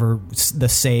 Or whatever, the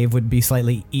save would be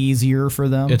slightly easier for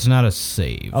them. It's not a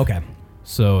save. Okay.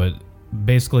 So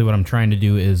basically what I'm trying to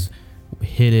do is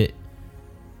hit it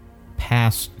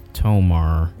past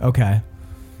Tomar. Okay.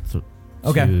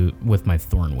 With my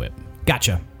Thorn Whip.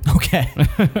 Gotcha. Okay.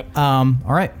 All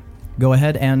right. Go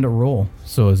ahead and roll.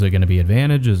 So is it going to be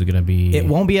advantage? Is it going to be... It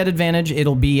won't be at advantage.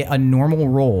 It'll be a normal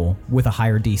roll with a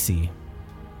higher DC.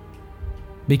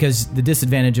 Because the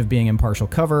disadvantage of being in partial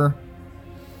cover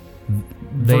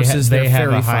versus they their have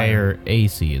fairy a fire. higher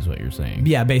AC is what you're saying.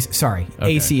 Yeah, sorry.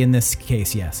 Okay. AC in this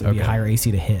case, yes. It would be a Okay. higher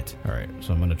AC to hit. All right.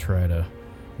 So I'm going to try to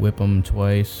whip them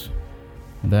twice.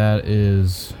 That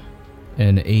is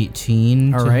an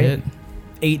 18 All to right. hit.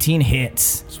 18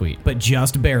 hits, Sweet. but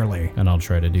just barely. And I'll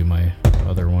try to do my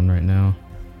other one right now.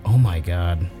 Oh my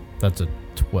god. That's a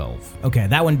 12. Okay,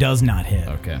 that one does not hit.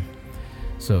 Okay.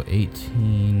 So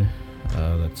 18,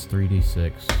 that's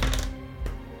 3d6.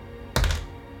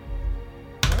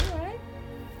 All right.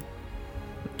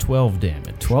 12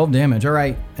 damage. 12 damage. All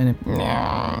right. And it,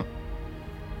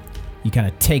 you kind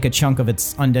of take a chunk of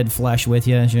its undead flesh with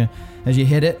you as you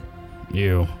hit it.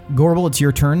 You. Gorbel, it's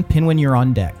your turn. Pinwin, you're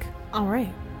on deck. All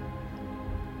right.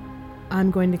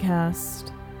 I'm going to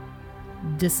cast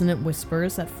Dissonant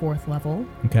Whispers at 4th level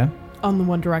Okay. on the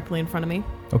one directly in front of me.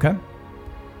 Okay.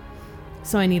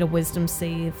 So I need a Wisdom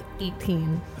save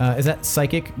 18. Is that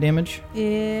psychic damage?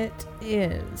 It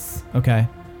is. Okay.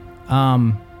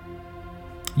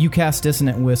 You cast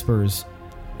Dissonant Whispers,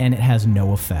 and it has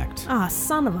no effect. Ah,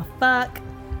 son of a fuck.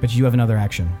 But you have another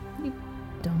action. You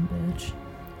dumb bitch.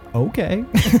 Okay.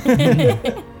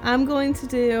 I'm going to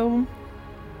do...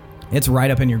 It's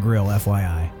right up in your grill,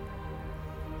 FYI.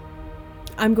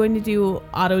 I'm going to do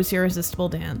Otto's Irresistible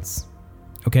Dance.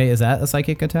 Okay, is that a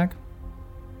psychic attack?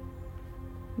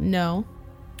 No.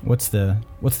 What's the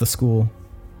school?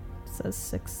 It says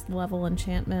 6th level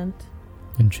enchantment.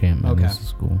 Enchantment Okay. is the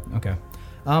school. Okay.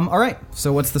 All right.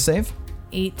 So what's the save?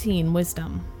 18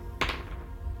 wisdom.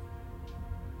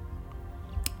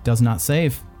 Does not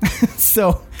save.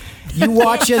 So you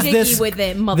watch as Jiggy this with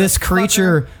it, this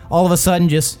creature all of a sudden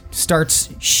just starts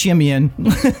shimmying.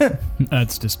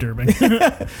 That's disturbing.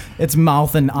 Its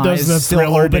mouth and eyes the still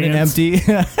Thriller open dance. and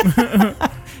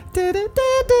empty.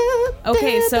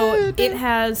 Okay, so it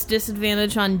has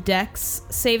disadvantage on dex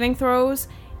saving throws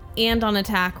and on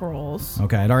attack rolls.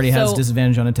 Okay, it already has So-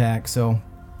 disadvantage on attack, so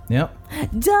yep.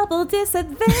 Double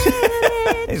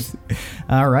disadvantage.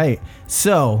 All right.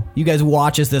 So you guys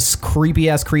watch as this creepy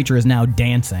ass creature is now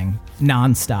dancing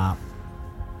nonstop.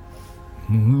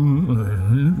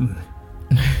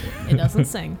 It doesn't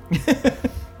sing.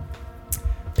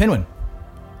 Pinwin.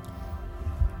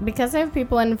 Because I have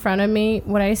people in front of me,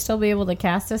 would I still be able to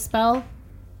cast a spell?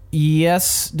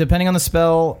 Yes, depending on the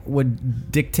spell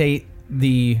would dictate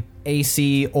the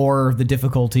AC or the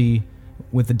difficulty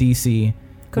with the DC.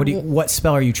 What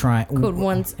spell are you trying? Could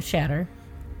one shatter?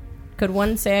 Could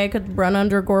one say I could run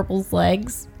under Gorbel's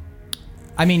legs?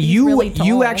 I mean, He's you really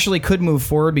tall. actually could move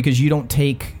forward because you don't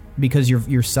take because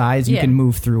your size. You Yeah. can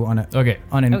move through on a Okay.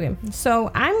 on an Okay,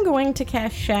 so I'm going to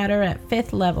cast Shatter at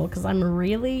 5th level because I'm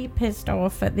really pissed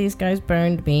off that these guys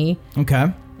burned me.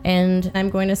 Okay. And I'm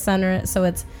going to center it so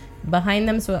it's behind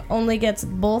them so it only gets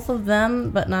both of them,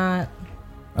 but not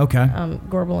Okay.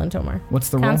 Gorbel and Tomar. What's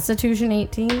the roll? Constitution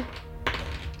 18.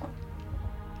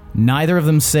 Neither of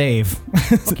them save.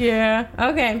 Yeah.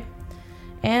 Okay.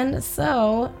 And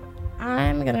so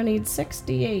I'm gonna need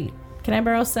 68. Can I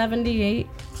borrow 78?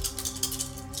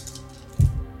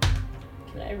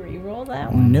 Can I re-roll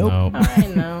that one? Nope. No. I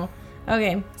know.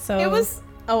 Okay, so It was.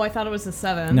 Oh, I thought it was a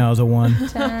 7. No, it was a 1.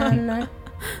 10,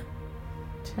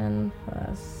 10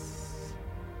 plus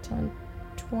 10,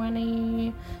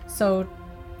 20. So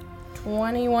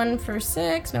 21 for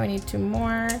 6. Now I need 2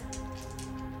 more.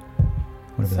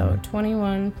 Whatever So that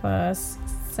 21 plus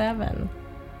 7.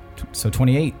 is. So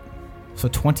 28. So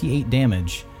 28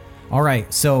 damage. All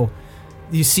right. So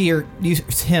you see you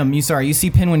see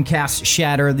Pinwin cast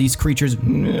Shatter these creatures,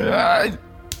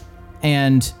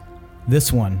 and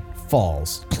this one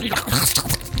falls.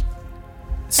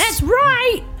 That's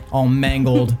right! All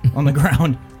mangled on the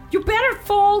ground. You better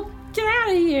fall. Get out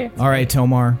of here. All right,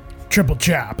 Tomar. Triple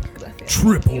chop.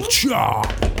 Triple chop.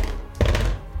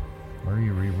 Where are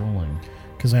you re-rolling?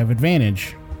 Because I have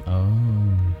advantage. Oh.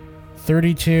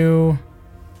 32,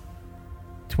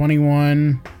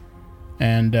 21,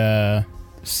 and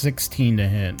 16 to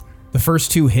hit. The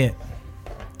first 2 hit.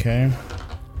 Okay.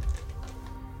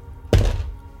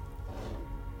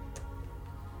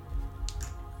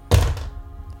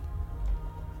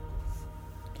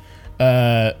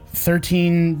 Uh,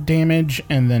 13 damage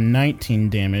and then 19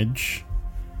 damage.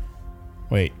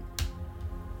 Wait.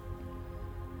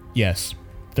 Yes.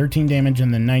 13 damage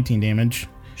and then 19 damage.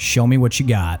 Show me what you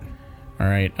got. All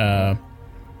right.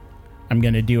 I'm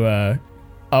going to do a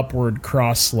upward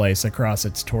cross slice across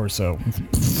its torso.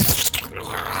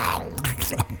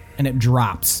 And it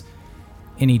drops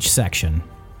in each section.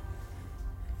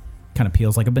 Kind of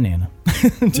peels like a banana.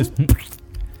 Just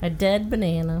A dead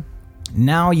banana.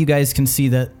 now you guys can see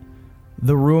that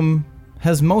the room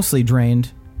has mostly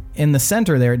drained. In the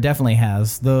center there, it definitely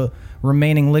has. The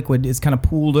remaining liquid is kind of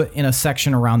pooled in a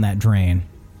section around that drain.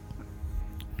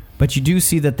 But you do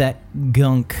see that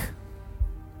gunk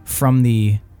from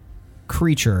the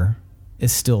creature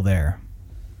is still there.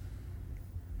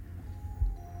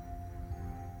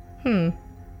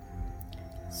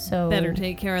 So Better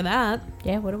take care of that.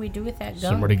 Yeah, what do we do with that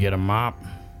gun? Somebody get a mop.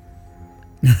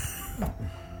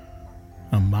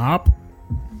 A mop?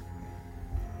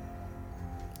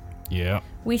 Yeah.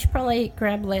 We should probably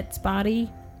grab Let's body.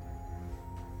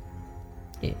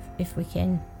 If we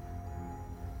can.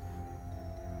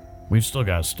 We've still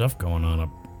got stuff going on up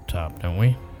top, don't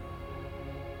we?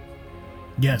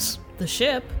 Yes. The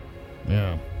ship.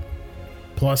 Yeah.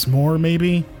 Plus more,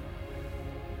 maybe?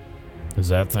 Is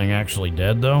that thing actually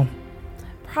dead, though?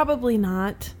 Probably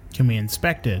not. Can we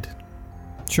inspect it?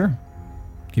 Sure.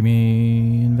 Give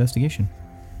me investigation.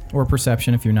 Or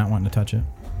perception if you're not wanting to touch it.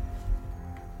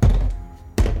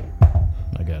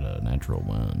 I got a natural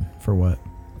 1. For what?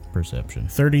 Perception.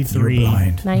 33. You're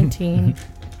blind. 19.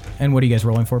 And what are you guys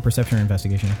rolling for? Perception or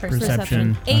investigation?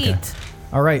 Perception. 8.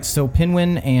 All right, so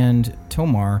Pinwin and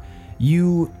Tomar,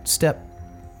 you step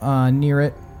near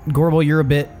it. Gorbel,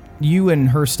 you and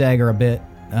Herstag are a bit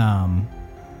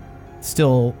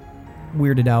still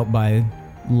weirded out by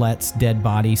Let's dead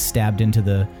body stabbed into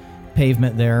the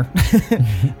pavement there.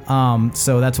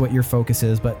 So that's what your focus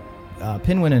is. But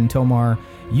Pinwin and Tomar,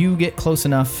 you get close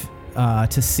enough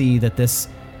to see that this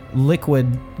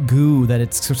liquid goo that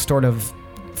it's sort of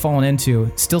fallen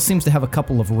into still seems to have a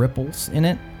couple of ripples in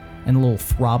it and little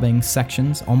throbbing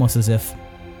sections, almost as if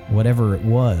whatever it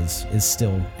was is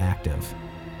still active.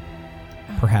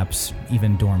 Perhaps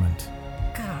even dormant.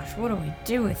 Gosh, what do we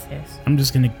do with this? I'm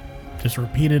just going to just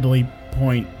repeatedly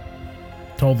point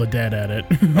Toll the Dead at it.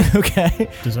 Okay.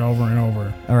 Just over and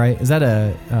over. All right. Is that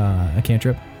a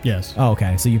cantrip? Yes. Oh,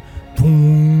 okay. So you...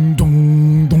 Dong,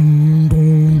 dong, dong,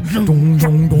 dong, dong,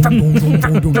 dong, dong,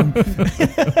 dong, dong, dong.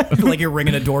 Like you're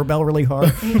ringing a doorbell really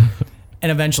hard.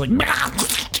 And eventually...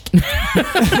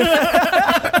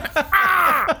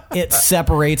 it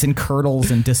separates and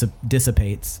curdles and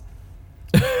dissipates.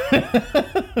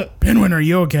 Pinwin, are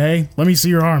you okay? Let me see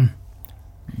your arm.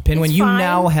 Pinwin, It's you fine.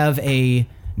 now have a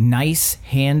nice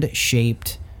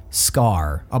hand-shaped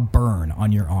scar, a burn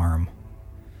on your arm.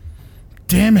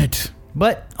 Damn it.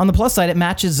 But on the plus side, it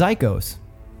matches Zyko's.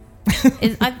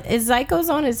 Is Zyko's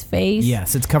on his face?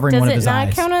 Yes, it's covering Does one of it his not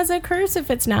eyes. count as a curse if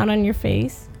it's not on your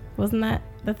face? Wasn't that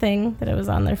the thing that it was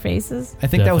on their faces? I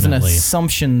think that was an Definitely.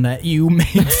 assumption that you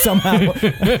made somehow.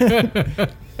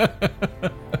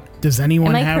 Does anyone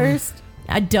Am I have... cursed?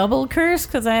 A double curse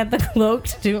because I had the cloak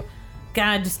to do.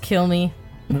 God, just kill me.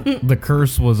 The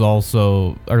curse was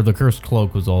also, or the cursed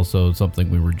cloak was also something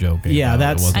we were joking Yeah, about. It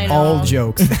that's wasn't- I know. all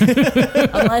jokes.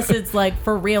 Unless it's like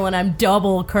for real and I'm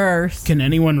double cursed. Can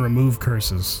anyone remove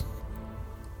curses?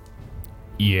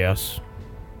 Yes,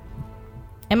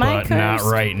 Am I but cursed?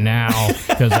 not right now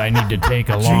because I need to take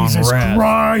a long Jesus rest.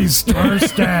 Christ.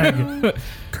 Curse stag.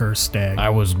 Curse stag. I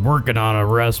was working on a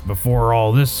rest before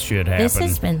all this shit happened. This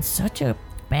has been such a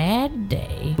bad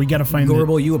day. We gotta find the...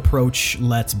 Gorbel, you approach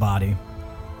Let's body.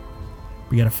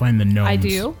 We gotta find the gnomes. I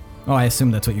do. Oh, I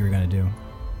assume that's what you were going to do.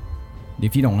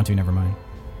 If you don't want to, never mind.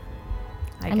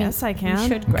 I guess I can. You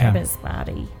should grab Okay. his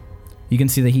body. You can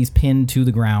see that he's pinned to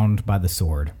the ground by the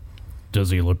sword. Does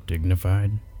he look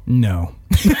dignified? No.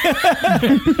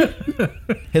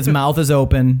 His mouth is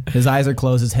open, his eyes are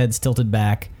closed, his head's tilted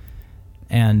back,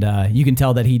 and you can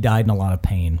tell that he died in a lot of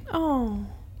pain. Oh.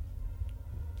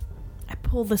 I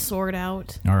pull the sword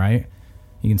out. All right?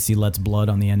 You can see Let's blood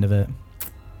on the end of it.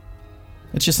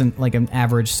 It's just like an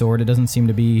average sword. It doesn't seem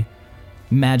to be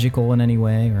magical in any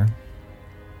way. Or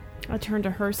I turn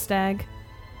to her stag.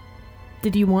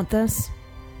 Did you want this?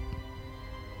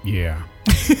 Yeah.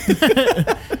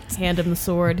 Hand him the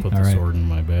sword. Put All the right. sword in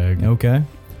my bag. Okay.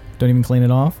 Don't even clean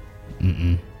it off?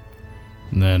 Mm-mm.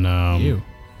 And then, Ew.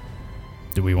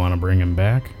 do we want to bring him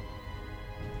back?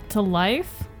 To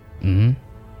life? Mm-hmm.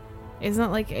 Isn't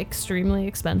that like extremely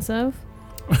expensive?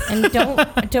 And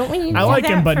don't we need to I do like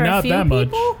that him, but for a not few that much.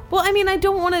 people? Well, I mean, I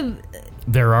don't want to.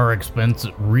 There are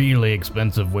really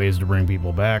expensive ways to bring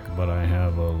people back, but I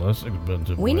have a less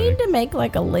expensive We way. need to make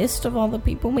like a list of all the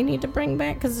people we need to bring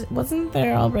back because wasn't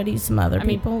there already some other I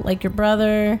mean- people like your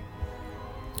brother?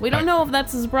 We don't know if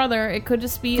that's his brother. It could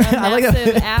just be a I like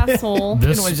massive that. asshole.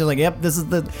 Pinwin's just like, yep, this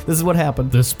is what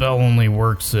happened. This spell only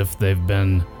works if they've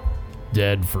been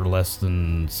dead for less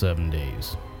than 7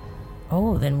 days.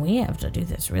 Oh, then we have to do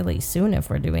this really soon if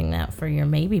we're doing that for your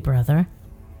maybe brother.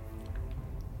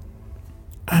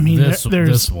 I mean, This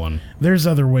there's one. there's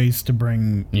other ways to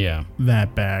bring Yeah.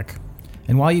 that back.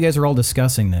 And while you guys are all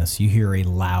discussing this, you hear a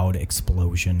loud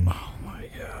explosion. Oh my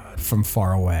god. From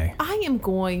far away. I am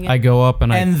going. I go up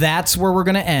and And that's where we're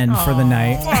going to end for the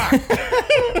night.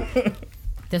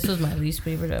 This was my least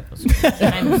favorite episode.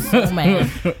 I'm so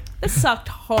mad. This sucked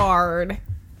hard.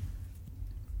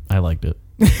 I liked it.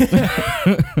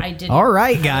 I didn't. All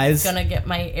right, guys. Gonna get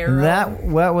my arrow. That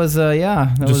was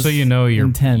yeah. That Just was so you know,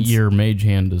 intense. your mage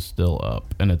hand is still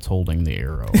up and it's holding the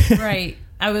arrow. Right.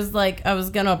 I was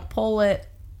gonna pull it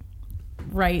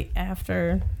right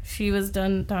after she was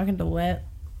done talking to Wet,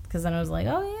 because then I was like,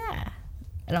 oh yeah,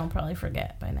 and I'll probably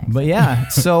forget by next. But yeah,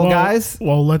 so guys,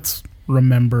 Well, let's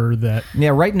remember that. yeah,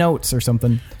 write notes or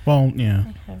something. Well, yeah.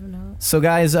 I have no. So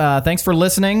guys, thanks for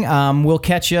listening. We'll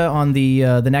catch you on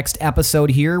the next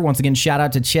episode here. Once again, shout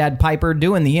out to Chad Piper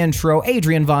doing the intro,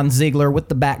 Adrian Von Ziegler with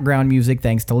the background music.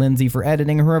 Thanks to Lindsay for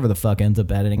editing, or whoever the fuck ends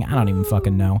up editing. I don't even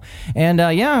fucking know. And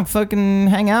yeah, fucking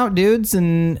hang out, dudes,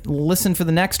 and listen for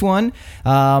the next one.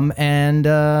 And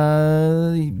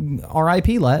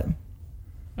R.I.P. Let.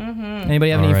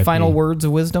 Anybody have any R.I.P.. final words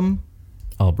of wisdom?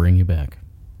 I'll bring you back.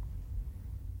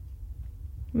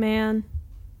 Man,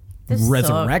 This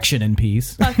resurrection in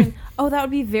peace. Oh, that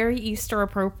would be very Easter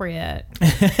appropriate.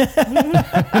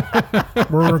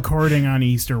 We're recording on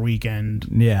Easter weekend.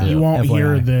 Yeah. You won't FYI.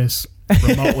 hear this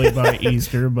remotely by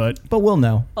Easter, but we'll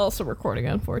know. Also recording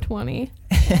on 420.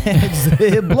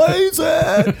 Blaze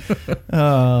it.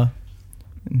 Now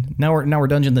we're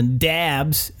Dungeons and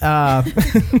Dabs.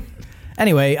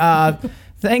 Anyway,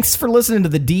 thanks for listening to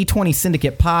the D20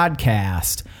 Syndicate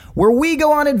podcast, where we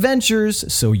go on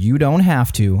adventures so you don't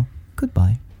have to.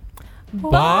 Goodbye.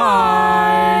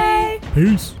 Bye.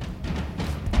 peace.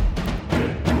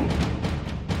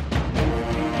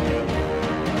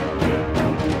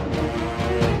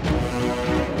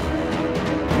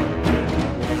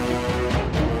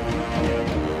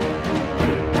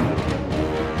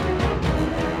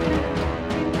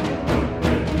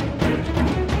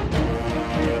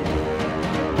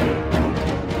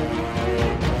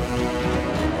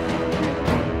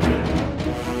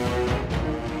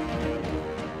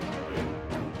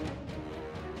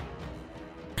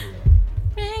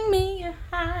 Bring me a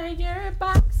higher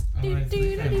box. Bring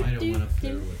me a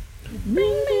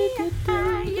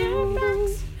higher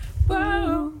box.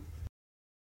 Whoa.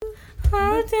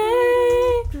 All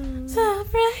day, so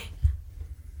bright.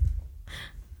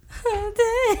 All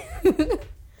day.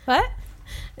 What?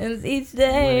 It's each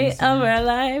day of our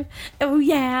life. Oh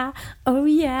yeah. Oh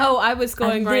yeah. Oh, I was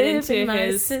going I right live into in my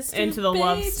his sister's into the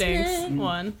Love Stinks basement.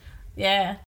 one.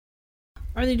 Yeah.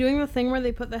 Are they doing the thing where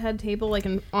they put the head table like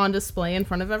on display in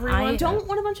front of everyone? I don't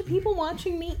want a bunch of people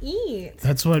watching me eat.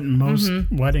 That's what most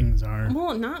weddings are.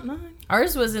 Well, not mine.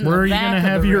 Ours was in Where are the you back gonna of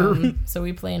have the your- room, so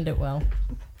we planned it well.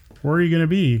 Where are you going to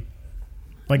be?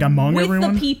 Like among With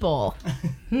everyone? the people.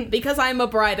 Because I'm a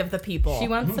bride of the people. She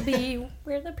wants to be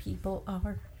where the people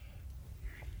are.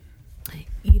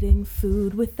 Eating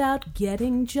food without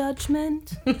getting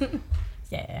judgment.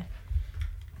 Yeah.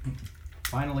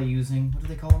 Finally using, what do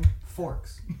they call them?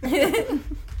 Forks. Man,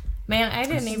 I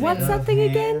didn't even. What's that thing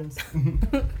again?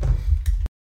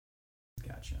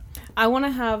 Gotcha. I want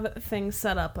to have things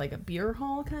set up like a beer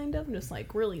hall, kind of, just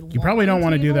like really. You probably don't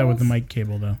want to do that with the mic. mic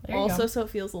cable, though. There you Also, go. so it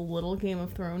feels a little Game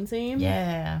of Thrones aim.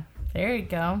 Yeah. There you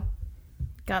go.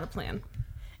 Got a plan.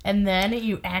 And then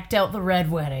you act out the red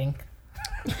wedding.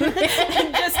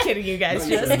 Just kidding, you guys.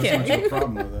 Just kidding.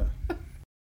 problem with it.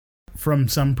 From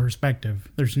some perspective,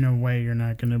 there's no way you're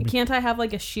not going to be. Can't I have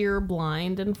like a sheer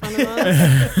blind in front of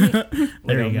us?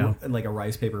 There you go. Like a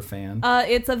rice paper fan.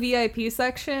 It's a VIP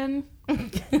section.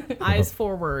 Eyes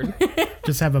forward.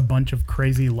 Just have a bunch of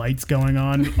crazy lights going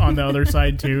on the other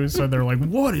side, too. So they're like,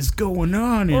 what is going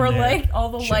on in Or there? like all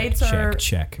the lights are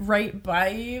check. right by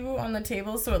you on the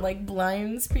table, so it like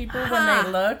blinds people when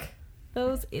they look.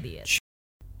 Those idiots.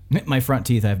 My front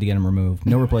teeth, I have to get them removed.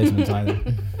 No replacements either.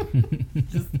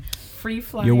 Free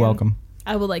flying. You're welcome.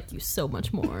 I would like you so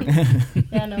much more.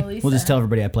 Yeah, no, Lisa. We'll just tell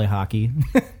everybody I play hockey.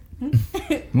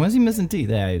 Why is he missing teeth?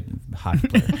 Yeah, hockey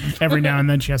player. Every now and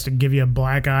then she has to give you a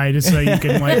black eye just so you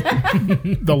can, like,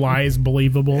 the lie is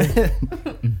believable.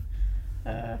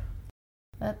 That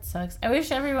sucks. I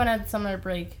wish everyone had summer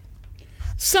break.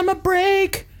 Summer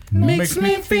break makes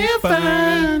me feel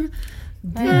fine.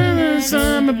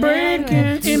 Summer break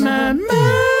in my mind.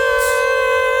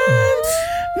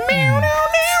 Meow, meow,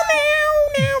 meow, meow,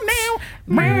 meow, meow.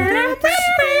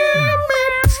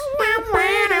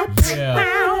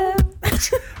 Yeah.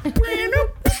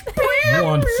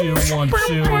 1, 2, 1,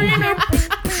 2.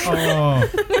 Oh,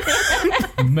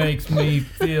 makes me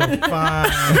feel fine.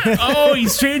 Oh,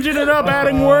 he's changing it up,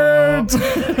 adding words.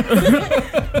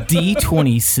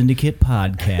 D20 Syndicate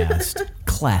Podcast.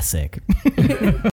 Classic.